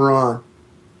the one we're on,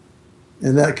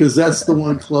 and that because that's the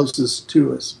one closest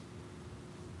to us.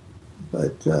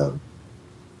 But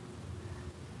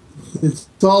it's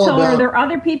all so about. Are there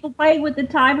other people playing with the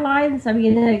timelines? I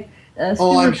mean,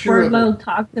 I'm sure Swerdlow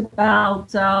talked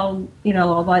about all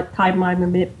that timeline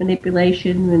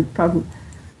manipulation and from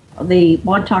the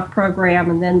Montauk program,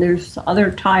 and then there's other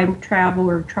time travel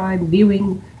or time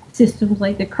viewing systems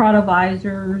like the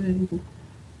chronovisors. And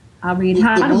I mean,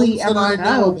 how do we ever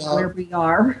know where we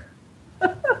are?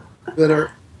 That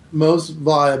are most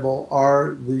viable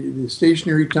are the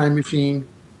stationary time machine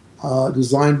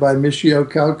designed by Michio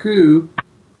Kaku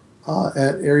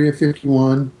at Area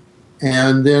 51.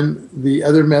 And then the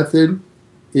other method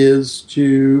is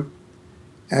to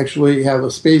actually have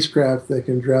a spacecraft that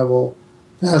can travel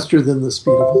faster than the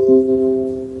speed of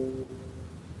light.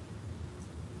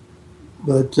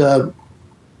 But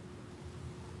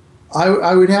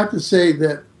I would have to say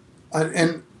that,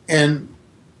 and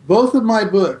both of my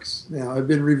books now have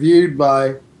been reviewed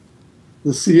by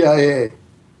the CIA.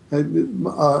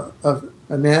 An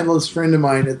analyst friend of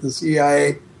mine at the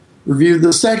CIA reviewed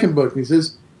the second book. He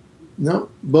says, no,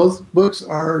 both books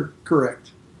are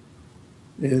correct.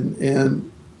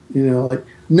 And like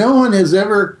no one has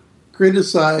ever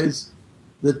criticized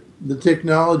the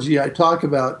technology I talk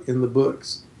about in the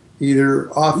books, either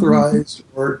authorized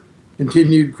or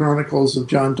continued chronicles of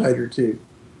John Titor II.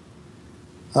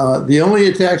 The only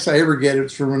attacks I ever get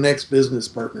is from an ex-business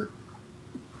partner.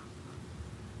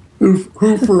 Who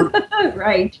for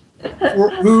right.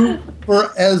 who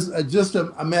for as just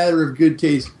a matter of good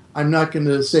taste, I'm not going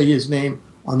to say his name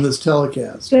on this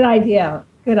telecast. Good idea.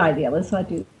 Let's not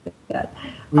do that.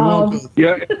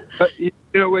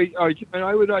 Yeah, wait, and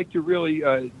I would like to really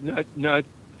not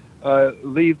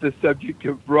leave the subject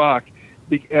of Rock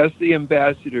as the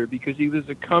ambassador, because he was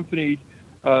accompanied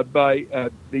by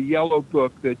the Yellow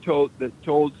Book that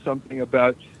told something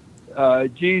about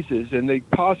Jesus and the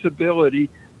possibility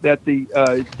that the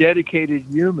dedicated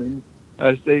human,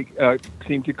 as they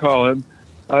seem to call him,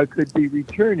 could be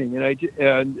returning.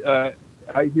 And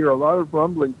I hear a lot of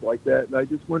rumblings like that, and I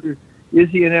just wonder, is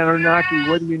he an Anunnaki?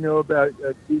 What do you know about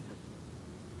Jesus?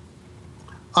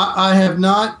 I have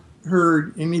not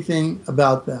heard anything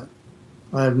about that.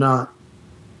 I have not.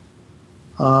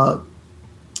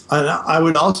 I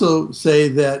would also say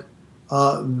that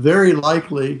very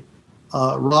likely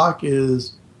Rock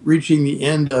is reaching the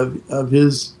end of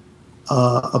his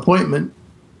appointment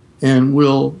and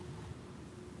will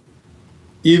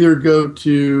either go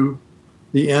to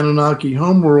the Anunnaki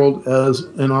homeworld as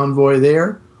an envoy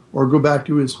there, or go back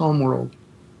to his homeworld.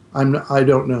 I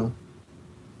don't know.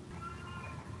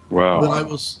 Wow. But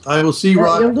I will see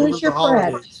Rock You'll over lose your the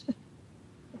holidays.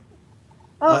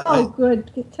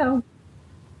 Good. Tell.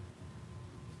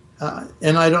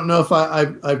 And I don't know if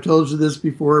I've told you this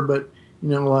before, but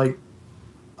like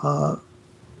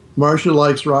Marcia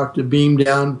likes Rock to beam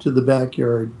down to the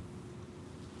backyard.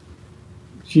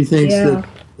 She thinks that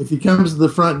if he comes to the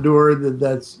front door,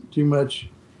 that's too much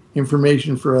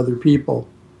information for other people.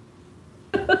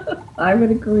 I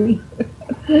would agree.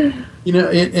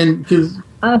 And because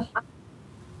like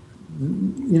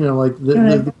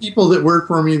the people that work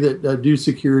for me that do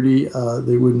security,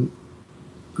 they wouldn't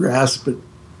grasp it,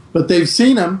 but they've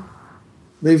seen him.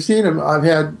 I've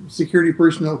had security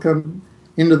personnel come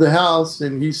into the house,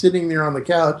 and he's sitting there on the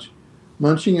couch,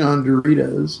 munching on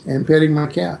Doritos and petting my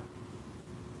cat.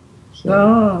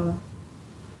 So,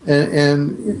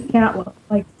 and the cat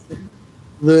likes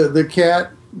the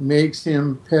cat makes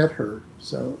him pet her.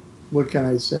 So what can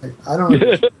I say? I don't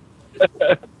know.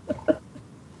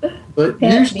 But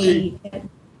usually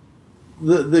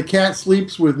the cat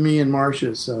sleeps with me and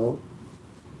Marcia, so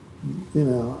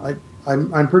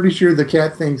I'm pretty sure the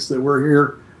cat thinks that we're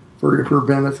here for her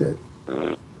benefit.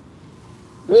 I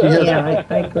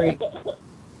agree.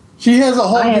 She has a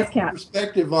whole different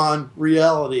perspective on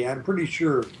reality, I'm pretty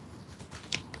sure.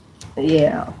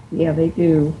 Yeah, they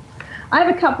do. I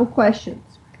have a couple questions.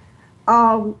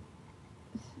 Well,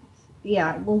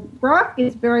 Brock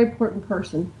is a very important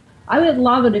person. I would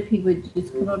love it if he would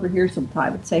just come over here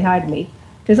sometime and say hi to me.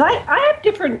 Because I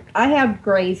have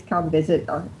Grays come visit,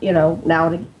 now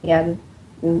and again.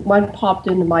 And one popped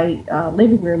into my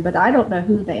living room, but I don't know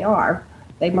who they are.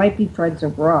 They might be friends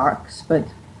of Brock's, but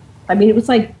I mean, it was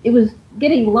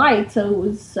getting light, so it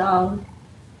was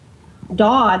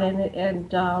dawn,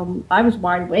 and I was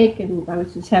wide awake, and I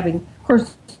was just having, of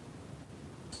course,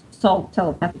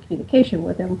 telepathic communication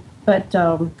with him. But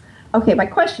okay, my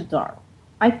questions are: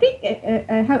 I think,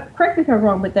 correct me if I'm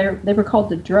wrong, but they were called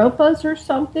the Dropas or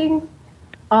something,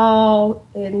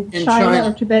 in China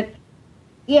or Tibet.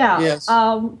 Yeah. Yes.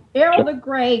 Errol the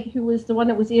Grey, who was the one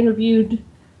that was interviewed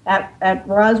at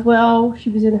Roswell, she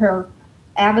was in her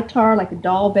avatar like a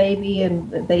doll baby,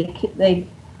 and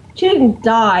she didn't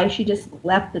die. She just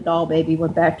left the doll baby,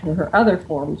 went back to her other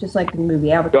form, just like in the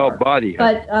movie Avatar. Doll body.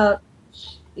 But her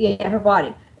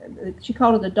body. She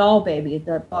called it the doll baby.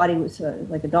 The body was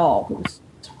like a doll. It was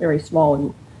very small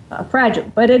and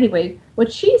fragile. But anyway,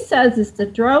 what she says is the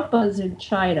Dropas in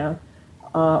China,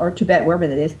 or Tibet, wherever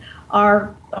that is,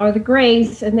 are the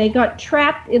Greys, and they got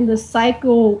trapped in the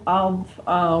cycle of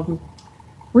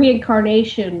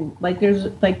reincarnation. Like there's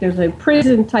a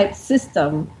prison type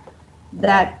system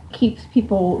that keeps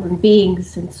people and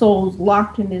beings and souls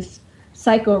locked in this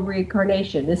cycle of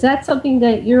reincarnation. Is that something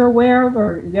that you're aware of,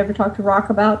 or have you ever talked to Rock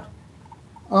about?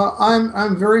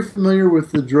 I'm very familiar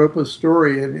with the Dropa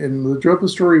story, and the Dropa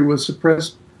story was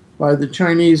suppressed by the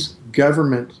Chinese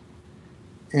government.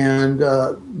 And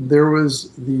there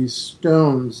was these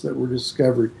stones that were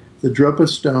discovered, the Dropa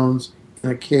stones, in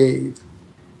a cave.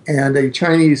 And a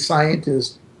Chinese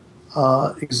scientist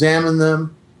examined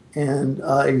them and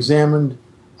examined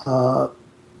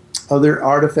other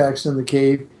artifacts in the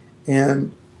cave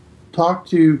and talked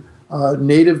to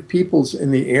native peoples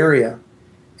in the area.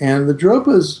 And the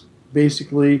Dropas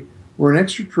basically were an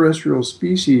extraterrestrial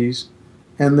species,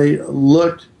 and they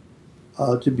looked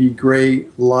to be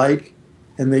gray-like,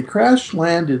 and they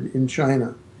crash-landed in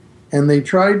China. And they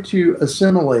tried to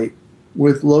assimilate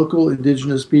with local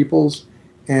indigenous peoples,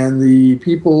 and the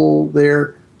people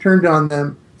there turned on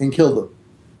them and killed them.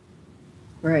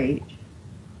 Right.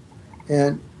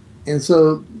 And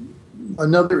so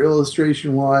another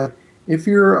illustration why, if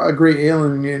you're a gray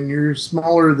alien and you're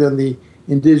smaller than the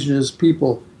indigenous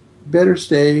people, better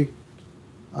stay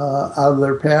out of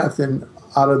their path and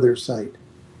out of their sight.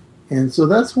 And so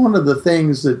that's one of the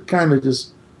things that kind of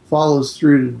just follows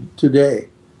through today.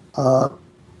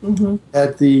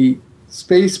 At the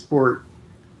spaceport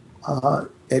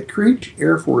at Creech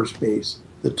Air Force Base,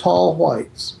 the tall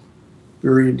whites,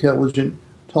 very intelligent,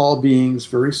 tall beings,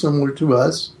 very similar to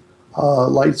us,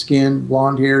 light-skinned,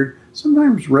 blonde-haired,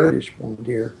 sometimes reddish blonde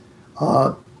hair,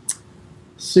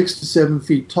 6 to 7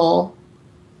 feet tall.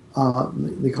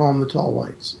 They call them the tall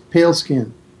whites. Pale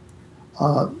skin.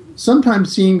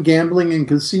 Sometimes seen gambling in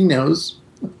casinos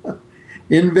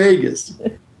in Vegas.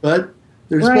 But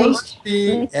they're supposed to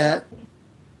be at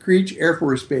Creech Air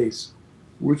Force Base,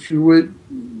 which would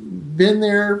been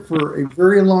there for a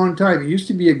very long time. It used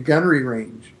to be a gunnery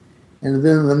range. And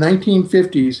then in the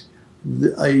 1950s,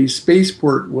 a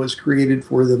spaceport was created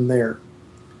for them there.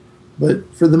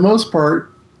 But for the most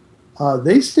part,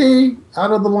 they stay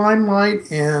out of the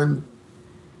limelight, and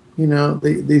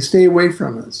they stay away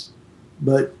from us.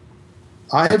 But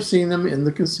I have seen them in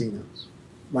the casinos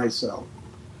myself.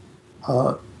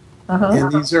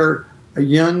 And these are a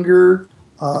younger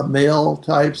male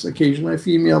types, occasionally a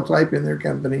female type in their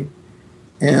company,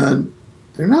 and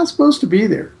they're not supposed to be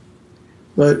there.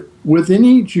 But with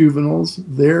any juveniles,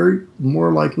 they're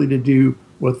more likely to do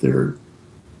what they're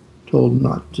told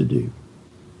not to do.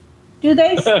 Do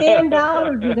they stand out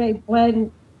or do they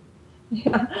blend?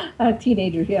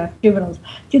 Teenagers, juveniles.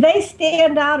 Do they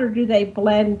stand out or do they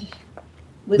blend?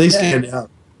 They stand out.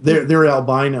 They're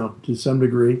albino to some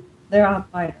degree. They're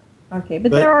albino. Okay,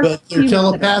 but they're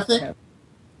telepathic.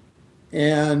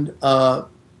 And I've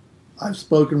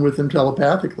spoken with them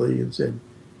telepathically and said,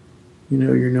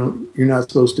 you're not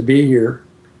supposed to be here,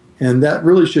 and that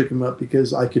really shook him up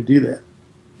because I could do that.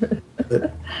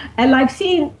 And I've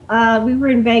seen, we were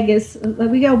in Vegas,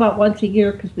 we go about once a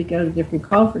year because we go to different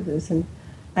conferences, and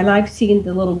I've seen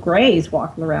the little grays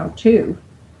walking around too.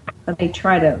 And they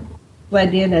try to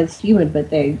blend in as human, but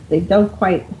they don't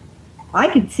quite, I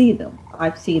can see them.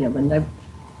 I've seen them, and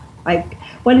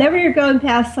whenever you're going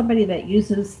past somebody that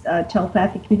uses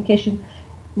telepathic communication,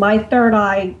 my third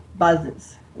eye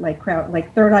buzzes. My crown,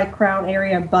 like third eye crown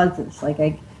area buzzes. Like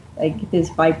I get this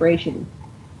vibration.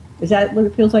 Is that what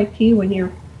it feels like to you when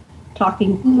you're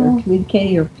talking or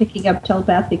communicating or picking up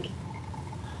telepathic?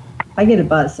 I get a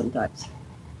buzz sometimes.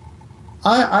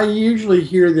 I usually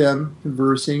hear them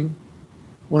conversing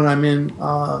when I'm in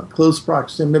close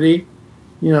proximity.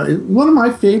 One of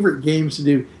my favorite games to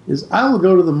do is I will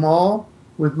go to the mall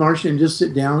with Marcia and just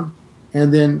sit down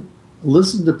and then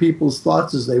listen to people's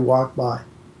thoughts as they walk by.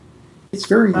 It's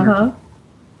very entertaining.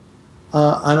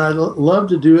 And I love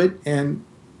to do it, and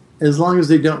as long as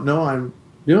they don't know I'm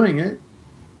doing it,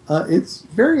 it's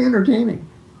very entertaining.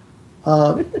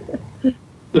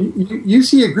 You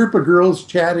see a group of girls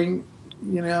chatting,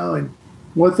 and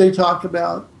what they talk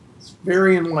about, it's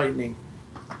very enlightening.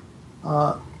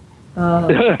 Well,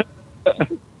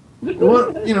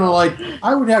 like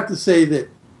I would have to say that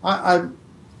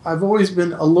I've always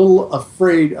been a little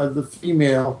afraid of the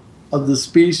female of the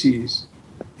species,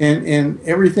 and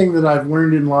everything that I've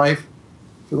learned in life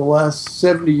for the last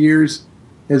 70 years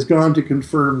has gone to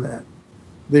confirm that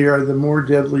they are the more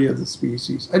deadly of the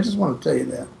species. I just want to tell you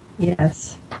that.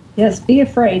 Yes, be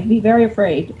afraid, be very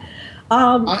afraid.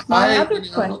 My other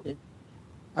question.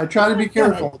 I try to be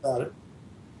careful about it.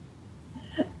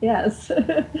 Yes.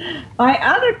 My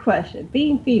other question,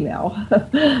 being female,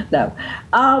 no.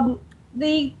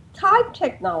 The time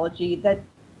technology that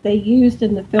they used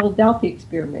in the Philadelphia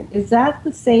experiment, is that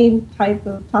the same type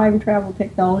of time travel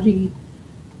technology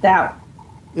that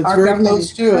our government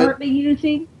is currently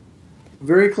using?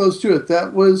 Very close to it.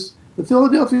 That was, the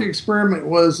Philadelphia experiment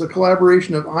was a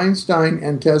collaboration of Einstein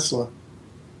and Tesla.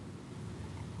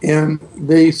 And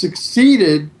they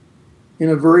succeeded in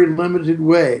a very limited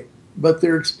way. But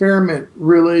their experiment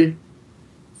really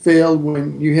failed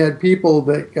when you had people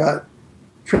that got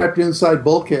trapped inside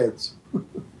bulkheads.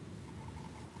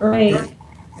 Right.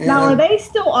 Now, are they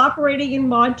still operating in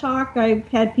Montauk? I've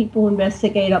had people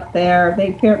investigate up there. They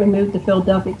apparently moved the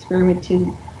Philadelphia experiment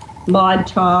to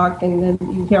Montauk, and then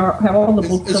you have all the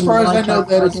books. As far as I know,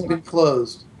 that has been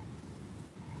closed.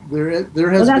 There has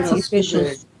been that's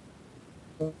official.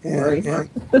 And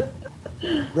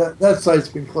that site's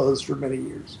been closed for many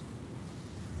years.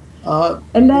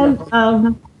 And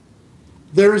then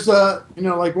there's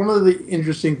like one of the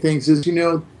interesting things is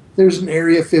there's an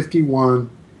Area 51.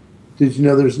 Did you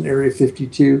know there's an Area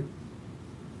 52?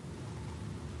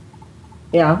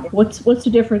 Yeah. What's the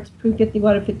difference between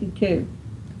 51 and 52?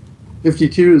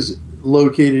 52 is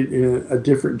located in a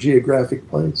different geographic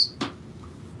place.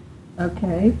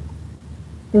 Okay.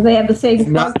 Do they have the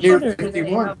same not function, near or do they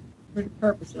 51. have different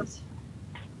purposes?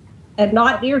 And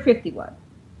not near 51.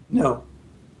 No,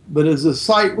 but it's a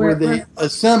site where they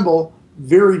assemble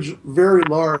very, very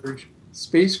large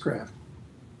spacecraft.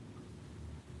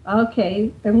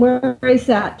 Okay, and where is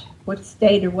that? What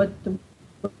state or what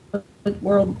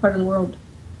world, part of the world?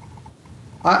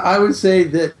 I would say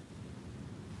that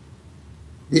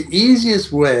the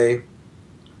easiest way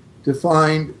to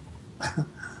find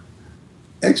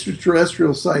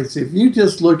extraterrestrial sites, if you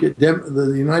just look at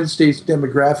the United States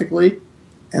demographically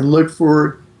and look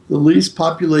for the least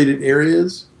populated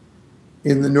areas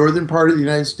in the northern part of the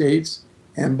United States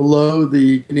and below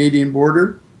the Canadian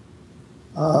border,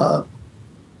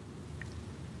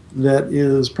 that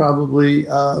is probably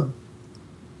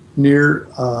near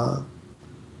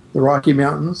the Rocky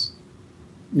Mountains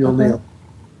you'll nail it.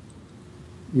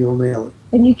 You'll nail it.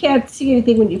 And you can't see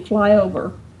anything when you fly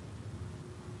over.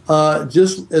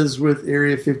 Just as with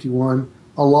Area 51,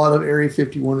 a lot of Area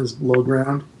 51 is below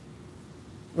ground.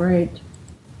 Right.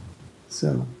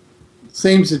 So,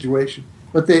 same situation,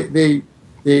 but they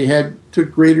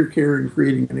took greater care in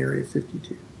creating an Area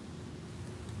 52.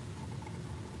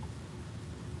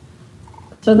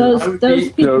 So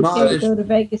those people can't go to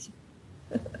Vegas.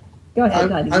 Go ahead,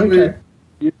 Donnie. I would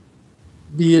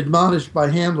be admonished by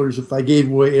handlers if I gave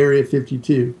away Area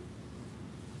 52.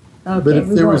 Okay, but if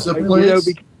there was a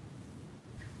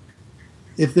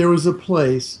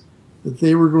place, that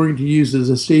they were going to use as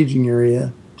a staging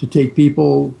area to take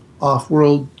people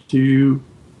off-world to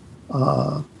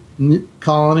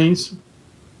colonies,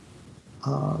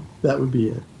 that would be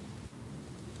it.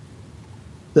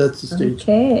 That's the stage.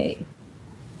 Okay.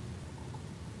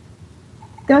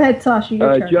 Go ahead, Sasha.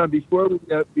 Your turn. John, before we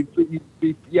finish,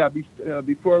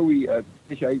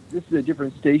 this is a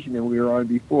different station than we were on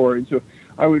before, and so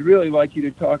I would really like you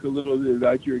to talk a little bit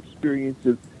about your experience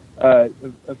of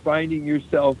finding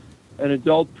yourself an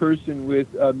adult person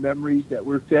with memories that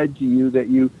were fed to you, that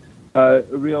you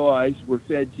realized were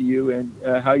fed to you, and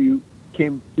how you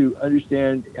came to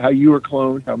understand how you were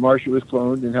cloned, how Marsha was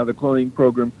cloned, and how the cloning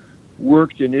program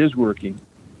worked and is working.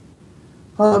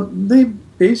 They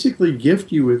basically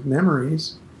gift you with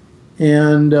memories,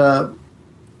 and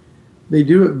they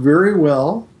do it very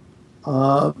well,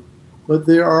 but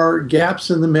there are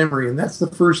gaps in the memory, and that's the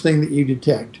first thing that you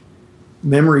detect,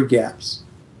 memory gaps.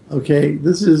 Okay,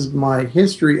 this is my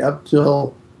history up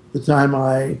till the time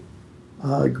I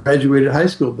graduated high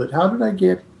school, but how did I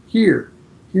get here?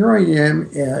 Here I am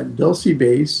at Dulce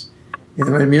Base,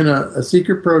 and I'm in a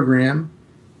secret program,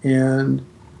 and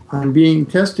I'm being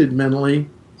tested mentally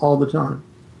all the time.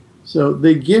 So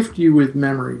they gift you with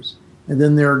memories, and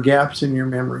then there are gaps in your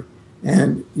memory,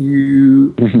 and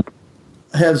you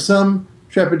have some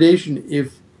trepidation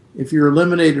if you're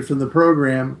eliminated from the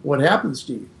program, what happens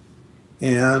to you?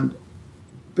 And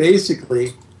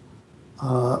basically,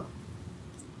 I've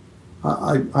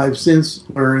since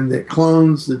learned that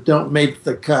clones that don't make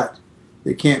the cut,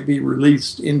 that can't be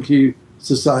released into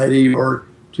society or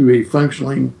to a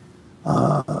functioning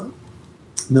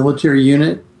military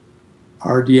unit,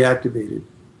 are deactivated.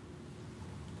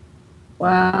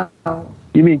 Wow.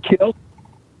 You mean killed?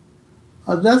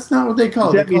 That's not what they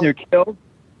call it. Does that mean they're killed?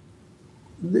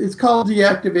 It's called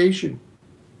deactivation.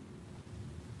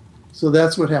 So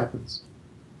that's what happens.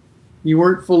 You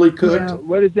weren't fully cooked. Yeah.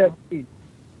 What does that mean?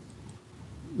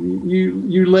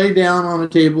 You lay down on a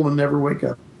table and never wake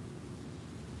up.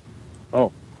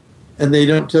 Oh. And they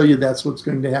don't tell you that's what's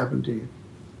going to happen to you.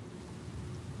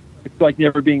 It's like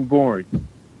never being born.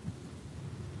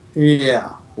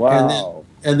 Yeah. Wow.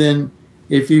 And then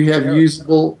if you have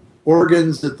usable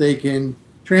organs that they can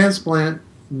transplant,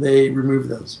 they remove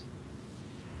those.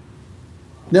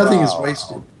 Nothing is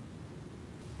wasted.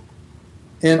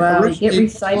 And originally,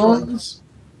 clones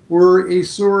were a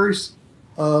source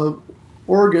of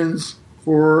organs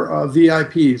for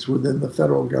VIPs within the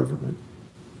federal government.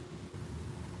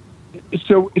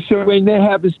 So when that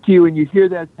happens to you and you hear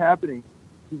that's happening,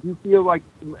 did you feel like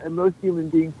most human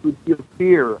beings would feel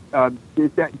fear?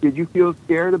 Did you feel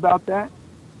scared about that?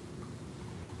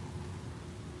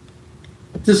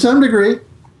 To some degree.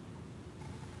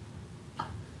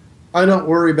 I don't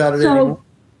worry about it anymore.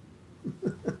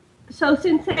 So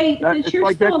since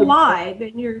you're still alive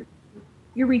and you're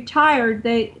retired,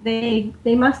 they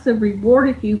must have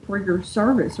rewarded you for your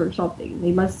service or something.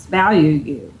 They must value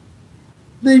you.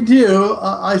 They do.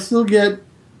 I still get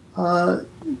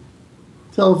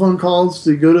telephone calls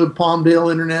to go to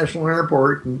Palmdale International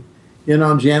Airport and get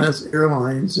on Janice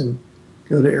Airlines and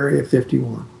go to Area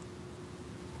 51.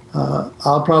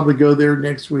 I'll probably go there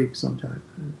next week sometime.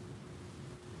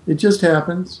 It just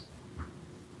happens.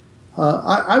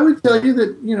 I would tell you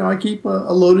that, I keep a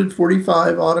loaded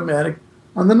 45 automatic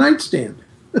on the nightstand.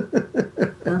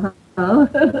 And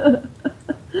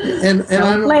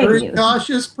I'm a very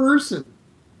cautious person,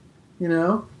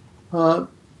 and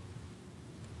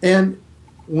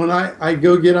when I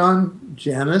go get on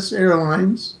Janice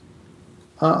Airlines,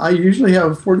 I usually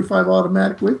have a 45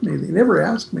 automatic with me. They never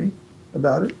ask me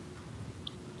about it.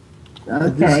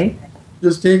 Okay.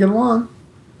 Just take it along.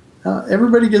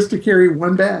 Everybody gets to carry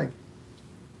one bag,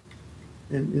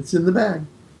 and it's in the bag.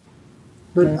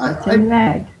 But it's in the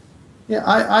bag. Yeah,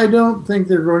 I don't think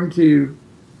they're going to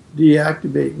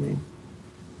deactivate me.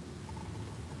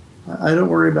 I don't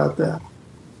worry about that.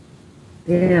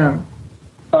 Yeah.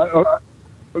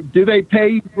 Do they pay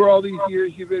you for all these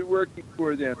years you've been working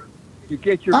for them? You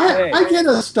get your pay. I get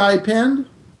a stipend,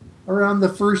 around the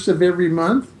first of every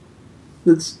month.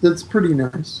 That's pretty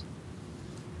nice.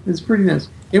 It's pretty nice.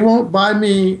 It won't buy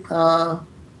me a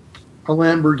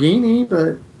Lamborghini,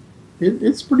 but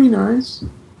it's pretty nice.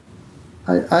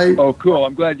 Oh, cool!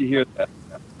 I'm glad to hear that.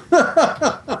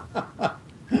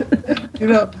 You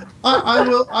know,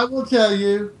 I will tell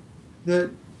you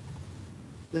that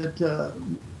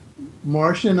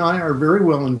Marcia and I are very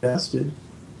well invested,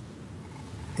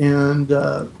 and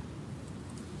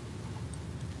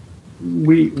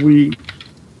we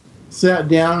sat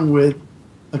down with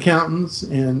accountants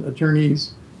and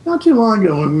attorneys not too long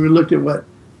ago, and we looked at what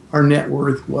our net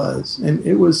worth was, and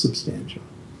it was substantial.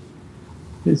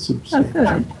 It's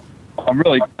substantial. I'm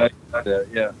really glad about that.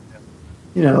 Yeah.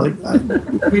 You know,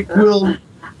 like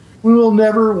we will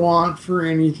never want for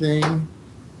anything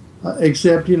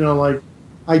except, you know, like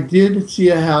I did see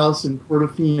a house in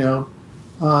Portofino,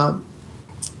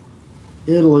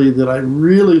 Italy, that I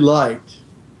really liked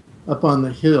up on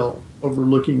the hill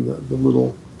overlooking the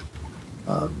little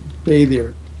bay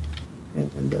there,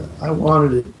 and I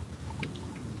wanted it.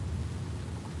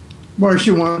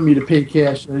 Marcia wanted me to pay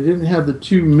cash, and I didn't have the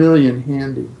 $2 million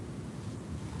handy.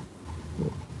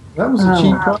 That was a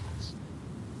cheap price.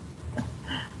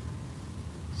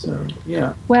 So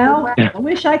yeah. Well, I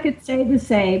wish I could say the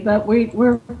same, but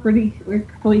we're pretty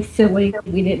silly.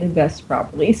 We didn't invest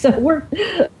properly, so we're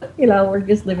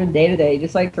just living day to day,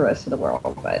 just like the rest of the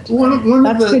world. But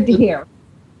that's good to hear.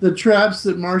 The traps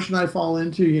that Marcia and I fall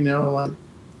into, you know, like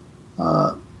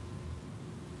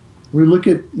we look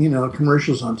at, you know,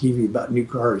 commercials on TV about new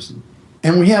cars,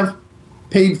 and we have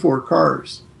paid for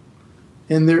cars,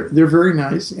 and they're very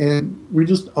nice, and we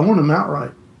just own them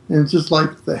outright. And it's just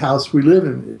like the house we live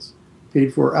in is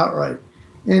paid for outright.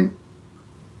 And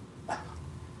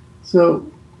so,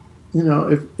 you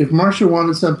know, if Marcia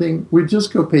wanted something, we'd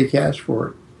just go pay cash for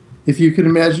it. If you can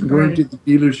imagine going to the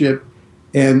dealership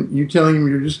and you telling them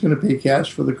you're just going to pay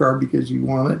cash for the car because you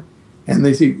want it, and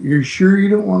they say, "You're sure you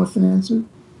don't want to finance it?"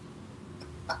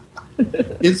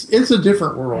 It's a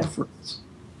different world for us.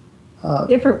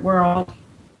 Different world.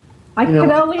 I can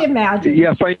only imagine.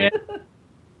 Yeah, finance,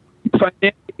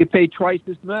 you pay twice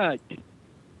as much.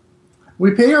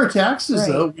 We pay our taxes,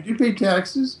 though. We do pay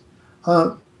taxes.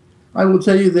 I will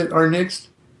tell you that our next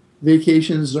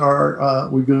vacations are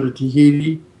we go to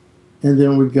Tahiti, and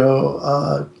then we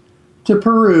go to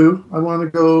Peru. I want to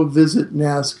go visit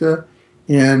Nazca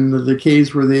and the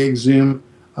caves where they exhume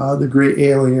the great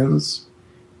aliens,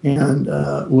 and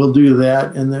we'll do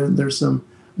that. And then there's some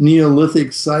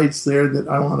Neolithic sites there that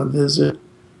I want to visit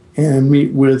and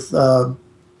meet with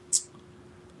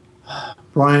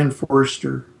Brian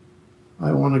Forster.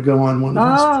 I want to go on one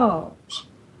of his trips.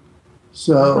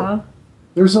 So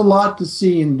there's a lot to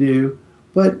see and do.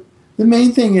 But the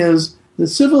main thing is the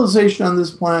civilization on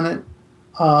this planet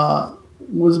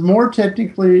was more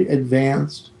technically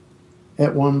advanced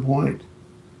at one point.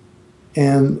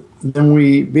 And then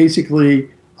we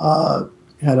basically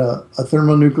had a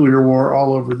thermonuclear war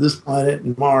all over this planet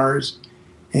and Mars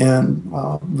and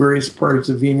various parts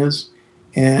of Venus.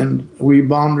 And we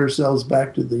bombed ourselves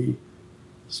back to the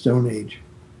Stone Age.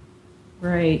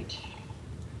 Right.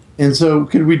 And so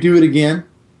could we do it again?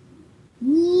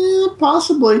 Yeah,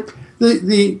 possibly.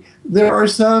 There are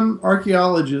some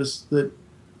archaeologists that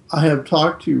I have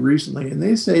talked to recently, and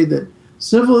they say that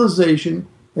civilization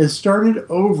has started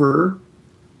over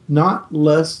not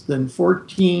less than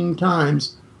 14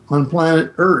 times on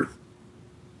planet Earth.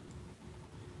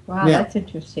 Wow, that's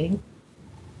interesting.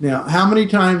 Now, how many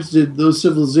times did those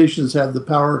civilizations have the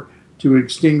power to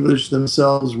extinguish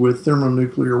themselves with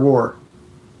thermonuclear war?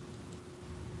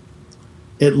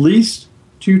 At least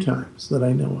 2 times that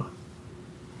I know of.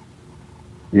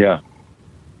 Yeah.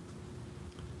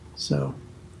 So,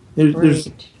 there's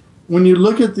when you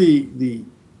look at the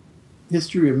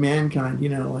history of mankind, you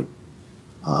know, like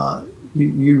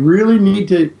you really need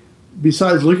to,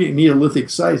 besides looking at Neolithic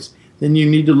sites, then you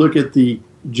need to look at the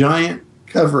giant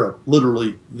cover-up,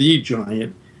 literally the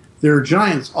giant. There are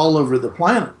giants all over the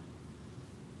planet.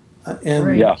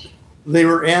 And they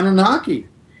were Anunnaki.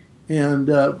 And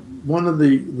one of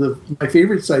my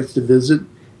favorite sites to visit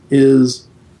is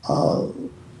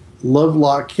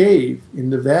Lovelock Cave in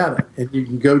Nevada. And you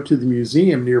can go to the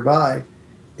museum nearby,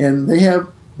 and they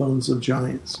have bones of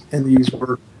giants. And these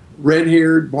were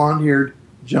red-haired, blonde-haired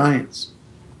giants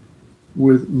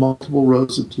with multiple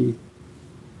rows of teeth.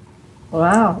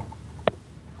 Wow.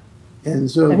 And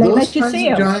so those kinds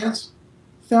of giants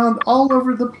found all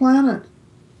over the planet.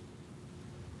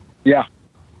 Yeah.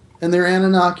 And they're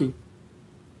Anunnaki.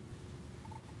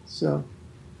 So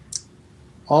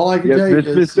all I can tell you is...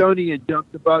 the Smithsonian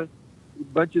jumped about...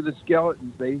 bunch of the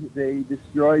skeletons, they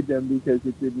destroyed them because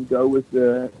it didn't go with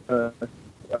the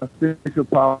official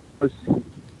policy.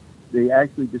 They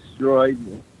actually destroyed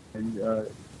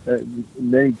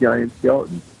many giant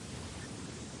skeletons.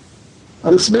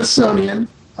 The Smithsonian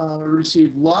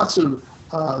received lots of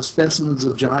specimens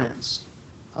of giants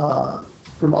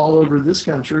from all over this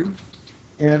country,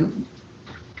 and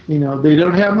they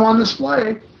don't have them on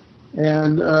display,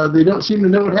 and they don't seem to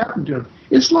know what happened to them.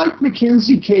 It's like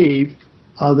Mackenzie Cave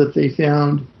that they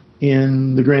found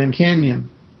in the Grand Canyon.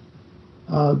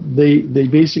 They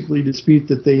basically dispute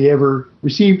that they ever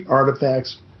received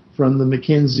artifacts from the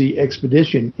Mackenzie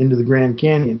expedition into the Grand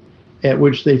Canyon, at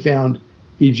which they found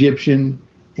Egyptian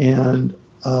and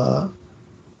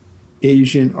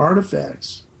Asian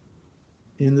artifacts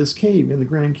in this cave in the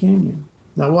Grand Canyon.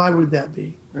 Now, why would that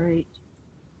be? Right.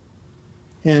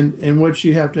 And what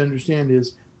you have to understand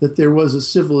is that there was a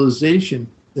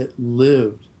civilization that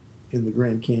lived in the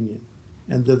Grand Canyon,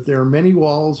 and that there are many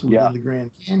walls within the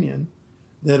Grand Canyon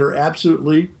that are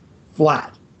absolutely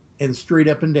flat and straight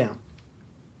up and down.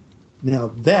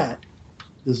 Now, that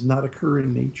does not occur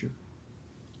in nature.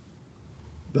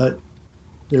 But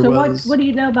there was... what do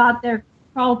you know about their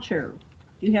culture?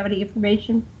 Do you have any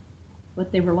information?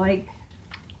 What they were like?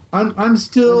 I'm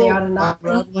still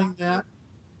unraveling that,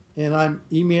 and I'm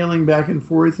emailing back and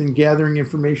forth and gathering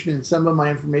information, and some of my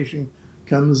information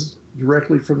comes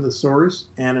directly from the source,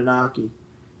 Anunnaki.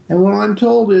 And what I'm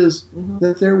told is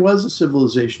that there was a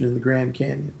civilization in the Grand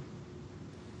Canyon,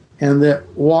 and that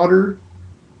water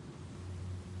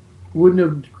wouldn't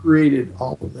have created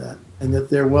all of that, and that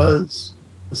there was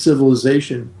a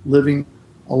civilization living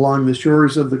along the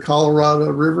shores of the Colorado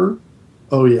River.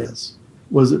 Oh, yes.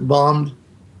 Was it bombed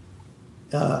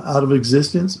out of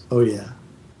existence? Oh, yeah.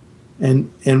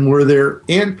 And were there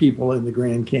ant people in the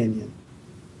Grand Canyon?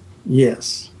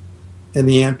 Yes. And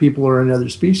the ant people are another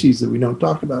species that we don't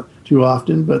talk about too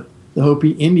often, but the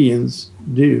Hopi Indians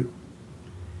do.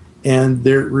 And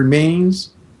there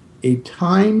remains a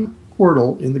time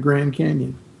portal in the Grand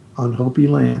Canyon on Hopi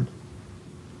land.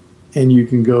 And you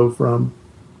can go from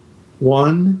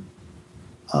one,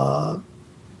 I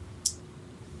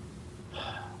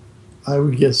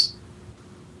would guess,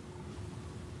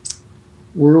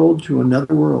 world to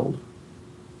another world.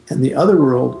 And the other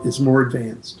world is more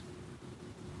advanced.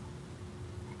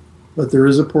 But there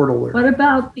is a portal there. What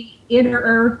about the inner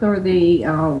earth, or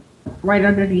the right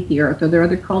underneath the earth? Are there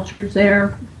other cultures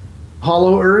there?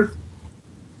 Hollow earth?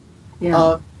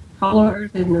 Yeah. Hollow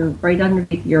earth and right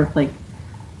underneath the earth, like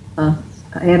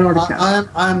Antarctica.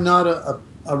 I'm not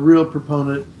a real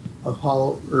proponent of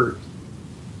hollow earth,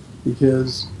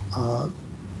 because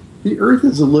the earth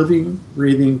is a living,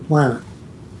 breathing planet.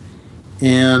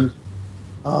 And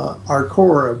our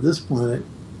core of this planet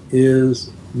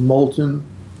is molten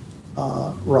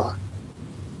rock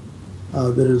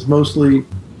that is mostly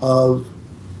of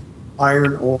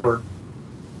iron ore.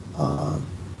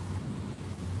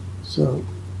 So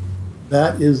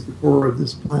that is the core of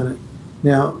this planet.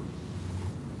 Now,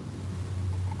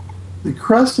 the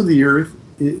crust of the earth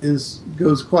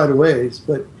goes quite a ways,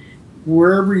 but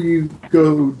wherever you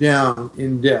go down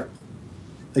in depth,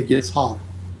 it gets hot.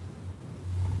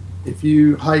 If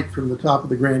you hike from the top of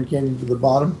the Grand Canyon to the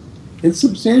bottom, it's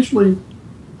substantially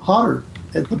hotter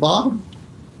at the bottom.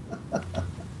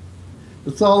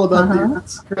 It's all about the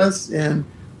Earth's crust and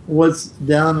what's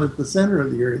down at the center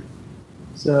of the Earth.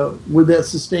 So would that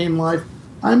sustain life?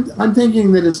 I'm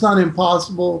thinking that it's not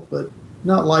impossible, but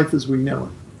not life as we know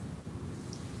it.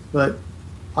 But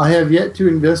I have yet to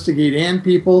investigate ant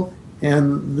people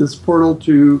and this portal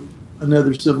to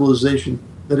another civilization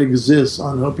that exists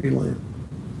on Hopi land.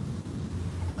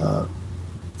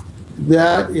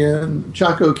 That and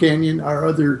Chaco Canyon are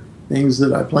other things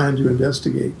that I plan to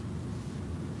investigate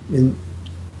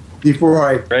before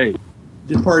I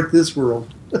depart this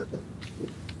world.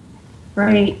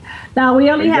 Right. Now,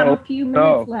 we only have a few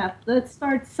minutes left. Let's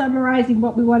start summarizing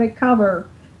what we want to cover.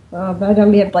 But I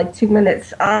only have like 2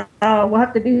 minutes. We'll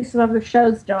have to do some other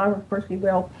shows, John. Of course we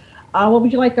will. What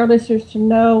would you like our listeners to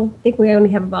know? I think we only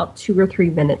have about 2 or 3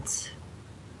 minutes.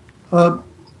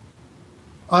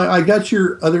 I got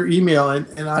your other email,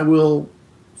 and I will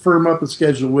firm up a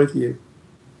schedule with you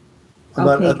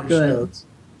about other shows.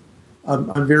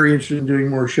 I'm very interested in doing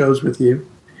more shows with you.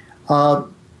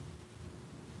 And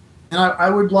I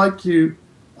would like to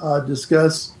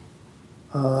discuss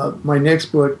my next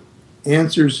book,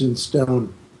 Answers in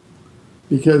Stone,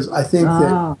 because I think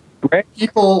that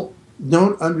people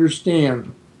don't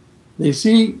understand. They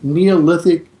see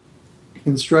Neolithic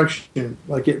construction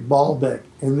like at Baalbek,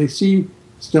 and they see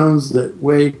stones that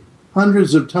weigh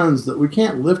hundreds of tons that we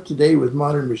can't lift today with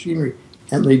modern machinery,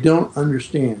 and they don't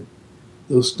understand.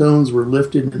 Those stones were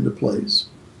lifted into place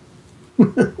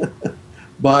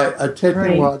by a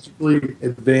technologically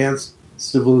advanced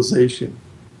civilization.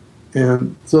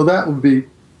 And so that would be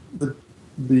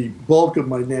the bulk of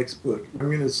my next book. I'm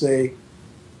going to say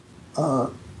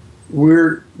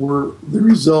we're the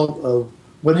result of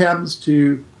what happens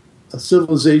to a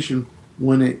civilization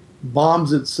when it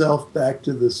bombs itself back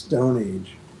to the Stone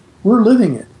Age. We're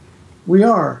living it. We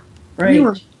are. Right. We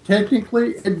were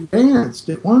technically advanced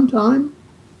at one time,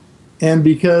 and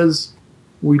because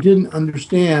we didn't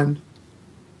understand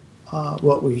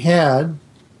what we had,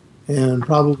 and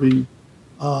probably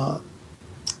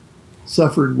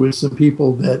suffered with some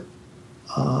people that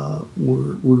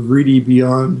were greedy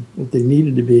beyond what they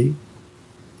needed to be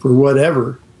for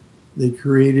whatever, they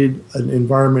created an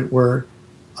environment where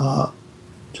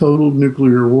total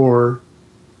nuclear war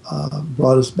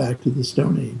brought us back to the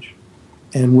Stone Age,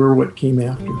 and we're what came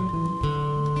after.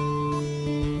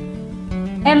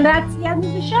 And that's the end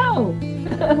of the show.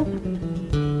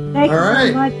 Thank you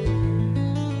so much.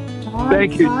 John,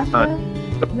 Thank you, Sasha,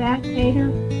 John. Matt, Tater,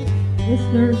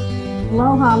 listeners.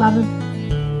 Aloha, lovers.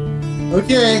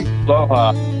 Okay.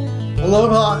 Aloha.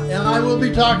 Aloha, and I will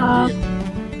be talking to you.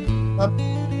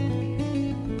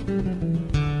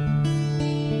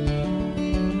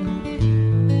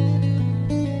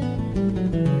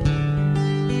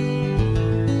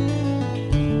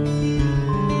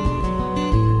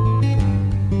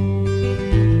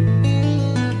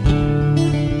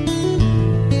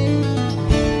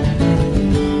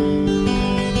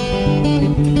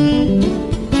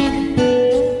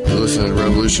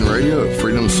 Radio at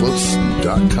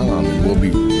freedomslips.com, and we'll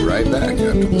be right back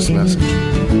after this message.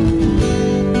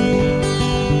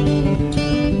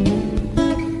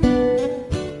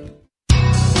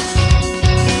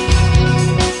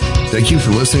 Thank you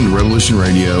for listening to Revolution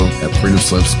Radio at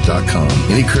freedomslips.com.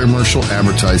 Any commercial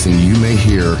advertising you may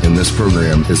hear in this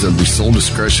program is of the sole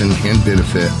discretion and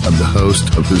benefit of the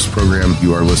host of whose program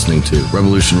you are listening to.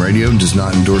 Revolution Radio does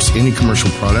not endorse any commercial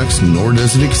products, nor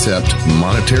does it accept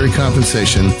monetary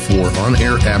compensation for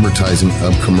on-air advertising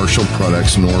of commercial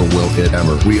products, nor will it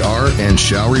ever. We are and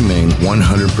shall remain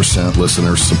 100%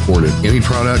 listener supported. Any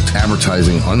product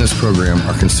advertising on this program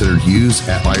are considered used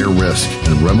at higher risk,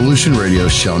 and Revolution Radio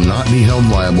shall not be held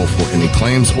liable for any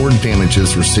claims or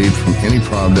damages received from any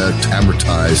product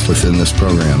advertised within this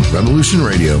program. Revolution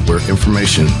Radio, where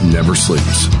information never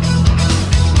sleeps.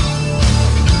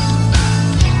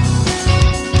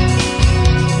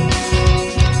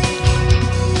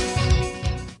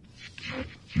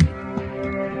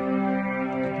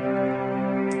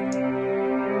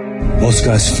 Most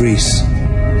guys freeze.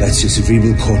 That's your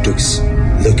cerebral cortex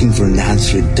looking for an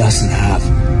answer it doesn't have.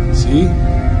 See?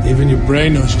 Even your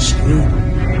brain knows you're screwed. Your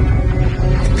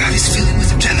body's filling with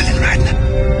adrenaline right now,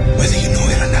 whether you know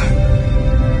it or not.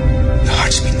 Your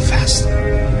heart's beating fast.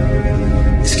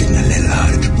 It's getting a little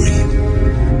harder to breathe.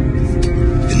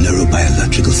 The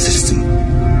neurobiological system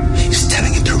is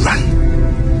telling it to run,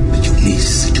 but your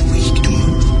knees are too weak to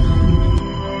move.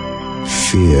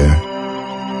 Fear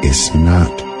is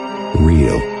not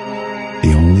real.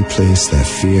 The only place that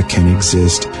fear can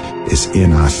exist is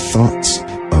in our thoughts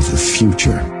of the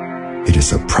future. It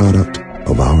is a product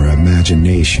of our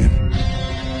imagination,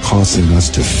 causing us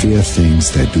to fear things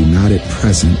that do not at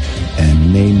present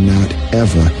and may not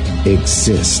ever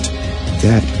exist.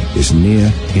 That is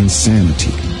near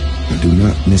insanity. Do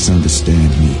not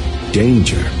misunderstand me.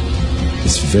 Danger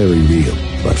is very real,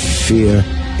 but fear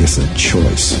is a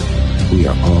choice. We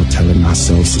are all telling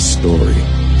ourselves a story.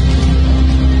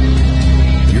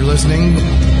 You're listening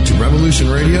to Revolution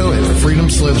Radio at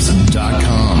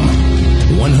freedomslips.com.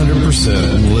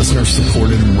 100%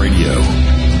 listener-supported radio.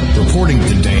 Reporting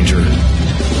to danger.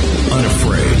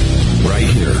 Unafraid. Right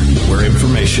here, where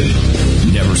information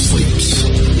never sleeps.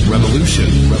 Revolution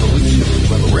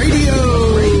Radio.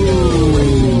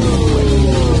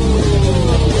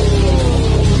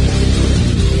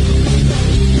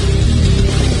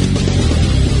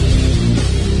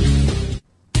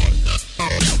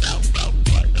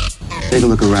 Take a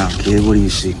look around, kid. What do you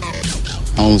see?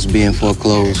 Homes being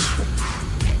foreclosed.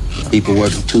 People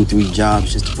working 2-3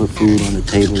 jobs just to put food on the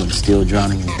table and still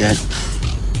drowning in debt.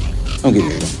 Don't get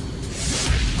me wrong.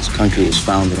 This country was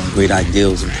founded on great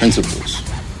ideals and principles.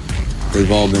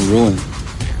 They've all been ruined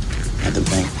by the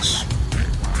banks.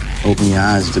 Open your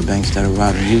eyes to the banks that are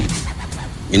robbing you.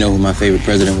 You know who my favorite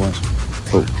president was?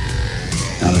 Oh,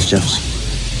 Thomas Jefferson.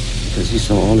 Because he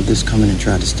saw all of this coming and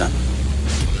tried to stop it.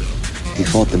 He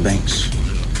fought the banks.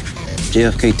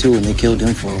 JFK too, and they killed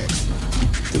him for it.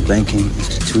 The banking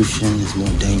institution is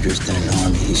more dangerous than an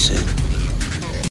army, he said.